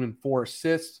the team in 4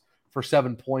 assists for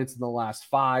 7 points in the last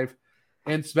 5.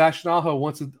 And Sebastian Aho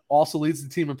also leads the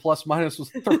team in plus minus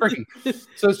with 3.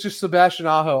 So it's just Sebastian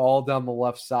Aho all down the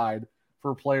left side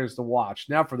for players to watch.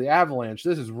 Now for the Avalanche,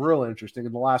 this is real interesting.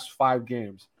 In the last 5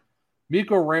 games,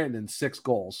 Mikko Rantanen 6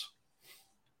 goals.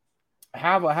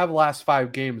 Have last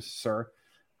 5 games, sir.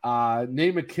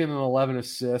 Nate McKinnon 11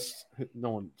 assists. No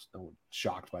one's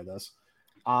shocked by this.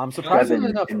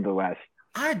 Surprisingly enough, in the last.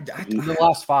 In the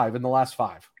last five.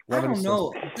 I don't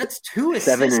know. That's 2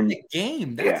 assists a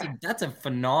game. That's a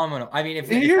phenomenal. I mean, if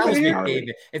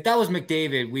that was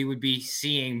McDavid, we would be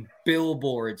seeing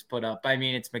billboards put up. I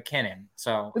mean, it's McKinnon.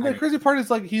 So and the crazy part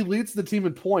is like he leads the team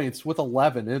in points with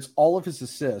 11, and it's all of his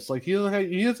assists. Like he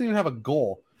doesn't even have a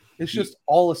goal. It's just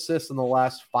all assists in the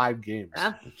last 5 games.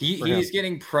 Yeah. He's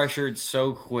getting pressured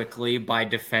so quickly by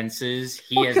defenses.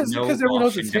 He has no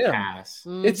option to pass.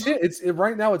 Mm-hmm. It's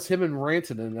right now. It's him and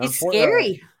Rantanen. It's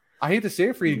scary. I hate to say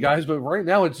it for you guys, but right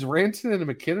now it's Rantanen and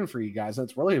McKinnon for you guys.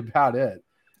 That's really about it.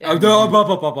 Oh,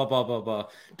 no,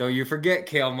 don't you forget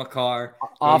Cale Makar.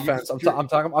 Offense. I'm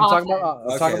talking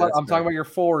about your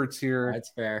forwards here. That's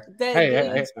fair.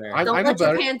 That's fair. Don't let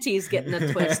your panties get in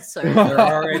a twist, sir. They're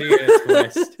already in a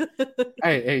twist.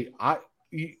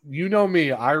 You know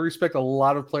me. I respect a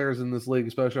lot of players in this league,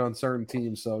 especially on certain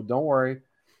teams. So don't worry.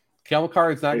 Cale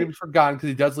Makar is not going to be forgotten because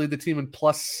he does lead the team in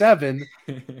 +7.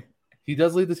 He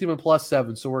does lead the team in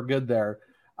 +7, so we're good there.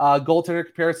 Goaltender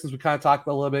comparisons, we kind of talked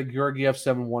about a little bit. Georgiev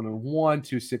 7-1-1,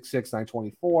 266,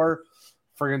 924.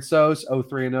 Friggin' Sos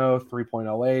 0-3-0,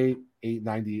 3.08,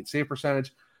 898 save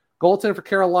percentage. Goaltender for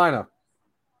Carolina,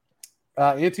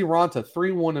 Antti Ranta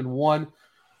 3-1-1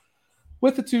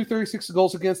 with the 236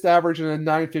 goals against average and a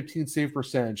 915 save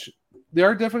percentage. They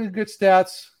are definitely good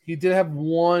stats. He did have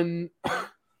one.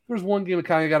 There's one game that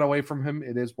kind of got away from him.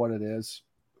 It is what it is.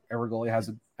 Every goalie has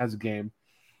a game.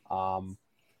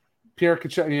 Pierre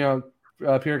Kachekov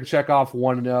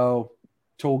 1-0,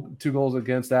 2 goals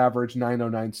against average,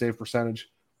 909 save percentage.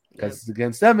 Because it's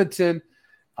against Edmonton.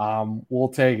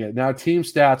 We'll take it. Now, team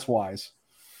stats wise.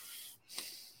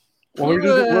 Well,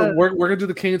 we're going to do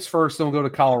the Canes first, then we'll go to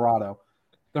Colorado.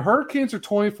 The Hurricanes are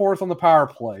 24th on the power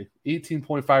play.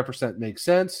 18.5% makes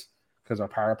sense because our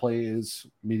power play is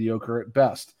mediocre at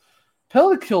best.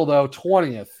 Penalty kill, though,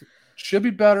 20th. Should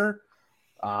be better.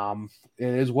 It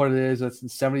is what it is. That's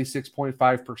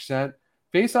 76.5%.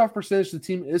 Face-off percentage, the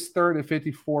team is third at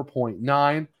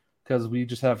 54.9 because we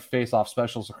just have face-off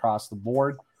specials across the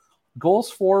board.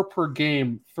 Goals for per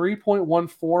game,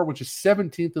 3.14, which is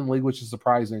 17th in the league, which is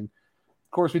surprising.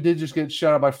 Of course, we did just get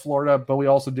shut out by Florida, but we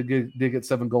also did get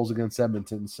 7 goals against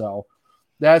Edmonton. So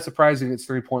that's surprising. It's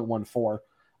 3.14.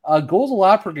 Goals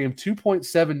allowed per game,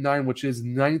 2.79, which is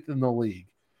 9th in the league.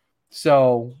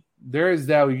 So there is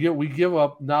that. We give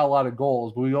up not a lot of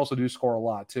goals, but we also do score a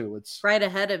lot too. It's right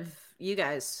ahead of you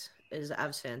guys as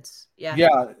Avs fans. Yeah.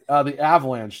 The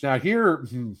Avalanche. Now here,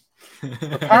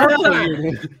 the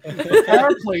power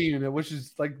play unit, which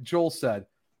is like Joel said,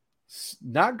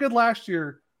 Not good last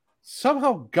year.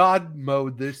 Somehow God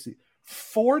mode this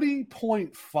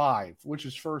 40.5, which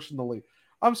is first in the league.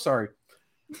 I'm sorry.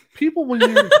 People, when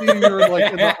you're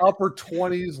like in the upper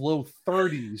 20s, low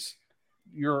 30s,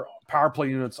 your power play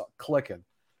units clicking.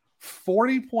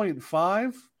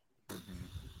 40.5?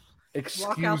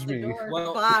 Excuse me.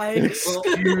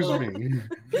 Excuse me.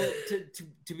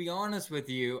 To be honest with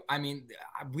you, I mean,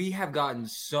 we have gotten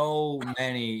so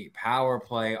many power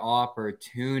play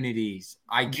opportunities.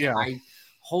 I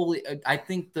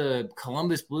think the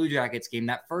Columbus Blue Jackets game,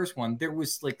 that first one, there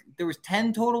was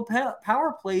 10 total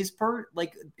power plays per,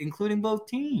 like, including both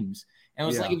teams. And it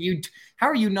was like, how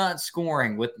are you not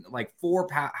scoring with like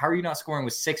how are you not scoring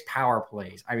with 6 power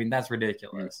plays? I mean, that's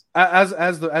ridiculous.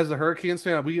 As the Hurricanes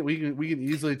fan, we can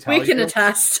easily tell. We can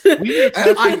attest.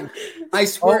 I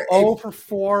swear. 0 for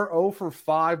 4, 0 for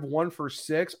 5, 1 for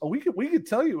 6. We can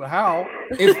tell you how.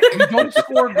 If you don't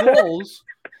score goals,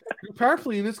 your power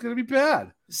play unit's going to be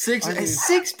bad.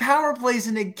 Six power plays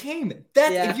in a game.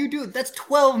 If you do it, that's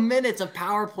 12 minutes of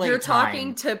power play. You're time.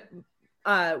 talking to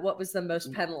what was the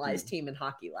most penalized team in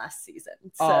hockey last season?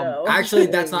 So actually,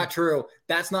 that's not true.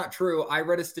 That's not true. I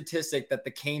read a statistic that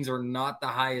the Canes are not the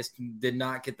highest, did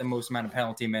not get the most amount of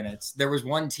penalty minutes. There was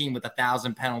one team with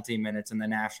 1,000 penalty minutes in the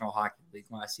National Hockey League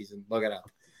last season. Look it up.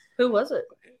 Who was it?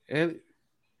 And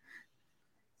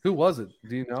who was it?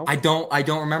 Do you know? I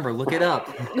don't remember. Look it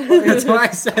up. That's why I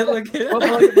said look it up.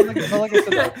 But like I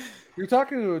said, you're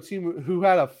talking to a team who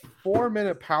had a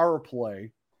 4-minute power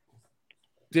play,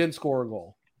 didn't score a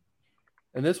goal.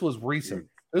 And this was recent.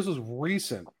 I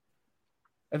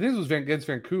think this was against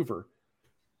Vancouver.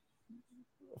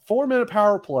 4-minute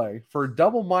power play for a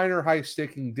double minor high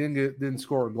sticking, didn't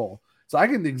score a goal. So I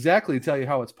can exactly tell you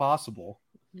how it's possible.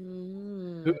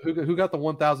 Who got the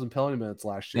 1,000 penalty minutes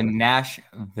last year? The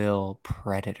Nashville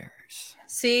Predators.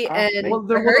 See, and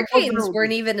the Hurricanes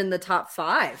weren't even in the top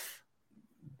 5.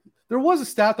 There was a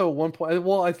stat though at one point.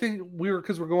 Well, I think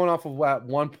because we're going off of at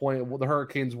one point the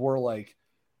Hurricanes were like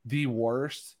the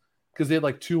worst because they had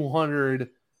like 200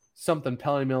 something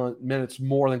penalty minutes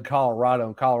more than Colorado,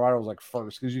 and Colorado was like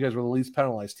first because you guys were the least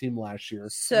penalized team last year.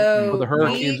 So the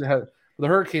Hurricanes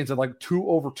had like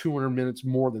over 200 minutes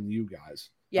more than you guys.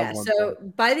 Yeah. So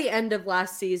by the end of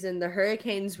last season, the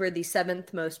Hurricanes were the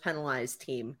 7th most penalized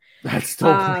team. That's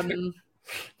still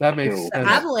that makes sense.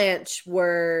 Avalanche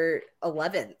were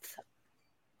 11th.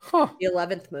 The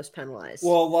 11th most penalized.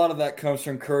 Well, a lot of that comes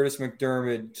from Curtis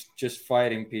McDermott just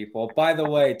fighting people. By the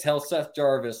way, tell Seth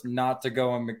Jarvis not to go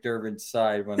on McDermott's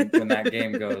side when that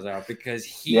game goes out because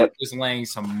he was laying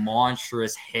some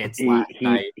monstrous hits last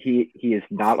night. He is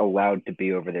not allowed to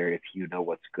be over there if you know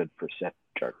what's good for Seth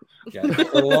Jarvis. Yeah,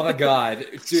 for the love of God,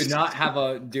 do not have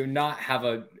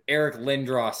a Eric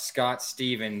Lindros, Scott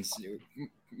Stevens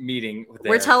meeting.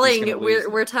 We're telling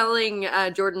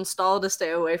Jordan Stahl to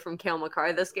stay away from Cale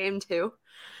Makar this game too.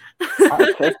 I'm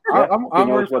waiting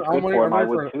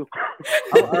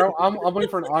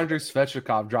for an Andrei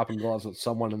Svechnikov dropping gloves with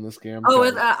someone in this game.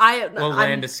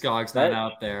 Landeskog's not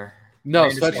out there. No,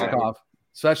 Svechnikov.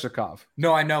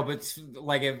 No, I know, but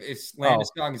like if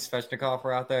Landeskog and Svechnikov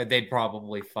were out there, they'd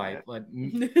probably fight. But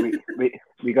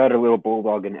we got a little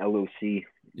bulldog in LOC.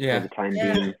 For the time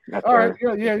being. All right,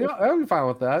 I'll be fine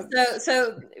with that.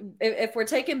 So if we're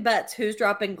taking bets, who's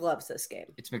dropping gloves this game?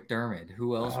 It's McDermott.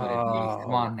 Who else would it be?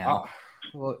 Come on now.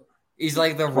 He's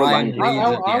like the Ryan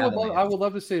Reeves. I would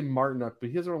love to say Martinuk, but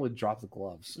he doesn't really drop the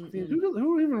gloves. I mean,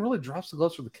 who even really drops the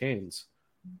gloves for the Canes?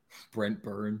 Brent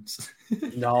Burns.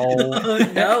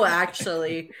 No,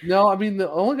 actually. No, I mean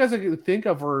the only guys I can think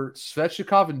of are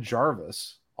Svechnikov and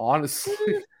Jarvis. Honestly.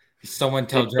 Someone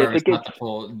tell Jarvis not to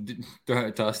pull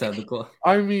to us out of the glove.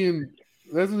 I mean,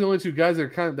 those are the only two guys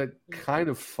that kind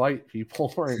of fight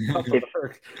people right now.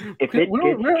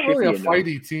 We're not really a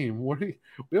fighty team. We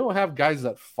don't have guys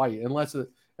that fight unless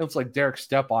it's like Derek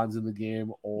Stepan's in the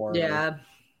game or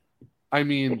I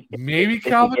mean, maybe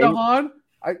Calvin DeHaan.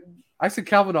 I said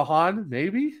Calvin DeHaan,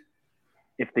 maybe.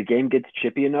 If the game gets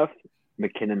chippy enough,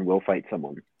 McKinnon will fight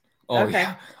someone. Oh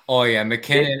yeah,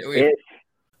 McKinnon.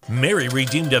 Mary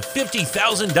redeemed a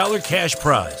 $50,000 cash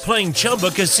prize playing Chumba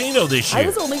Casino this year. I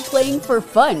was only playing for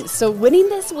fun, so winning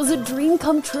this was a dream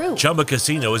come true. Chumba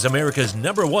Casino is America's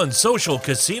 #1 social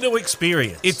casino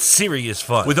experience. It's serious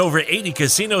fun. With over 80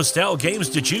 casino-style games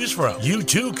to choose from, you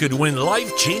too could win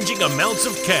life-changing amounts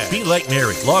of cash. Be like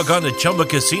Mary. Log on to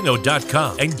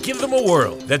ChumbaCasino.com and give them a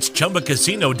whirl. That's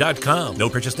ChumbaCasino.com. No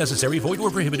purchase necessary. Void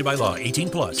where prohibited by law.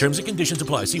 18+. Terms and conditions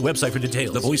apply. See website for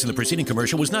details. The voice in the preceding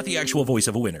commercial was not the actual voice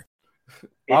of a winner.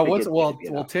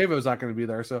 Tavo's not going to be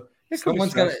there, so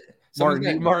someone's got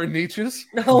Martin Nietzsche's.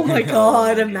 Oh my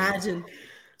God! Imagine.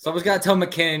 Someone's got to tell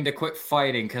McKinnon to quit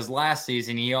fighting because last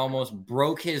season he almost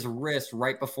broke his wrist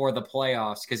right before the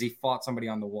playoffs because he fought somebody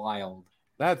on the Wild.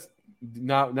 That's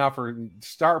not for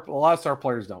star. A lot of star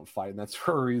players don't fight, and that's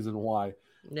for a reason why.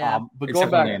 Yeah, but except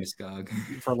going back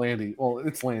for Landy, well,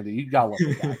 it's Landy. You gotta love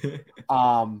the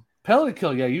guy. Penalty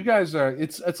kill, yeah, you guys are.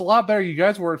 It's a lot better. You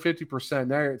guys were at 50%.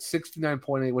 Now you're at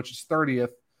 69.8, which is 30th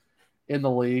in the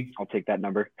league. I'll take that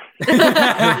number.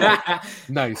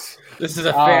 Nice. This is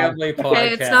a family podcast. Hey,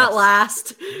 it's not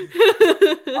last.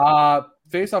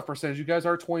 Face-off percentage, you guys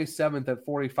are 27th at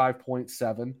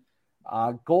 45.7.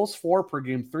 Goals for per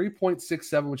game,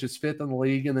 3.67, which is 5th in the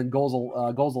league, and then goals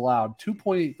allowed,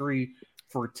 2.83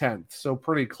 for 10th. So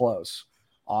pretty close,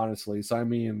 honestly. So I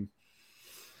mean,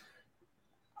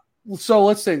 so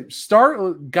let's say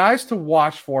start guys to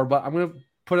watch for, but I'm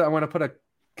gonna put a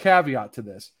caveat to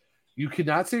this. You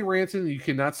cannot say Ranson, you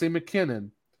cannot say McKinnon,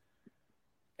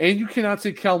 and you cannot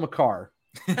say Kel McCarr.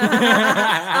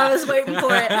 I was waiting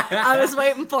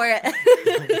for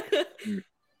it.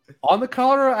 On the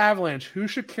Colorado Avalanche, who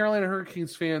should Carolina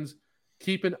Hurricanes fans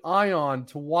keep an eye on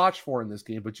to watch for in this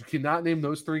game? But you cannot name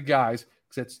those three guys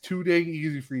because that's too dang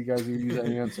easy for you guys to use that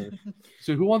answer.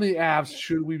 So who on the Avs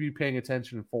should we be paying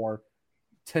attention for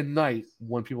tonight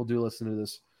when people do listen to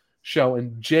this show?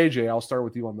 And JJ, I'll start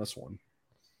with you on this one.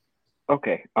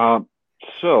 Okay.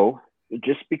 So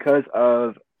just because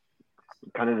of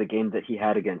kind of the game that he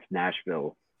had against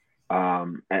Nashville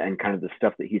and kind of the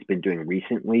stuff that he's been doing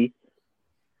recently,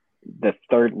 the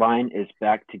third line is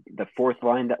back to the fourth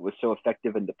line that was so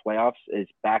effective in the playoffs is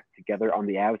back together on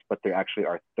the Avs, but they're actually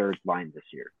our third line this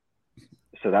year.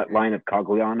 So that line of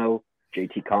Cogliano,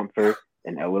 JT Compher,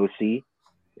 and LOC,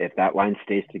 if that line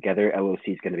stays together, LOC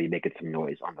is going to be making some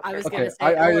noise on the third. I was going to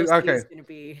say LOC is going to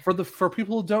be for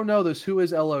people who don't know this, who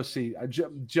is LOC?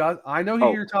 I know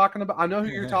who you're talking about.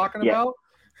 About,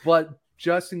 but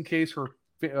just in case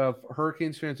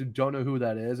Hurricanes fans who don't know who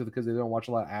that is because they don't watch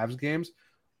a lot of Avs games.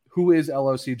 Who is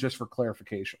LOC, just for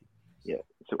clarification? Yeah.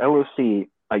 So LOC,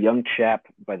 a young chap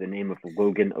by the name of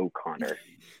Logan O'Connor.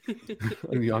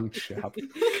 A young chap.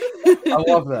 I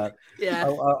love that. Yeah.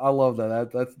 I love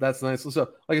that. That's nice. So,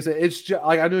 like I said, it's just,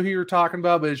 like I know who you're talking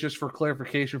about, but it's just for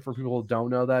clarification for people who don't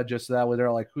know that. Just that way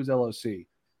they're like, who's LOC?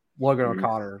 Logan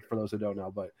O'Connor, for those who don't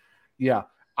know. But yeah,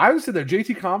 I would say that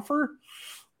JT Compher.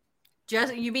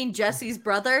 You mean Jesse's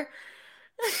brother?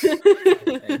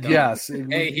 Yes.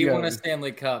 Hey, he won a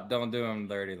Stanley Cup. Don't do him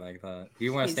dirty like that. He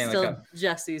won a Stanley Cup.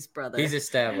 Jesse's brother. He's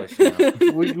established now.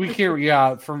 we can't.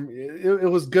 Yeah,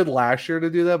 it was good last year to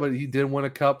do that, but he did win a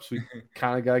cup, so we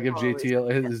kind of got to give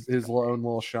JT his own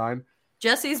little shine.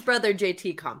 Jesse's brother,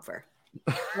 JT Compher.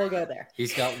 We'll go there.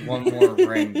 He's got one more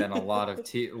ring than a lot of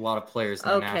players in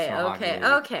the National Hockey League.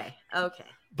 Okay.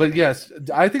 But yes,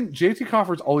 I think JT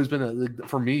Compher's always been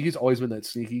for me. He's always been that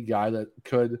sneaky guy that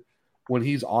could. When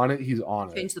he's on it, he's on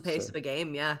it. Change the pace of a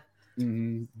game, yeah.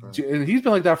 Mm-hmm. And he's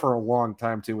been like that for a long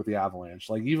time too with the Avalanche.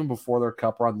 Like even before their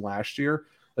cup run last year,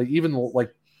 like even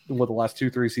like with the last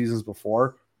 2-3 seasons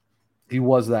before, he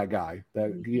was that guy.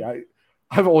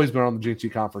 I've always been on the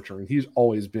JT Compher train. He's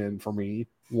always been for me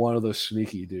one of those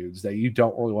sneaky dudes that you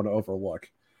don't really want to overlook.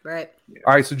 Right.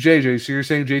 All right. So JJ, so you're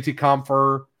saying JT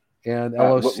Compher and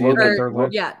LOC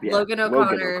Logan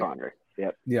O'Connor.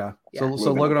 Yep. Yeah. So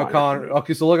Logan O'Connor.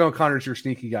 Okay, so Logan O'Connor is your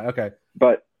sneaky guy. Okay.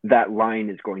 But that line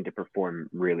is going to perform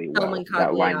really well.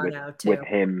 That line with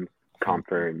him,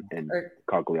 Compher, and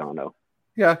Cogliano.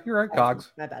 Yeah, you're right,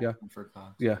 Cogs. My bad. Yeah. For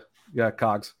Cogs. Yeah,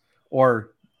 Cogs.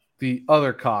 Or the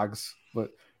other Cogs.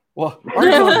 But our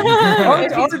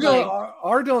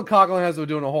Dylan Coughlin has been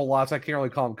doing a whole lot, so I can't really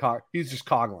call him Cog. He's just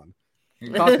Coughlin. He's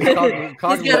got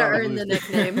to earn the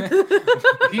nickname.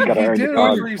 he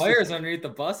did players underneath the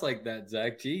bus like that,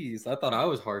 Zach. Jeez, I thought I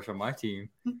was harsh on my team.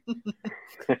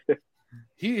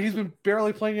 He's been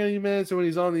barely playing any minutes, and when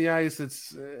he's on the ice,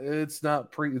 it's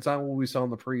not what we saw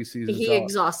in the preseason. He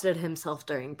exhausted himself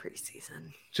during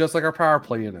preseason, just like our power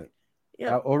play unit.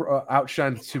 Yeah,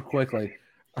 outshined too quickly.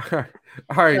 All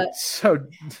right, so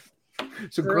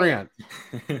Grant.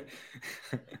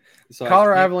 So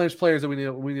Colorado Avalanche players that we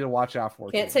need to watch out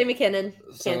for. Can't say McKinnon.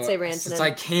 Can't say Rantanen. Since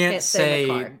I can't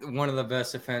say one of the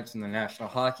best defense in the National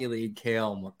Hockey League,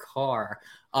 Cale Makar.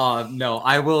 No,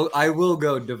 I will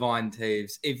go Devon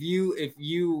Taves. If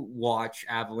you watch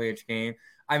Avalanche game,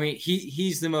 I mean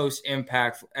he's the most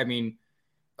impactful. I mean,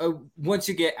 once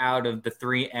you get out of the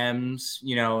 3 M's,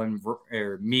 and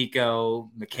Mikko,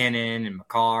 McKinnon, and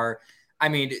Makar, I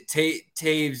mean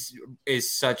Taves is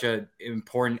such an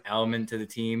important element to the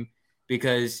team.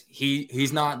 because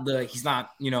he's not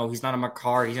a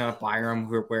Makar, he's not a Byram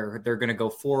where they're going to go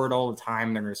forward all the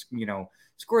time. They're going to,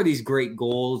 score these great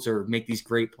goals or make these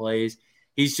great plays.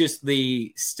 He's just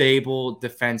the stable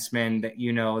defenseman that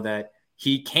that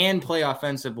he can play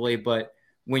offensively, but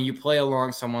when you play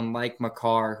along someone like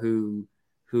Makar who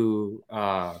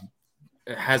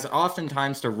has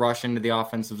oftentimes to rush into the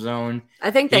offensive zone.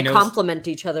 I think they complement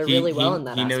each other really well in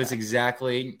that He aspect. knows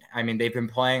exactly. I mean, they've been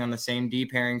playing on the same D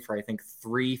pairing for, I think,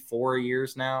 3-4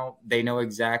 years now. They know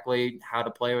exactly how to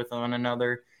play with one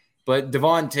another. But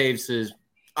Devon Toews is,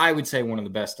 I would say, one of the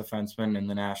best defensemen in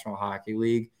the National Hockey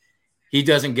League. He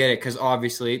doesn't get it because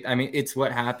obviously, I mean, it's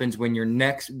what happens when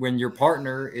your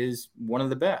partner is one of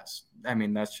the best. I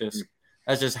mean, that's just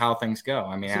how things go.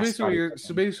 I mean, so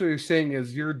basically what you're saying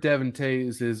is your Devon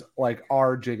Toews is like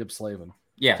our Jacob Slavin.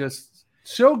 Yeah. Just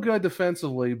so good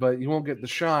defensively, but you won't get the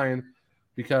shine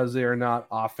because they are not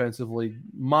offensively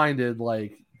minded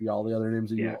like all the other names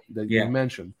that you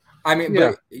mentioned. I mean,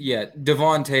 but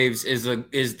Devon Toews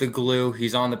is the glue.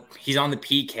 He's on the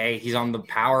PK. He's on the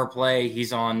power play.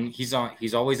 He's always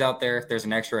out there. If there's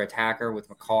an extra attacker with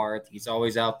Makar, he's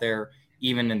always out there.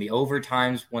 Even in the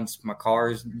overtimes, once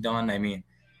Makar's done, I mean,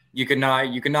 you could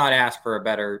not ask for a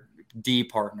better D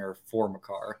partner for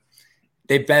Makar.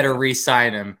 They better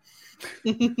re-sign him.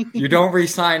 You don't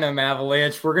re-sign him,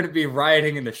 Avalanche, we're going to be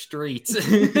rioting in the streets.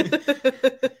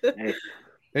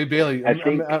 Hey Bailey,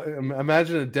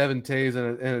 imagine a Devon Toews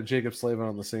and a Jacob Slavin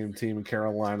on the same team in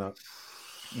Carolina.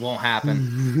 Won't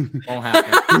happen. Won't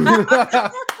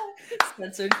happen.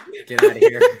 Censored. Get out of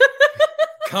here.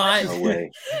 God. No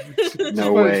way.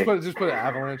 Just put an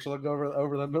Avalanche look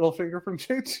over the middle finger from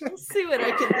JJ. Let's see what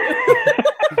I can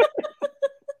do.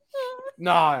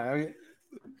 Nah, I mean,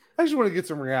 I just want to get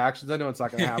some reactions. I know it's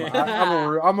not going to happen.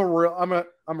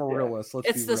 I'm a realist.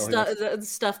 It's the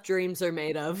stuff dreams are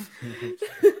made of.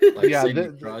 Sidney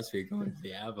Crosby going to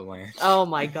the Avalanche. Oh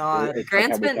my God,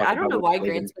 Grant's been. I don't know why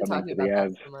Grant's been talking about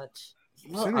that so much.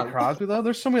 Sidney Crosby, though,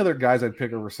 there's so many other guys I'd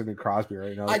pick over Sidney Crosby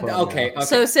right now. Okay.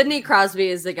 So Sidney Crosby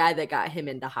is the guy that got him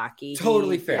into hockey.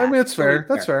 Totally fair. I mean, it's fair.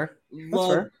 That's fair.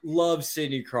 Love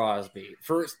Sidney Crosby.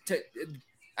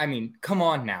 I mean, come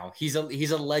on now. He's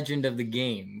a legend of the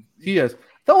game. He is.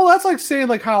 Well, that's like saying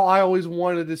like how I always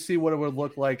wanted to see what it would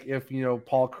look like if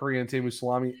Paul Kariya and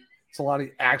Teemu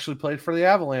Solani actually played for the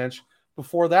Avalanche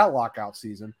before that lockout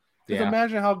season. Because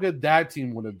imagine how good that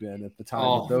team would have been at the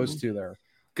time with those two there.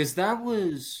 Because that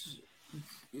was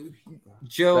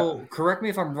Joe. Correct me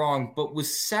if I'm wrong, but was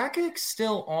Sakic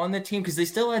still on the team? Because they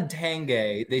still had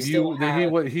Tanguay.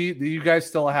 You guys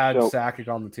still had Sakic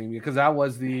on the team because that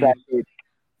was the.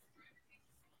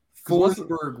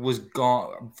 Forsberg was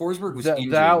gone. Forsberg was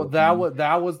injured.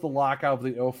 That was the lockout of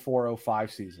the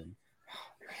 04-05 season.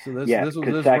 So this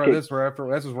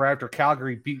was right after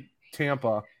Calgary beat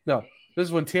Tampa. No, this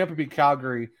is when Tampa beat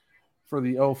Calgary for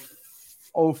the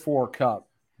 04 Cup.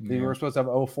 They were supposed to have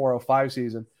an 04-05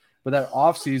 season, but that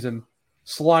off season,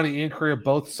 Solani and Kariya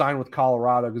both signed with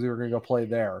Colorado because they were going to go play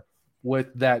there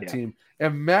with that team.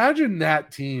 Imagine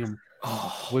that team.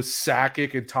 With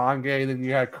Sakic and Tanguay, then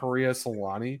you had Kariya,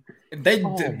 Solani.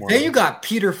 Then you got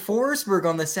Peter Forsberg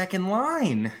on the second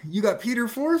line.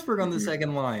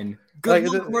 Good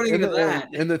luck running into that.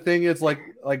 And the thing is,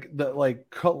 Solani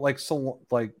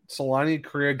and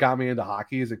Kariya got me into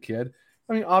hockey as a kid.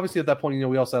 I mean, obviously at that point,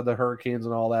 we also had the Hurricanes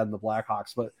and all that and the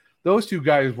Blackhawks, but those two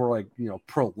guys were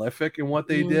prolific in what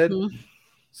they did.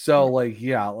 So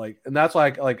and that's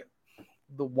why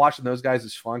watching those guys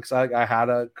is fun because I had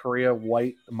a Kariya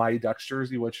white Mighty Ducks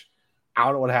jersey, which I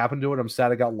don't know what happened to it. I'm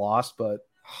sad it got lost, but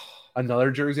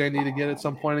another jersey I need to get at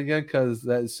some point again because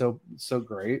that is so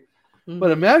great. Mm-hmm.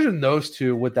 But imagine those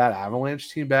two with that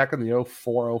Avalanche team back in the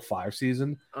 04-05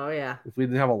 season. Oh yeah. If we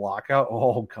didn't have a lockout,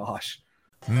 oh gosh.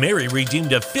 Mary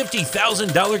redeemed a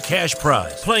 $50,000 cash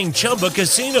prize playing Chumba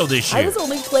Casino this year. I was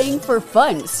only playing for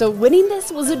fun, so winning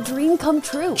this was a dream come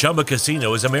true. Chumba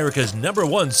Casino is America's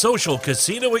 #1 social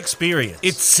casino experience.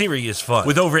 It's serious fun.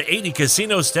 With over 80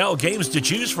 casino-style games to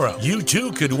choose from, you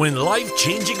too could win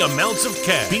life-changing amounts of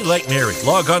cash. Be like Mary.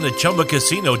 Log on to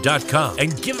ChumbaCasino.com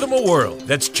and give them a whirl.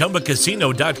 That's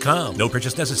ChumbaCasino.com. No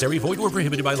purchase necessary. Void where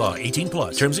prohibited by law.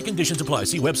 18+. Terms and conditions apply.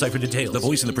 See website for details. The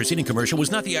voice in the preceding commercial was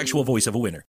not the actual voice of a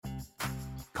winner.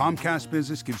 Comcast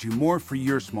Business gives you more for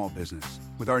your small business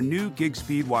with our new gig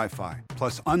speed Wi-Fi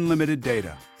plus unlimited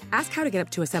data. Ask how to get up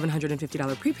to a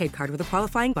 $750 prepaid card with a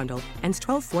qualifying bundle. Ends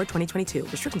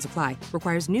 12/4/2022. Restrictions apply.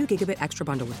 Requires new gigabit extra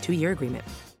bundle with 2-year agreement.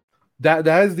 That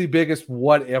is the biggest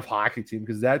what if hockey team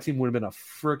because that team would have been a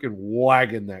freaking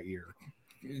wagon that year.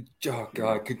 Oh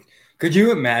God, Could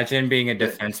you imagine being a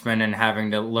defenseman and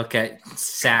having to look at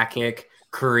Sakic,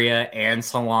 Korea, and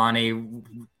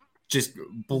Solani just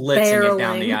blitzing it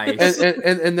down the ice?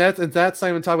 And that's not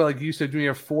even talking about, like you said, doing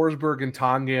a Forsberg and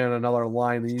Tonga on another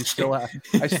line. And you still have,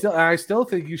 I still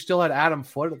think you still had Adam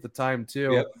Foote at the time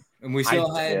too. Yep. And we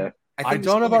still had. I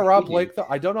don't know about Rob Blake though.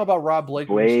 I don't know about Rob Blake.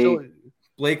 Blake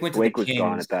went to Blake the was Kings.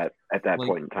 gone at that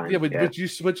point in time. Yeah, but you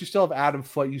still have Adam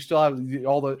Foote. You still have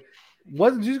all the.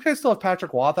 What did you guys still have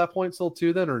Patrick Waugh at that point still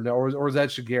too then, or no, or was that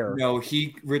Shigeru? No,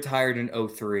 he retired in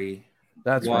 2003.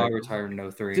 That's Waugh right. retired in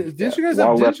 2003. Didn't you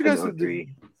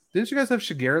guys have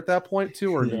Shigeru at that point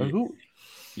too, or no? Who?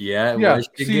 Yeah, it was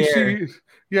Shigeru.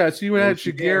 So you had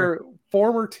Shigeru,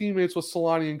 former teammates with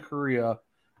Solani in Korea.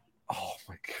 Oh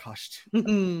my gosh,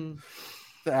 dude.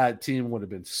 That team would have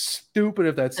been stupid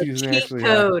if that season actually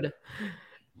code.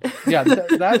 Yeah,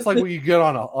 that's like what you get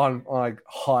on like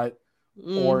Hut.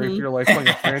 Or if you're like playing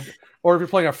or if you're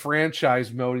playing a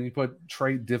franchise mode and you put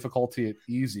trait difficulty at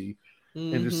easy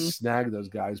and just snag those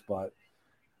guys. But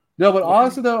no, but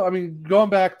honestly though, I mean, going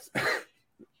back,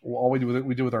 all we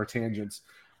do with our tangents.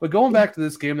 But going back to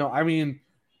this game though, I mean,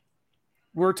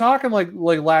 we're talking like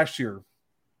last year.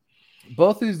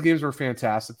 Both of these games were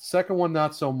fantastic. The second one,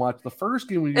 not so much. The first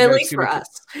game, at least for us.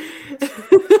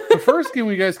 The first game,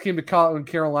 you guys came to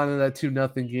Carolina, that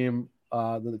 2-0 game.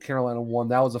 The Carolina won.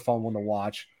 That was a fun one to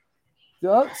watch.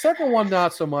 The second one,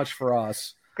 not so much for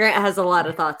us. Grant has a lot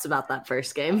of thoughts about that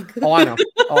first game. I know.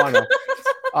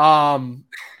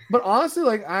 But honestly,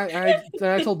 like I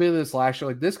told Bailey this last year,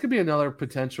 like this could be another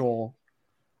potential.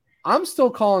 I'm still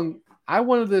calling. I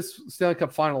wanted this Stanley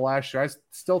Cup final last year. I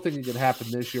still think it could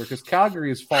happen this year because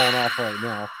Calgary is falling off right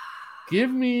now. Give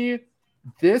me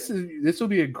this. This will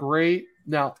be a great.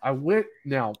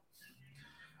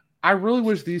 I really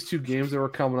wish these two games that were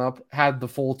coming up had the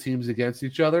full teams against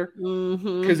each other,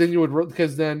 because then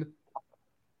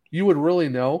you would really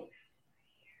know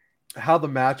how the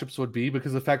matchups would be.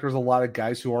 Because the fact there's a lot of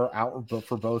guys who are out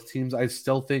for both teams, I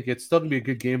still think it's still gonna be a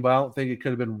good game, but I don't think it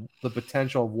could have been the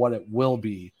potential of what it will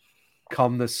be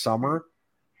come this summer.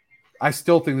 I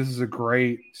still think this is a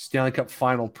great Stanley Cup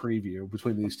final preview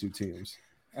between these two teams.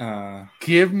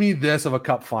 Give me this of a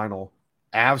cup final,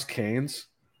 Avs Canes.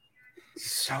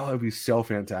 So it'd be so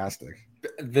fantastic.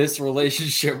 This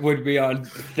relationship would be on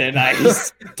thin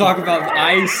ice. Talk about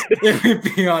ice. It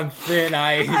would be on thin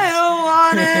ice. I don't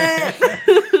want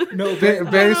it. No,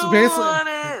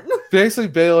 basically,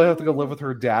 Bailey will have to go live with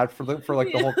her dad for the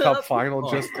whole cup final,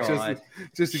 just to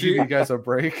give you guys a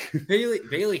break.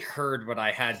 Bailey heard what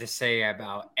I had to say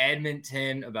about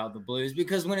Edmonton, about the Blues,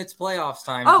 because when it's playoffs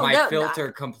time,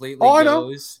 filter completely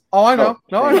goes. I know.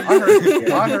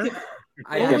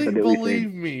 I heard.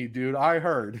 Believe me, dude. I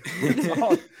heard.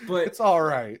 It's all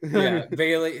right. Yeah,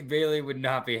 Bailey would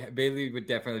not be. Bailey would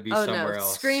definitely be somewhere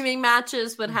else. Screaming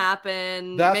matches would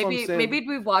happen. Maybe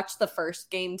we watch the first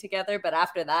game together, but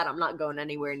after that, I'm not going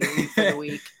anywhere near you for the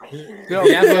week. No,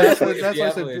 that's what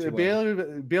I said.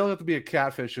 Bailey have to be a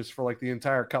catfish just for like the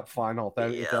entire cup final.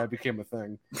 If that became a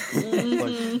thing.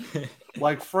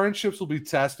 Like friendships will be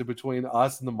tested between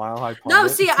us and the Mile High Pundit. No,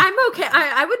 see, I'm okay.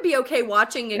 I would be okay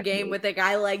watching a game with a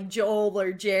guy like Joel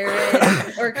or Jared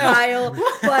or Kyle,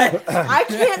 but I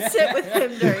can't sit with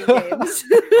him during games.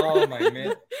 Oh my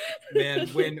man!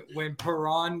 When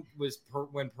Perron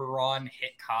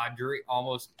hit Kadri,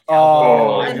 almost.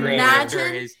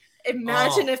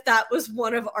 Imagine if that was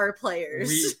one of our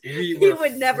players. He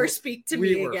would never speak to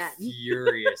me again.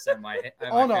 Furious at my. I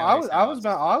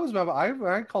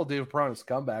called David Perron a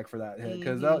scumbag for that hit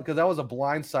because that was a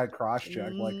blindside cross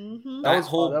check. Like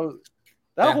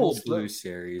that whole Blues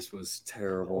series was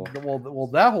terrible. Well,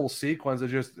 that whole sequence of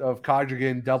Kadri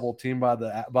getting double teamed by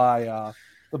the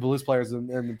Blues players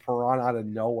and Perron out of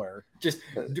nowhere.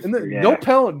 No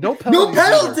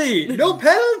penalty.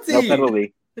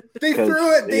 They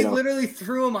threw it. They literally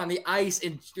threw him on the ice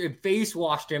and face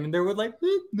washed him, and they were like,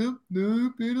 "No,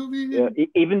 penalty." Yeah,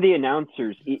 even the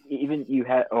announcers, even you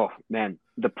had. Oh man,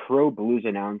 the pro Blues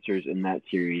announcers in that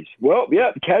series. Well,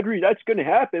 yeah, Kadri, that's going to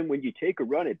happen when you take a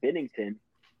run at Binnington.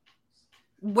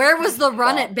 Where was the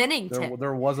run at Binnington?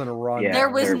 There wasn't a run. Yeah, there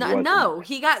was no.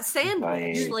 He got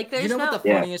sandwiched. Like there's what the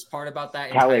funniest part about that?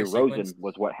 Calais Rosen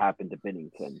was what happened to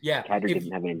Binnington. Yeah, Kadri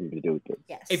didn't have anything to do with it.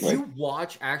 Yes. If you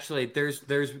watch, actually, there's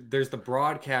the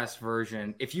broadcast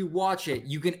version. If you watch it,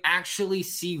 you can actually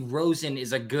see Rosen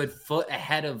is a good foot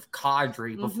ahead of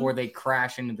Kadri before they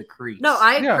crash into the crease. No,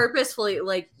 I purposefully,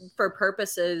 like for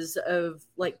purposes of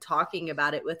like talking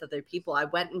about it with other people, I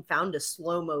went and found a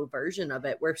slow-mo version of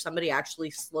it where somebody actually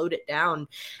actually slowed it down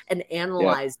and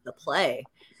analyzed the play.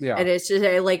 Yeah. And it's just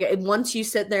like, once you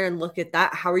sit there and look at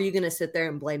that, how are you going to sit there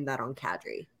and blame that on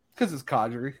Kadri? Because it's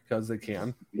Kadri, because they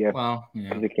can. Yeah. Well,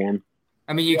 because they can.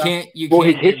 I mean, you can't. Well,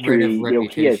 can't his get rid history, of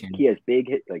reputation. he has big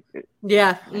hit like.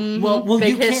 Yeah. Well,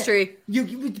 big you can't- history.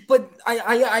 But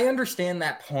I understand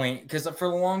that point because for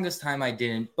the longest time I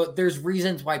didn't. But there's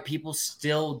reasons why people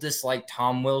still dislike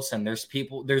Tom Wilson. There's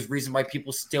reason why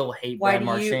people still hate Brad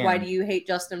Marchand. Why do you hate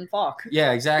Justin Falk?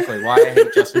 Yeah, exactly. Why I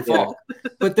hate Justin Falk.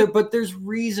 But there's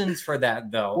reasons for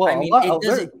that though. Well, I mean,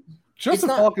 Justin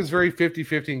Falk is very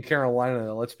 50-50 in Carolina,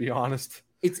 though, let's be honest.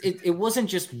 It wasn't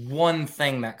just one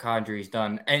thing that Kadri's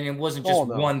done, and it wasn't just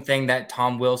one thing that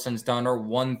Tom Wilson's done or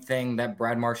one thing that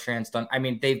Brad Marchand's done. I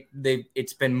mean,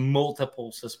 it's been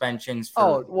multiple suspensions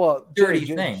for dirty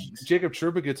things. Jacob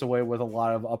Trouba gets away with a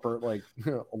lot of a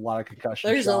lot of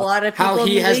concussion. There's shots. a lot of people how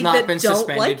he has not been don't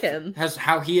suspended. like him.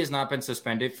 How he has not been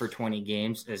suspended for 20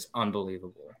 games is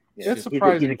unbelievable. It's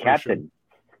surprising. He's a captain.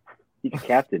 He's a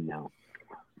captain now.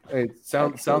 Hey,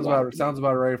 sounds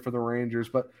about right for the Rangers,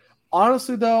 but.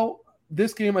 Honestly, though,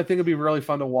 this game I think would be really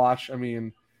fun to watch. I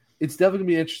mean, it's definitely going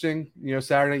to be interesting.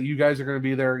 Saturday night, you guys are going to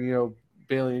be there.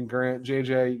 Bailey and Grant,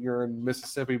 JJ, you're in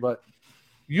Mississippi, but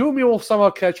you and me will somehow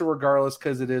catch it regardless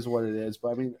because it is what it is.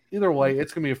 But I mean, either way,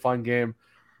 it's going to be a fun game.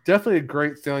 Definitely a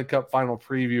great Stanley Cup final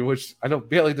preview, which I know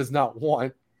Bailey does not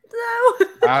want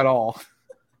at all.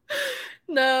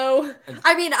 No.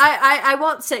 I mean, I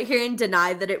won't sit here and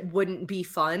deny that it wouldn't be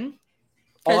fun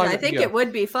because I think it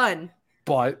would be fun.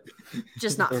 But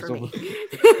just not for me.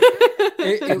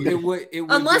 It would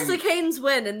unless the Canes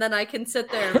win, and then I can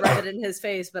sit there and rub it in his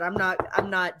face. But I'm not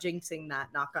jinxing that.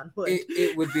 Knock on wood.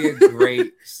 It would be a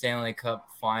great Stanley Cup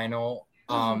final.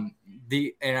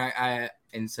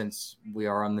 And since we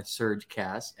are on the Surge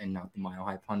cast and not the Mile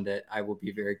High Pundit, I will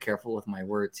be very careful with my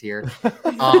words here.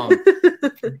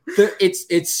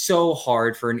 It's so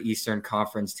hard for an Eastern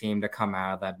Conference team to come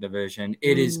out of that division.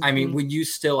 It is. I mean, when you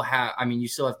still have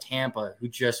Tampa, who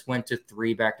just went to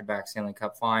 3 back-to-back Stanley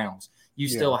Cup finals. You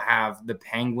still have the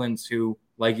Penguins, who,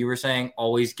 like you were saying,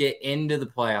 always get into the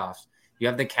playoffs. You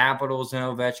have the Capitals and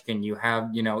Ovechkin. You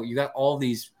have, you got all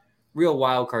these real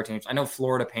wild card teams. I know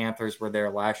Florida Panthers were there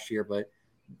last year, but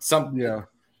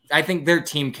I think their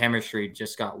team chemistry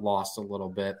just got lost a little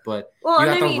bit. But you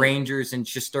got the Rangers and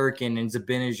Shesterkin and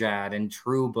Zibanejad and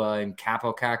Trouba and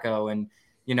Capo Caco, and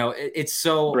it's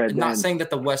so. Not saying that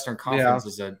the Western Conference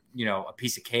is a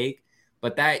piece of cake,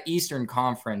 but that Eastern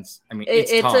Conference, I mean,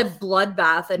 it's a tough.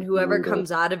 bloodbath, and whoever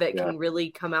comes out of it can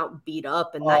really come out beat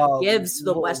up, and that gives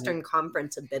the Western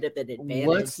Conference a bit of an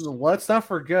advantage. Let's not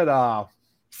forget,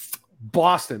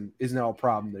 Boston is now a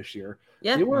problem this year.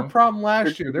 Yeah. They were a problem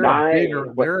last year. They're a bigger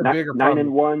problem.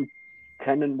 9-1,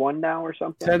 10-1 now or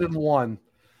something. 10-1.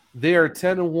 They are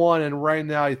 10-1, and right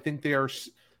now I think they are.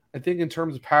 I think in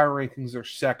terms of power rankings, they're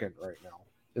second right now.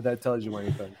 If that tells you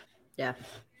anything. Yeah.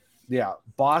 Yeah,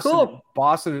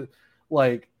 Boston,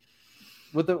 like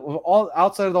with all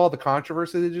outside of all the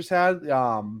controversy they just had,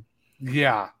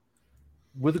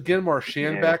 with getting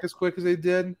Marchand back as quick as they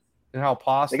did, and how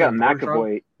possible they got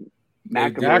McAvoy.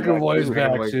 McAvoy's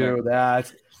back too.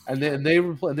 They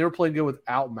were playing good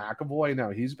without McAvoy. Now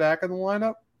he's back in the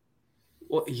lineup.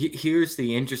 Well, here's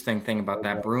the interesting thing about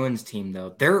that Bruins team,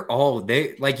 though.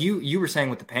 They like you were saying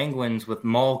with the Penguins, with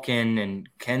Malkin and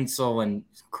Kensel and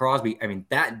Crosby. I mean,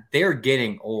 that they're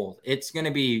getting old. It's going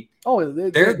to be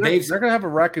they're going to have a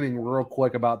reckoning real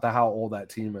quick about how old that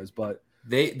team is. But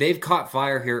they've caught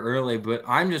fire here early. But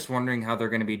I'm just wondering how they're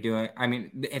going to be doing. I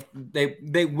mean, if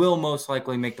they will most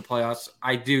likely make the playoffs.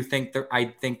 I think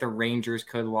the Rangers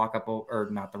could lock up, or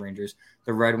not the Rangers.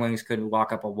 The Red Wings could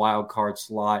lock up a wild card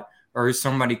slot. Or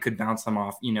somebody could bounce them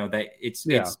off. Anything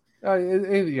can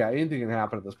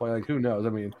happen at this point. Like, who knows? I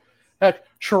mean, heck,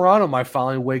 Toronto might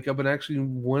finally wake up and actually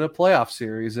win a playoff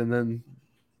series, and then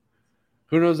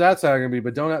who knows that's how it's going to be.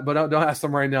 But don't ask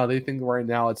them right now. They think right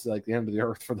now it's like the end of the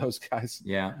earth for those guys.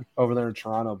 Yeah, over there in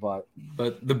Toronto.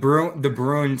 But the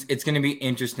Bruins, it's going to be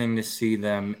interesting to see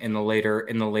them in the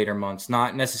later months.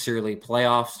 Not necessarily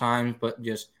playoffs times, but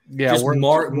just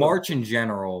March in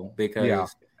general,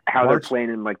 because. How they're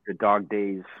playing in like the dog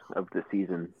days of the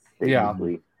season.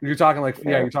 Basically. You're talking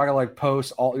like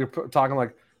post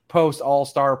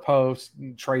All-Star, post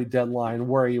trade deadline.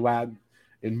 Where are you at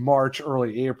in March,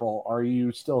 early April? Are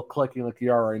you still clicking like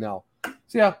you are right now?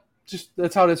 So just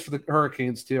that's how it is for the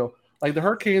Hurricanes too. Like the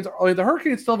Hurricanes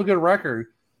still have a good record.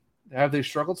 Have they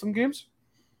struggled some games?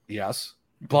 Yes,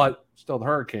 but still the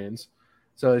Hurricanes.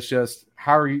 So it's just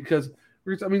how are you? Because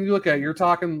I mean,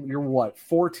 you're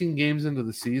 14 games into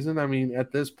the season. I mean,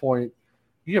 at this point,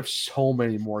 you have so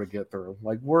many more to get through.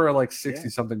 Like we're like 60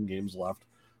 something games left.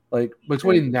 Like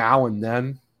between now and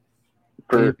then.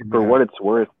 For what it's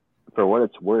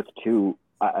worth too,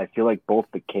 I feel like both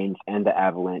the Canes and the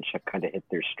Avalanche have kind of hit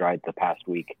their stride the past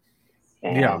week,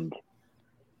 and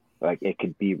like it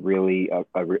could be really a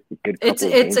good.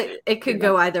 It could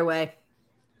go either way.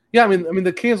 Yeah, I mean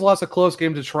the Canes lost a close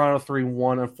game to Toronto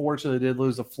 3-1. Unfortunately, they did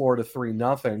lose to Florida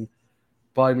 3-0.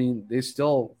 But I mean, they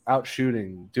still out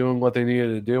shooting, doing what they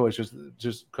needed to do. It's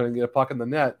just couldn't get a puck in the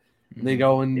net. And they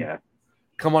go and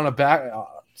come on a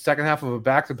second half of a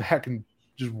back-to-back and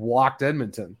just walked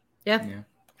Edmonton. Yeah.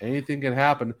 Anything can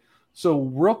happen. So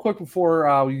real quick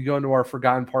before we go into our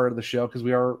forgotten part of the show, because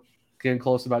we are getting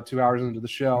close to about 2 hours into the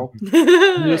show.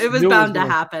 It was bound to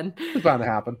happen. It was bound to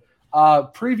happen.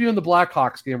 Previewing the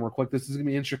Blackhawks game real quick. This is going to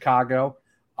be in Chicago.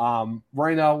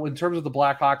 Right now, in terms of the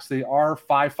Blackhawks, they are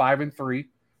 5-5-3.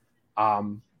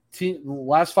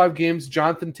 Last 5 games,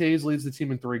 Jonathan Toews leads the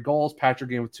team in 3 goals.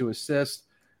 Patrick Kane with 2 assists.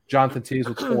 Jonathan Toews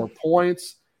with 4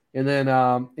 points. And then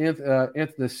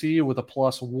Anthony C with a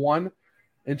 +1.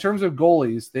 In terms of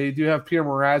goalies, they do have Peter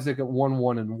Mrazek at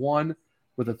 1-1-1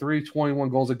 with a 321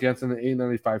 goals against and an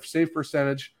 895 save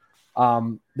percentage.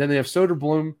 Then they have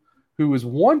Soderblom, who is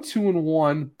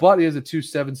 1-2-1, but he has a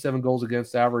 277 goals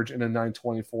against average and a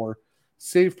 924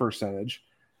 save percentage.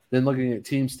 Then looking at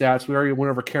team stats, we already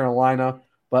went over Carolina,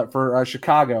 but for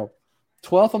Chicago,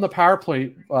 12th on the power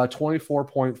play,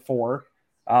 24.4.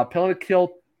 Penalty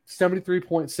kill,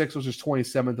 73.6, which is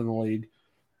 27th in the league.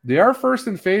 They are first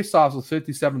in faceoffs with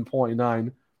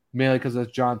 57.9, mainly because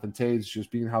that's Jonathan Toews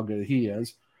just being how good he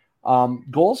is.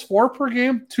 Goals for per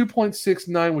game,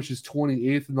 2.69, which is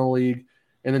 28th in the league.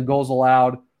 And then goals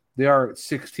allowed, they are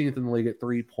 16th in the league at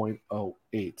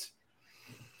 3.08.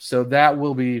 So that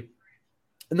will be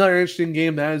another interesting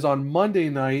game. That is on Monday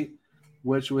night,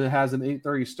 which has an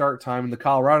 8:30 start time. And the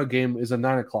Colorado game is a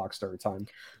 9 o'clock start time.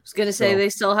 I was going to say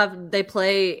they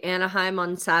play Anaheim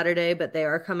on Saturday, but they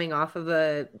are coming off of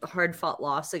a hard-fought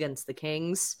loss against the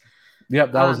Kings.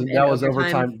 Yep, that was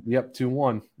overtime. Yep,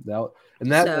 2-1.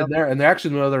 And they're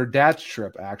actually on their dad's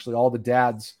trip. Actually, all the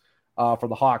dads for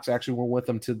the Hawks actually went with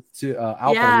them to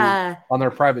Alpha on their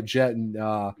private jet, and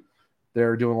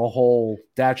they're doing a whole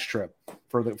dad's trip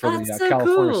for the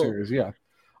California series. Yeah,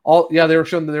 they were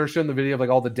showing the video of like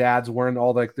all the dads wearing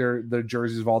all like their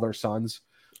jerseys of all their sons.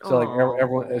 So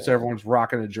everyone's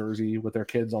rocking a jersey with their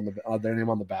kids on their name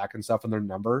on the back and stuff and their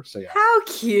number. So yeah, how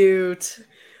cute.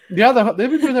 Yeah, they've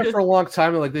been doing that for a long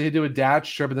time. Like they do a dad's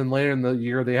trip, and then later in the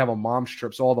year they have a mom's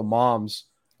trip. So all the moms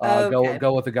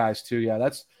go with the guys too. Yeah,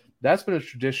 that's been a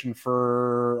tradition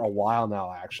for a while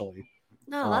now, actually.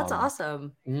 No, that's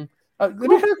awesome. Mm-hmm. It'd be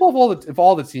kind of cool if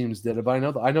all the teams did it. But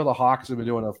I know the Hawks have been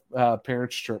doing a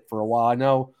parents trip for a while. I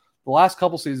know the last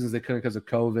couple seasons they couldn't because of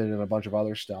COVID and a bunch of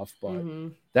other stuff, but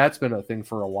that's been a thing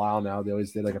for a while now. They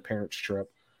always did like a parents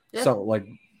trip. Yeah. So like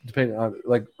depending on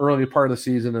like early part of the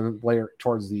season and later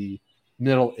towards the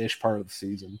middle-ish part of the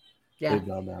season, they've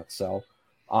done that. So,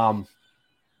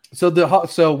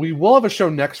 so we will have a show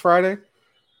next Friday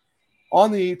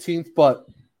on the 18th, but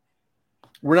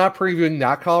we're not previewing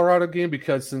that Colorado game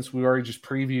because since we already just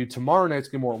previewed tomorrow night's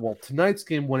game or tonight's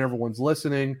game when everyone's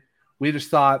listening, we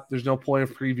just thought there's no point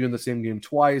of previewing the same game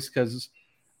twice because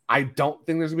I don't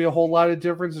think there's going to be a whole lot of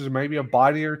difference. There might be a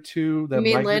body or two. That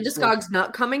you mean Landeskog's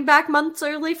not coming back months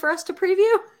early for us to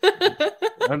preview?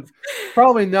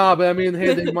 Probably not, but I mean,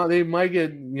 hey, they might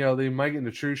get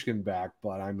Natrushkin back,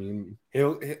 but I mean,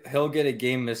 he'll get a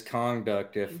game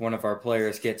misconduct if one of our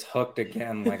players gets hooked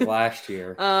again like last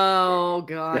year. Oh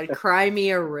God, cry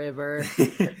me a river.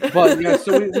 But yeah,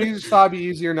 so we just thought it'd be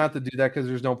easier not to do that because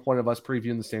there's no point of us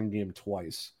previewing the same game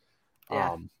twice.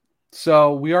 Yeah.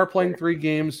 So we are playing 3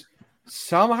 games.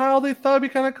 Somehow they thought it'd be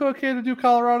kind of okay to do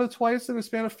Colorado twice in a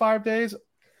span of 5 days.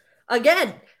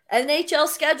 Again, NHL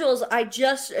schedules.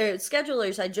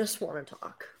 Schedulers. I just want to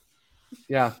talk.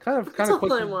 Yeah, kind of That's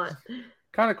quick. all I want.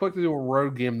 Kind of quick to do a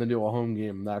road game than do a home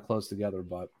game that close together,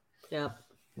 but yeah,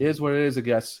 it is what it is, I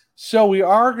guess. So we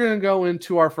are going to go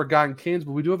into our Forgotten Canes,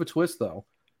 but we do have a twist though.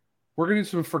 We're going to do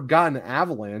some Forgotten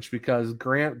Avalanche because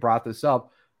Grant brought this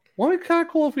up. Why don't we kind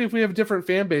of cool if we have different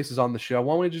fan bases on the show?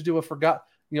 Why don't we just do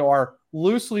our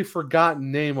loosely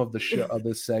forgotten name of the show of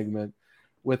this segment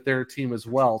with their team as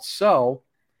well? So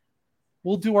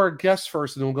we'll do our guests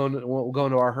first, and we'll go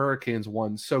into our Hurricanes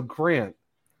one. So Grant,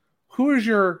 who is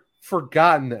your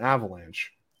Forgotten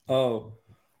Avalanche? Oh,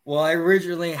 well, I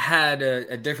originally had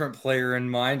a different player in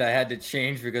mind. I had to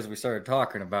change because we started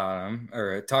talking about him,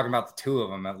 or talking about the 2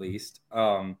 of them at least.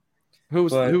 Who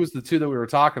was the 2 that we were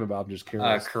talking about? I'm just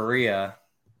curious. Korea.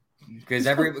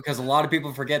 because a lot of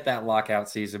people forget that lockout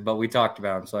season, but we talked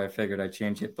about him, so I figured I'd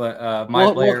change it. But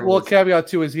my player was... caveat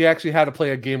too is he actually had to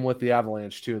play a game with the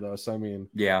Avalanche too, though. So I mean,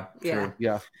 yeah, true.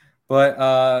 Yeah.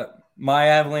 But my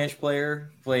Avalanche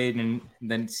player played in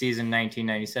the season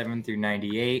 1997 through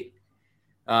 98.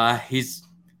 He's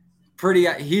a pretty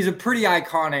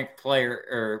iconic player,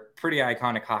 or pretty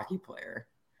iconic hockey player.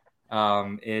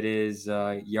 It is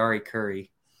Jari Kurri.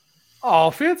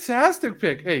 Oh, fantastic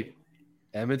pick! Hey,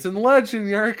 Edmonton legend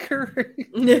Jari Kurri.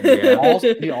 Yeah.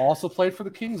 He also played for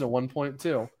the Kings at one point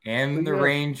too, and the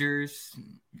Rangers.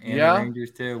 And Yeah. the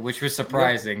Rangers too, which was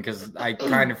surprising because I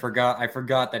kind of forgot. I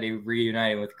forgot that he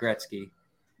reunited with Gretzky.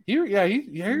 He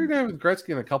reunited with Gretzky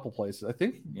in a couple places. I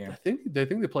think they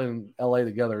played in LA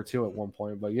together too at one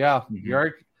point. But yeah,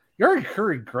 Jari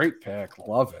Kurri, great pick.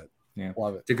 Love it. Yeah,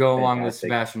 love it. To go along with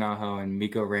Sebastian Aho and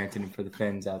Mikko Rantanen for the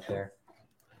Finns out there.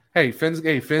 Hey, Finns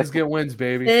get wins,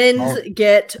 baby. Finns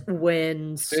get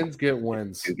wins. Finns get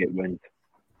wins. You get wins.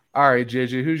 All right,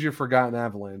 JJ, who's your forgotten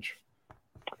Avalanche?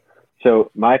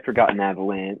 So my forgotten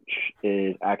Avalanche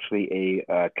is actually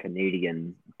a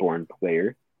Canadian-born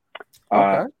player.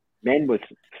 Okay. Man was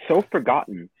so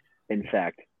forgotten, in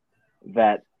fact,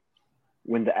 that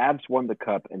when the Avs won the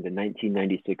Cup in the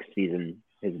 1996 season,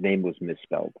 his name was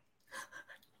misspelled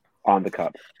on the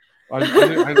Cup. I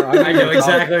know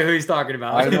exactly who he's talking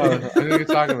about. I know you're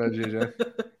talking about, JJ.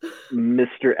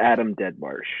 Mr. Adam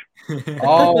Deadmarsh.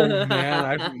 Oh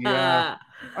man,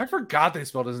 I forgot they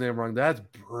spelled his name wrong. That's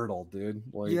brutal, dude.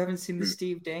 Like, you haven't seen the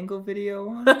Steve Dangle video?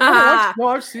 No,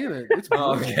 I've seen it. It's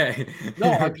brutal. Okay.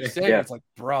 No, I'm just saying, it's like,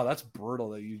 bro, that's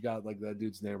brutal that you got like that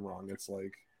dude's name wrong. It's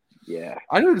like, yeah,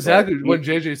 I knew exactly when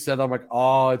JJ said. I'm like,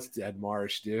 oh, it's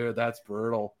Deadmarsh, dude. That's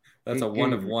brutal. That's a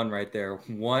one of one right there.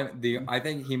 I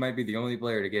think he might be the only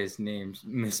player to get his name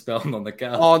misspelled on the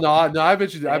cup. Oh no! I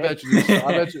bet you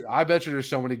there's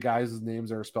so many guys'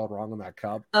 names that are spelled wrong on that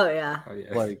cup. Oh yeah.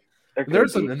 Like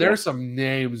there's some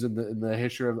names in the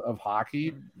history of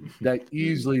hockey that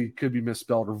easily could be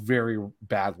misspelled very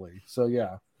badly. So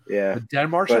yeah. But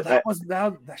Deadmarsh,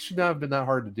 that should not have been that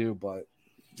hard to do, but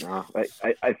no,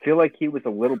 I feel like he was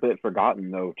a little bit forgotten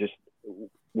though. Just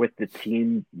with the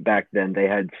team back then, they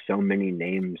had so many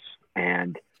names,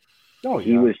 and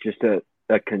he was just a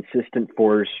consistent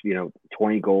force.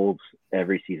 20 goals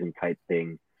every season type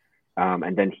thing,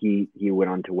 and then he went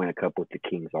on to win a cup with the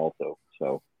Kings also.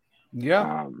 So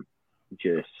I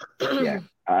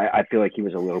feel like he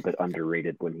was a little bit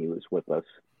underrated when he was with us,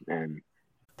 and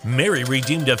Mary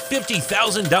redeemed a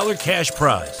 $50,000 cash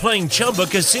prize playing Chumba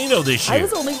Casino this year. I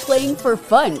was only playing for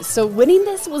fun, so winning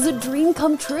this was a dream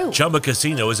come true. Chumba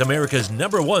Casino is America's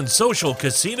 #1 social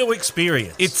casino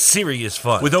experience. It's serious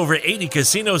fun. With over 80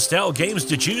 casino-style games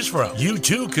to choose from, you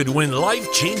too could win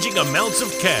life-changing amounts of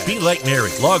cash. Be like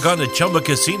Mary. Log on to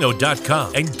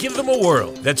ChumbaCasino.com and give them a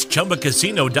whirl. That's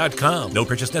ChumbaCasino.com. No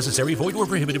purchase necessary. Void where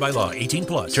prohibited by law.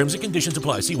 18+. Terms and conditions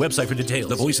apply. See website for details.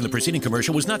 The voice in the preceding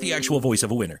commercial was not the actual voice of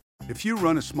a winner. If you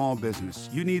run a small business,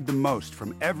 you need the most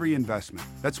from every investment.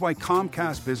 That's why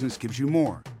Comcast Business gives you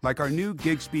more, like our new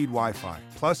gig speed Wi-Fi,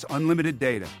 plus unlimited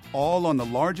data, all on the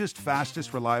largest,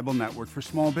 fastest, reliable network for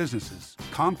small businesses.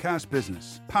 Comcast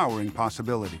Business, powering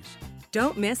possibilities.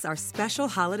 Don't miss our special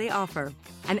holiday offer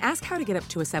and ask how to get up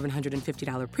to a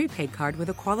 $750 prepaid card with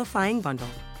a qualifying bundle.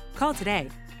 Call today.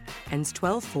 Ends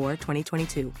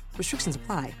 12/4/2022. Restrictions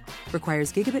apply.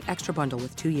 Requires gigabit extra bundle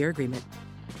with 2-year agreement.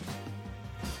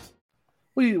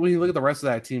 When you look at the rest of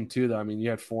that team too, though, I mean, you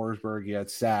had Forsberg, you had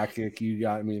Sakic,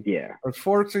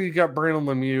 unfortunately, you got Brandon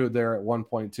Lemieux there at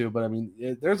 1.2, but I mean,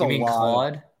 there's a lot.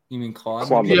 Claude? You mean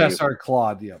Claude? Yeah, sorry,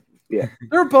 Claude. Yeah.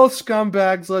 They're both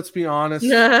scumbags. Let's be honest.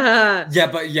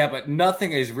 but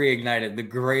nothing has reignited the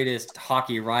greatest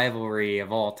hockey rivalry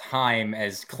of all time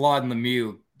as Claude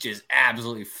Lemieux just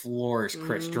absolutely floors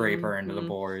Chris Draper into the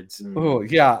boards. Oh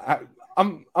yeah.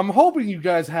 I'm hoping you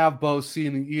guys have both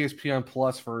seen the ESPN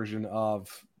Plus version of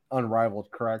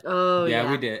Unrivaled, correct? Oh yeah,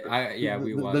 we did.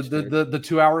 We watched the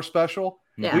 2-hour special.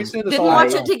 Yeah, we say this didn't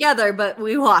watch it together, but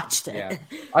we watched it. Yeah.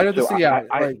 I know this.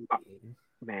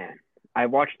 I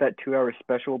watched that 2-hour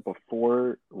special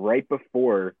right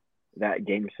before that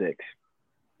Game 6.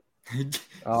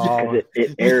 Because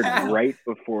it aired right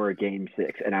before Game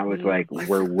 6, and I was like,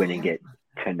 "We're winning it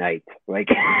tonight!" Like,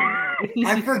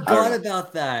 I forgot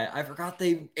about that. I forgot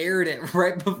they aired it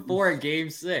right before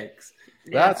Game 6.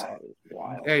 That's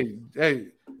wild. Hey,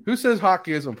 who says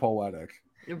hockey isn't poetic?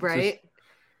 Right.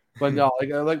 But no,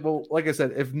 like I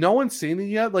said, if no one's seen it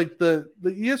yet, like the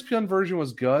ESPN version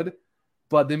was good,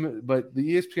 but the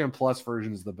ESPN Plus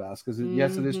version is the best because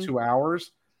yes, it is 2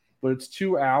 hours, but it's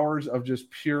 2 hours of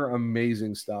just pure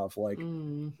amazing stuff. Like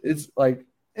it's like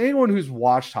anyone who's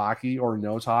watched hockey or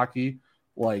knows hockey,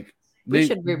 like we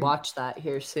should rewatch that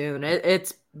here soon.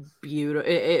 It's beautiful.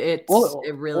 It's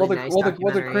a really nice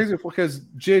documentary. The crazy because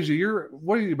JJ,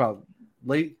 what are you about?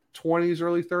 Late 20s,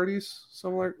 early 30s,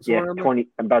 somewhere. Yeah, 20.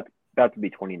 I'm about to be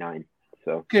 29.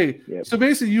 So okay, so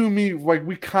basically, you and me, like,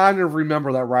 we kind of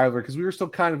remember that rivalry because we were still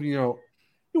kind of,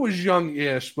 it was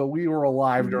young-ish, but we were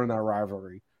alive during that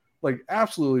rivalry. Like,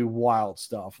 absolutely wild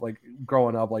stuff. Like,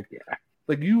 growing up, like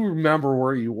you remember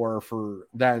where you were for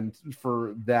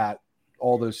that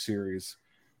all those series.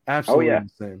 Absolutely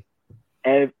insane.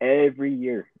 Every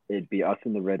year it'd be us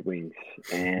and the Red Wings,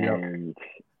 and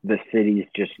the cities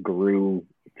just grew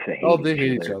to hate they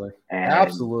hate each other.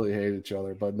 Absolutely hate each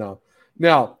other. But no.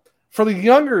 Now, for the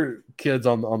younger kids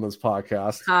on this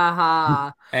podcast,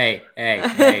 hey.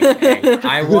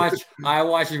 I watch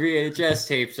VHS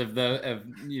tapes of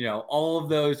all of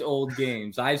those old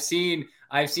games. I've seen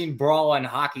Brawl in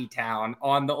Hockey Town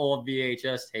on the old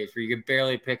VHS tapes where you could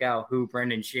barely pick out who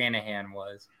Brendan Shanahan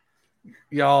was.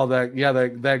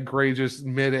 That great just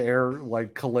mid-air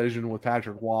like collision with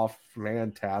Patrick Waugh,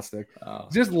 fantastic.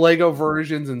 Just Lego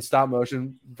versions and stop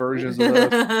motion versions of those.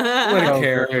 What a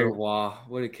character, Waugh!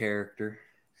 What a character.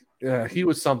 Yeah, he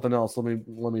was something else. Let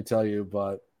me tell you.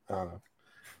 But all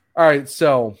right,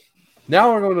 so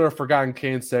now we're going to the Forgotten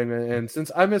Kane segment, and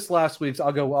since I missed last week's,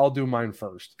 I'll do mine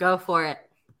first. Go for it.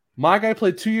 My guy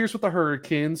played 2 years with the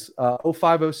Hurricanes,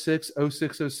 05, 06,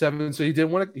 06, 07. So he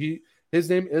didn't want to. His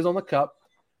name is on the cup.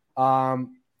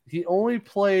 He only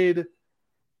played,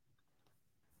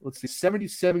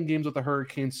 77 games with the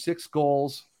Hurricanes, 6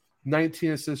 goals,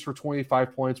 19 assists for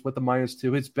 25 points with the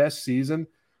 -2. His best season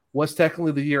was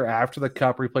technically the year after the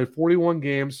cup, where he played 41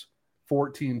 games,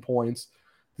 14 points.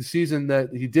 The season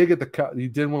that he did get the cup, he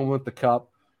did win with the cup,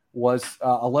 was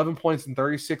 11 points in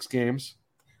 36 games.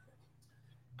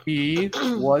 He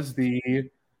was the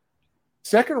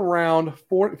second round,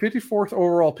 54th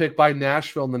overall pick by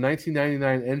Nashville in the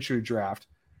 1999 entry draft.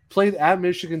 Played at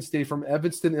Michigan State from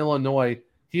Evanston, Illinois.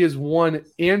 He is one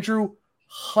Andrew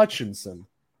Hutchinson.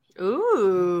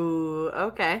 Ooh,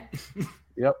 okay.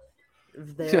 Yep.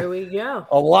 There we go.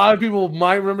 A lot of people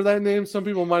might remember that name. Some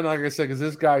people might not, like I said, because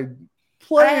this guy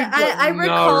played. I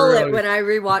recall it when I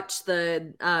rewatched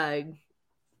the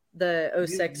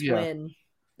 06 win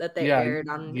that they aired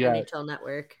on NHL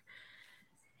Network.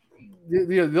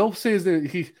 They'll say his name.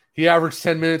 He averaged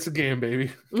 10 minutes a game,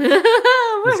 baby.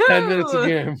 It's 10 minutes a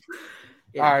game.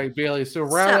 Yeah. All right, Bailey. So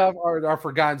round off our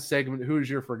forgotten segment. Who is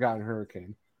your forgotten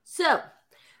Hurricane? So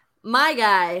my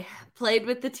guy played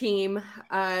with the team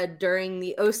during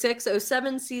the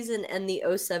 06-07 season and the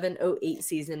 07-08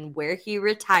 season where he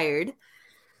retired.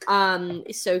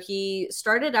 So he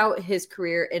started out his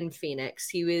career in Phoenix.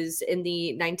 He was in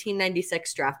the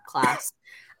 1996 draft class.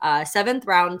 7th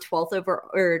round,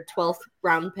 12th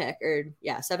round pick,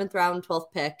 7th round,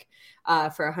 12th pick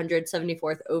for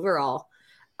 174th overall.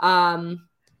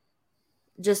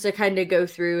 Just to kind of go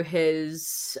through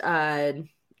his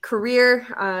career,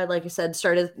 like I said,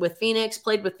 started with Phoenix,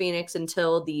 played with Phoenix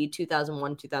until the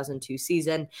 2001-2002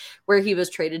 season, where he was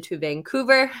traded to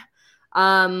Vancouver.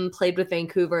 Played with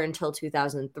Vancouver until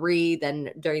 2003.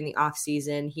 Then during the off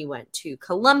season, he went to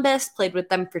Columbus, played with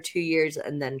them for 2 years,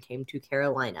 and then came to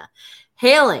Carolina.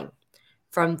 Hailing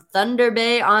from Thunder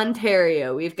Bay,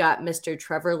 Ontario, we've got Mr.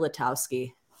 Trevor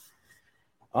Letowski.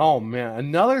 Oh man,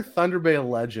 another Thunder Bay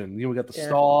legend. We got the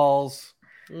Stalls.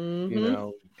 Mm-hmm.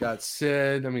 Got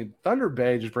Sid. I mean, Thunder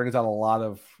Bay just brings out a lot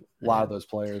of those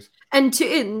players. And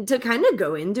to kind of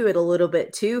go into it a little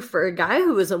bit too, for a guy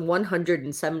who was a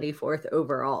 174th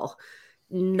overall,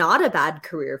 not a bad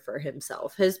career for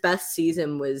himself. His best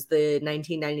season was the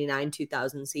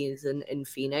 1999-2000 season in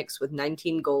Phoenix with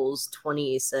 19 goals,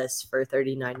 20 assists for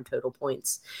 39 total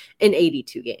points in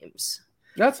 82 games.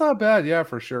 That's not bad, yeah,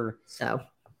 for sure. So,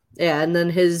 yeah, and then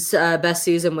his best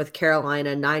season with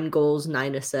Carolina, 9 goals,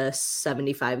 9 assists,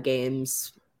 75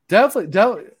 games.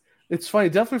 Definitely. It's funny,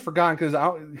 definitely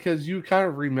forgotten because you kind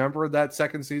of remember that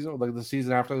second season, like the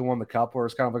season after they won the cup, where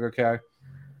it's kind of like, okay,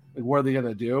 like, what are they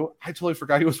gonna do? I totally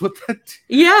forgot he was with that team.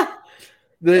 Yeah,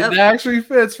 that actually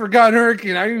fits. Forgotten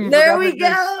Hurricane. There we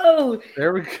go.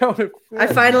 There we go. I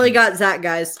finally got Zach,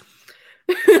 guys.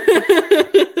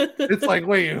 It's like,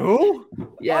 wait, who?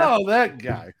 Yeah. Oh, that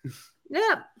guy.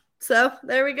 Yeah. So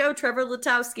there we go, Trevor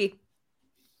Letowski.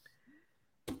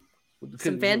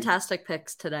 Some fantastic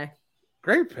picks today.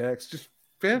 Great picks. Just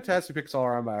fantastic picks all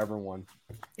around by everyone.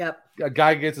 Yep. A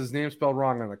guy gets his name spelled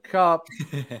wrong on a cup.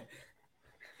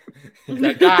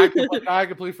 That guy I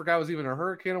completely forgot was even a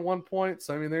Hurricane at one point.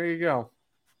 So, I mean, there you go.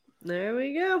 There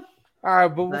we go. All right,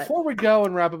 but before we go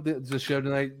and wrap up the show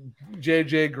tonight,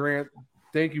 JJ Grant,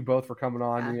 thank you both for coming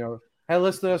on. Hey,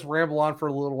 listen to us ramble on for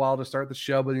a little while to start the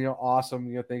show, but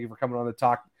awesome. Thank you for coming on to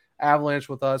talk Avalanche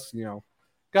with us.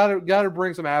 Got to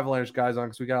bring some Avalanche guys on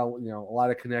because we got a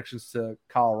lot of connections to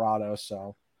Colorado.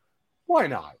 So why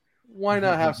not? Why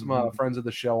not have some friends of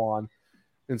the show on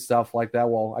and stuff like that?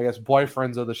 Well, I guess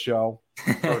boyfriends of the show.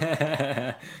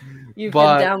 You've been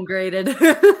downgraded.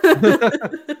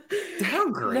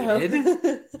 Downgraded. No.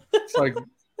 It's like.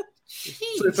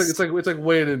 It's like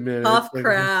wait a minute. Tough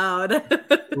crowd.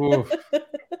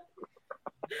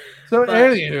 So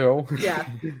anywho,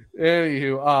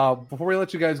 before we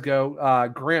let you guys go,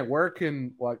 Grant,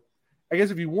 I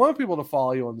guess if you want people to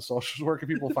follow you on the socials, where can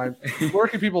people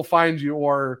find you,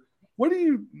 or what do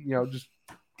you just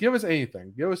give us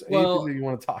anything. Give us anything that you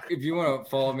want to talk about. If you want to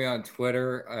follow me on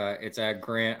Twitter, it's at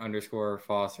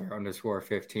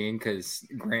Grant_Foster_15 because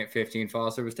Grant15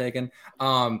 Foster was taken.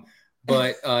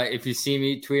 But if you see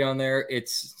me tweet on there,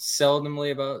 it's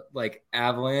seldomly about like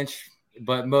Avalanche,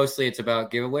 but mostly it's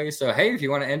about giveaways. So, hey, if you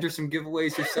want to enter some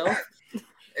giveaways yourself,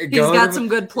 he's got some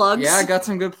good plugs. Yeah, I got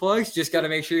some good plugs. Just got to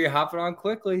make sure you hop it on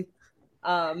quickly.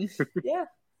 Yeah.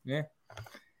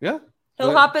 He'll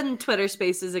hop in Twitter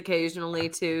Spaces occasionally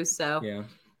too. So yeah,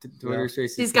 Twitter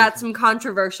Spaces. He's got some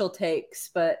controversial takes,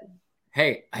 but.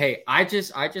 Hey, I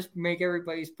just make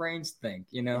everybody's brains think,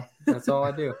 that's all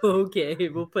I do. Okay,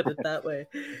 we'll put it that way.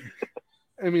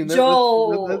 I mean,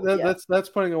 Joel, that's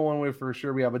putting it one way for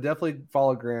sure. Yeah, but definitely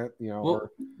follow Grant,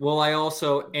 Well, I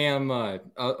also am I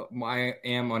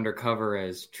am undercover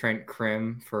as Trent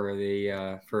Krim for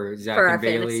the for Zach and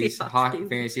Bailey's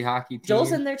fantasy hockey team.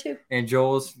 Joel's in there too. And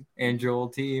Joel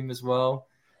team as well.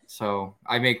 So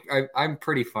I'm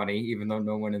pretty funny, even though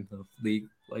no one in the league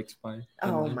likes mine.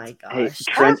 Oh my gosh. Hey,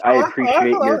 Trent, I appreciate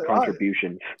your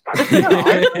contributions.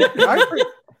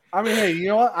 I mean, hey, you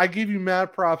know what? I give you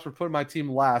mad props for putting my team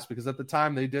last because at the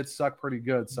time they did suck pretty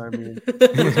good. So I mean, it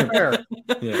was fair.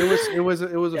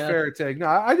 It was a fair take. No,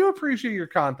 I do appreciate your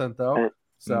content though.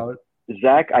 So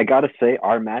Zach, I gotta say,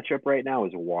 our matchup right now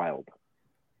is wild.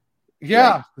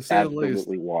 Yeah, to say the least.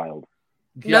 Absolutely wild.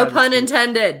 No pun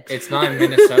intended. It's not in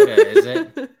Minnesota, is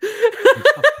it?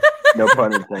 No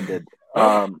pun intended.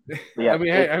 Yeah. I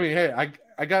mean, hey,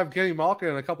 I got Kenny Malkin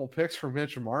and a couple picks for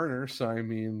Mitch Marner, so I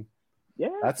mean,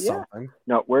 that's something.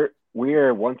 No, we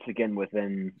are once again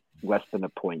within less than a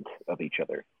point of each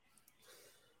other.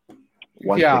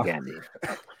 Once again.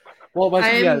 Well,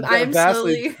 I'm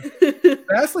vastly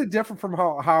different from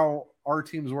how our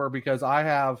teams were because I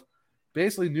have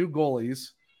basically new goalies,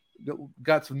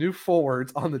 got some new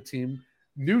forwards on the team,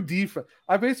 new defense.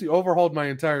 I basically overhauled my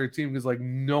entire team because like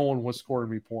no one was scoring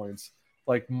me points.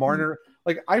 Like Marner,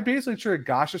 like I basically traded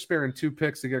Gostisbehere and 2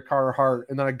 picks to get Carter Hart,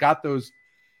 and then I got those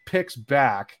picks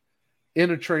back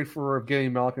in a trade for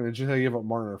getting Malkin and just gave up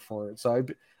Marner for it. So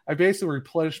I basically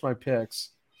replenished my picks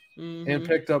and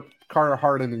picked up Carter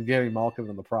Hart and then getting Malkin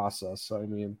in the process. So I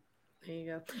mean, there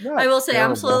you go. I will say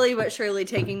I'm slowly but surely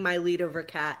taking my lead over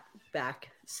Cat back.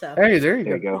 So hey, there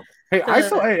you go. Hey,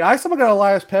 I still got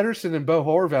Elias Pettersson and Bo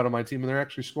Horvat on my team, and they're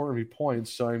actually scoring me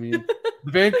points. So I mean,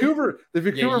 the Vancouver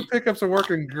pickups are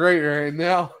working great right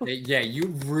now. Yeah, you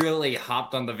really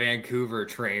hopped on the Vancouver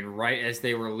train right as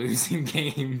they were losing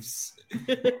games.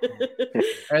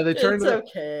 And they turned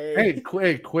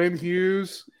Hey, Quinn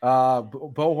Hughes,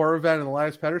 Bo Horvat, and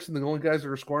Elias Pettersson, the only guys that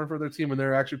are scoring for their team, and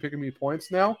they're actually picking me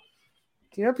points now.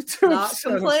 Can't be too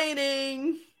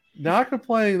complaining. Not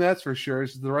complaining, that's for sure.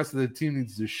 It's just the rest of the team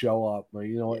needs to show up. Like,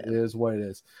 it is what it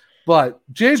is. But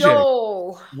JJ,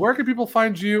 Joel, where can people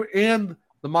find you and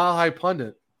the Mile High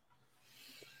Pundit?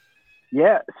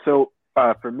 Yeah, so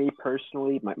for me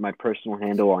personally, my personal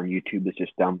handle on YouTube is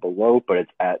just down below, but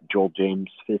it's at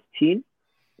JoelJames15.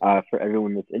 For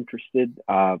everyone that's interested,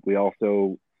 I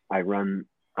run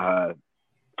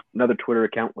another Twitter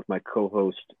account with my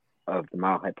co-host of the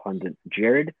Mile High Pundit,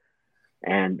 Jared.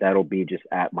 And that'll be just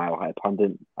at Mile High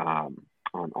Pundit on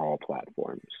all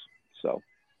platforms. So,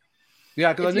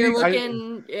 yeah, because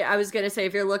I was gonna say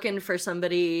if you're looking for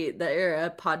somebody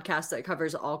a podcast that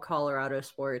covers all Colorado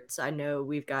sports, I know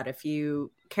we've got a few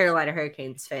Carolina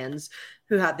Hurricanes fans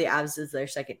who have the Avs as their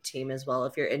second team as well.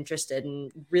 If you're interested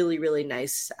in really, really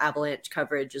nice Avalanche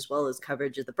coverage as well as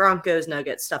coverage of the Broncos,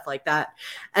 Nuggets, stuff like that,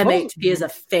 MHP is a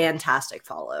fantastic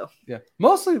follow. Yeah,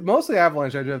 mostly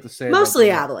Avalanche. I do have to say, mostly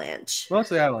Avalanche.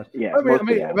 Yeah, I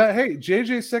mean, but hey,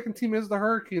 JJ's second team is the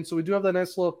Hurricanes, so we do have that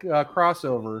nice little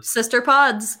crossover. Sister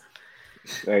pods.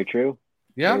 Very true.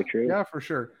 Yeah, very true. Yeah, for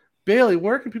sure. Bailey,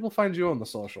 where can people find you on the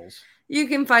socials? You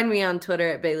can find me on Twitter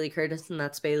at Bailey Curtis, and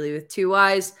that's Bailey with 2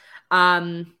 Y's.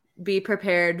 be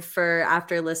prepared for,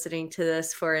 after listening to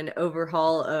this, for an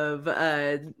overhaul of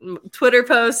Twitter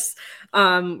posts.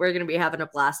 We're going to be having a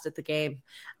blast at the game.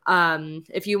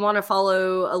 If you want to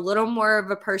follow a little more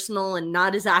of a personal and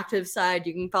not as active side,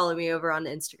 you can follow me over on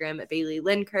Instagram at Bailey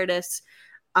Lynn Curtis.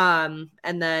 And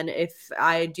then if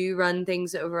I do run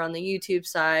things over on the YouTube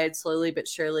side, slowly but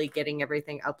surely getting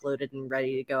everything uploaded and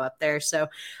ready to go up there. So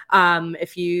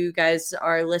if you guys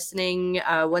are listening,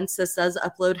 once this does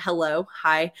upload,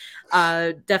 hi,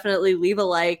 definitely leave a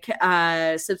like,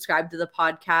 subscribe to the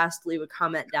podcast, leave a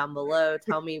comment down below,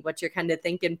 tell me what you're kind of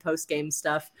thinking post-game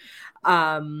stuff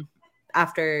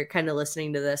after kind of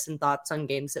listening to this, and thoughts on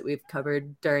games that we've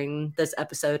covered during this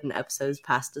episode and episodes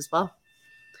past as well.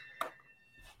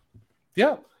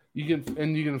 Yeah, you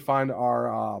can find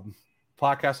our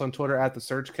podcast on Twitter at the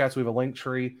SurgeCast. We have a link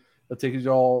tree that takes you to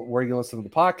all where you can listen to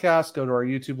the podcast. Go to our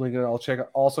YouTube link, and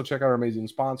also check out our amazing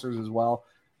sponsors as well.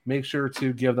 Make sure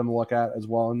to give them a look at as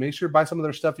well, and make sure to buy some of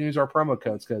their stuff and use our promo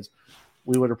codes, because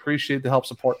we would appreciate the help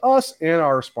support us and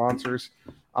our sponsors.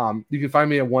 You can find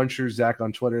me at OneTrueZach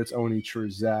on Twitter. It's Only True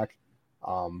Zach.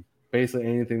 Basically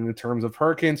anything in terms of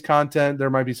Hurricanes content. There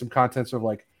might be some content sort of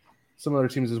like some other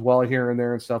teams as well here and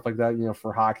there and stuff like that,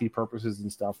 for hockey purposes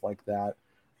and stuff like that.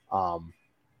 And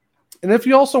if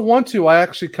you also want to, I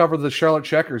actually cover the Charlotte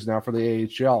Checkers now for the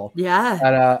AHL. Yeah.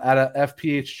 At a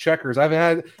FPH Checkers. I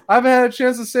haven't had a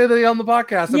chance to say that on the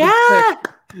podcast.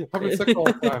 I've been sick all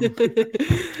the time.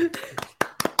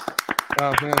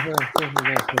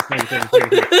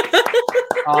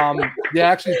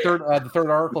 Actually, the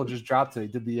third article just dropped today.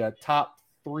 Did the top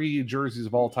 3 jerseys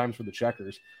of all times for the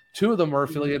Checkers. 2 of them are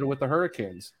affiliated with the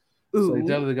Hurricanes. Ooh. So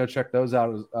definitely go check those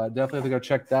out. Definitely have to go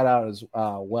check that out as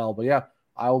well. But yeah,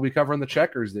 I will be covering the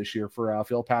Checkers this year for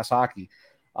Field Pass Hockey.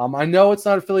 I know it's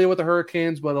not affiliated with the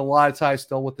Hurricanes, but a lot of ties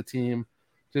still with the team,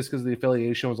 just because the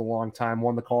affiliation was a long time.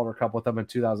 Won the Calder Cup with them in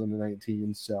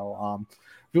 2019. So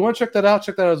if you want to check that out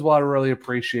as well. I really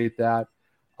appreciate that.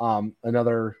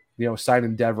 Another side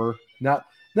endeavor, not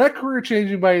career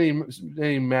changing by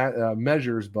any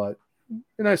measures, but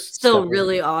still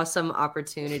really awesome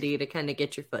opportunity to kind of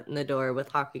get your foot in the door with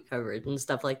hockey coverage and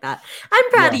stuff like that. I'm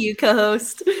proud of you,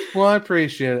 co-host. Well, I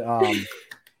appreciate it.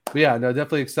 But yeah, no,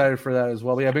 definitely excited for that as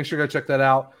well. But yeah, make sure to go check that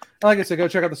out. And like I said, go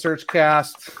check out the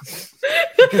SurgeCast.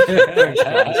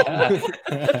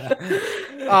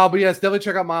 But yes, definitely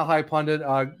check out Mile High Pundit.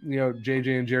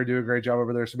 JJ and Jared do a great job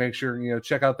over there. So make sure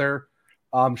check out their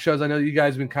shows. I know you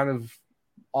guys have been kind of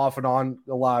off and on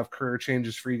a lot of career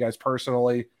changes for you guys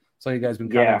personally. So you guys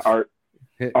been our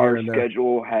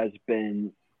schedule has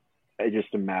been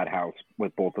just a madhouse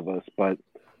with both of us, but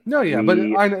but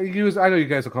I know you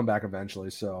guys will come back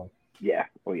eventually. So yeah,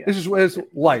 it's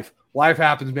life. Life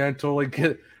happens, man. Totally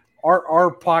get it.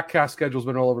 Our podcast schedule's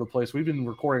been all over the place. We've been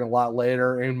recording a lot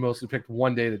later and mostly picked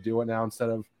one day to do it now instead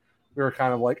of we were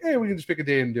kind of like, hey, we can just pick a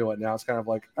day and do it. Now it's kind of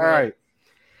like, all right.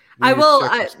 I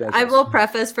will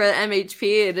preface for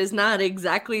MHP, it is not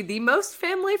exactly the most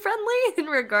family friendly in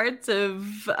regards of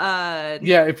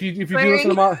if you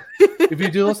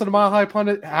do listen to Mile High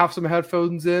Pundit, have some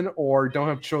headphones in or don't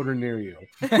have children near you.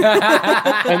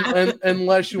 and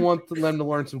unless you want them to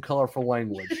learn some colorful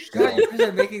language. God, you guys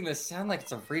are making this sound like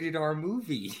it's a rated R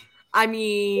movie. I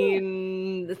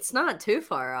mean, it's not too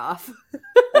far off.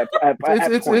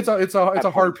 It's a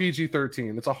hard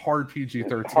PG-13. It's a hard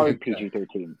PG-13. Hard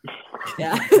PG-13.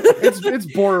 Yeah. It's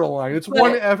borderline. It's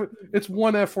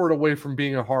one F word away from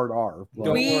being a hard R. Don't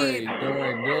worry.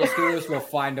 Middle schoolers will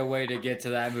find a way to get to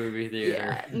that movie theater.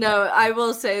 Yeah. No, I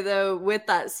will say though, with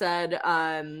that said,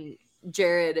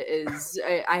 Jared is.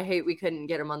 I hate we couldn't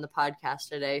get him on the podcast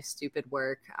today. Stupid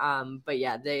work. But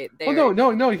yeah, they.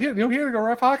 No. He had to go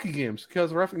ref hockey games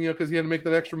because he had to make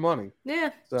that extra money.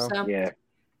 Yeah. So yeah.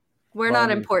 We're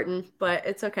not important, but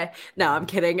it's okay. No, I'm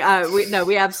kidding.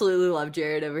 We absolutely love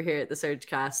Jared over here at the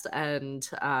SurgeCast, and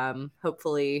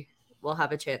hopefully we'll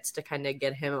have a chance to kind of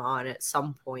get him on at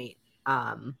some point.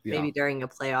 Maybe during a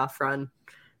playoff run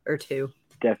or two.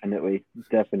 Definitely.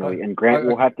 And Grant,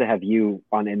 we'll have to have you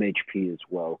on MHP as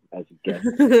well as a guest.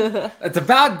 It's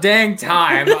about dang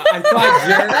time. I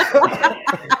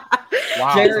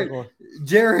thought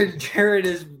Jared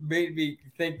has made me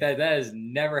think that is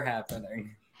never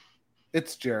happening.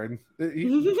 It's Jared.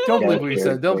 Don't believe what he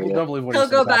said. Don't believe what he said.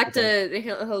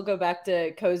 He'll go back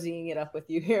to cozying it up with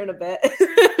you here in a bit.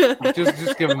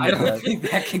 just give him. I don't think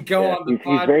that can go on the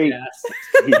podcast.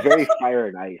 He's very fire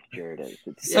and ice, Jared is.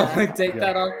 Someone take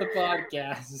that off the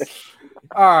podcast.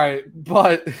 All right,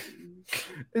 but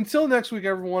until next week,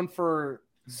 everyone, for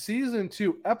season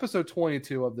 2, episode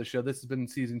 22 of the show. This has been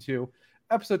season 2,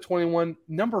 episode 21,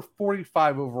 number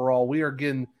 45 overall. We are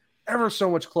getting ever so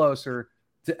much closer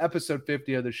to episode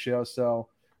 50 of the show. So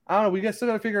I don't know. We still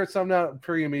got to figure something out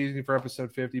pretty amazing for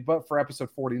episode 50. But for episode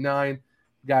 49,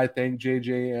 got to thank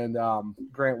JJ and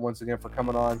Grant once again for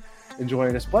coming on and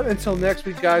joining us. But until next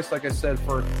week, guys, like I said,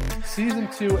 for season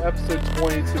 2, episode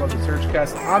 22 of the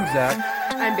Searchcast, I'm Zach.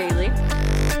 I'm Bailey.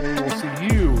 And we'll see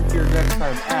you here next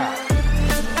time at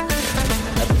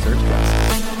the Searchcast.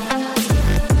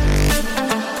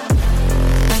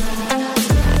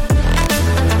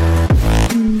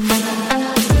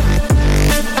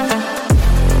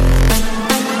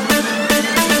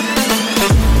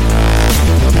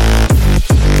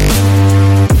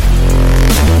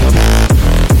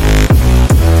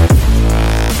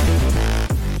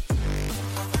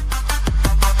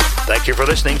 Thank you for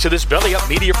listening to this Belly Up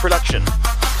Media production.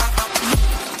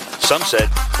 Some said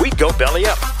we'd go belly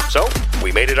up, so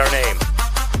we made it our name.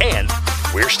 And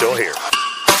we're still here.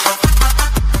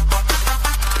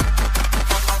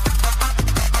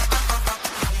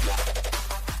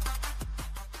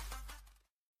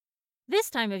 This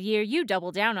time of year, you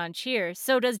double down on cheer.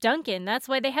 So does Dunkin'. That's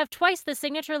why they have twice the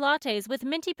signature lattes with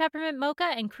minty peppermint mocha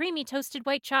and creamy toasted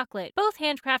white chocolate, both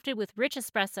handcrafted with rich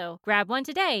espresso. Grab one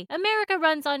today. America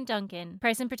runs on Dunkin'.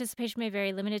 Price and participation may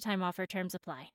vary. Limited time offer. Terms apply.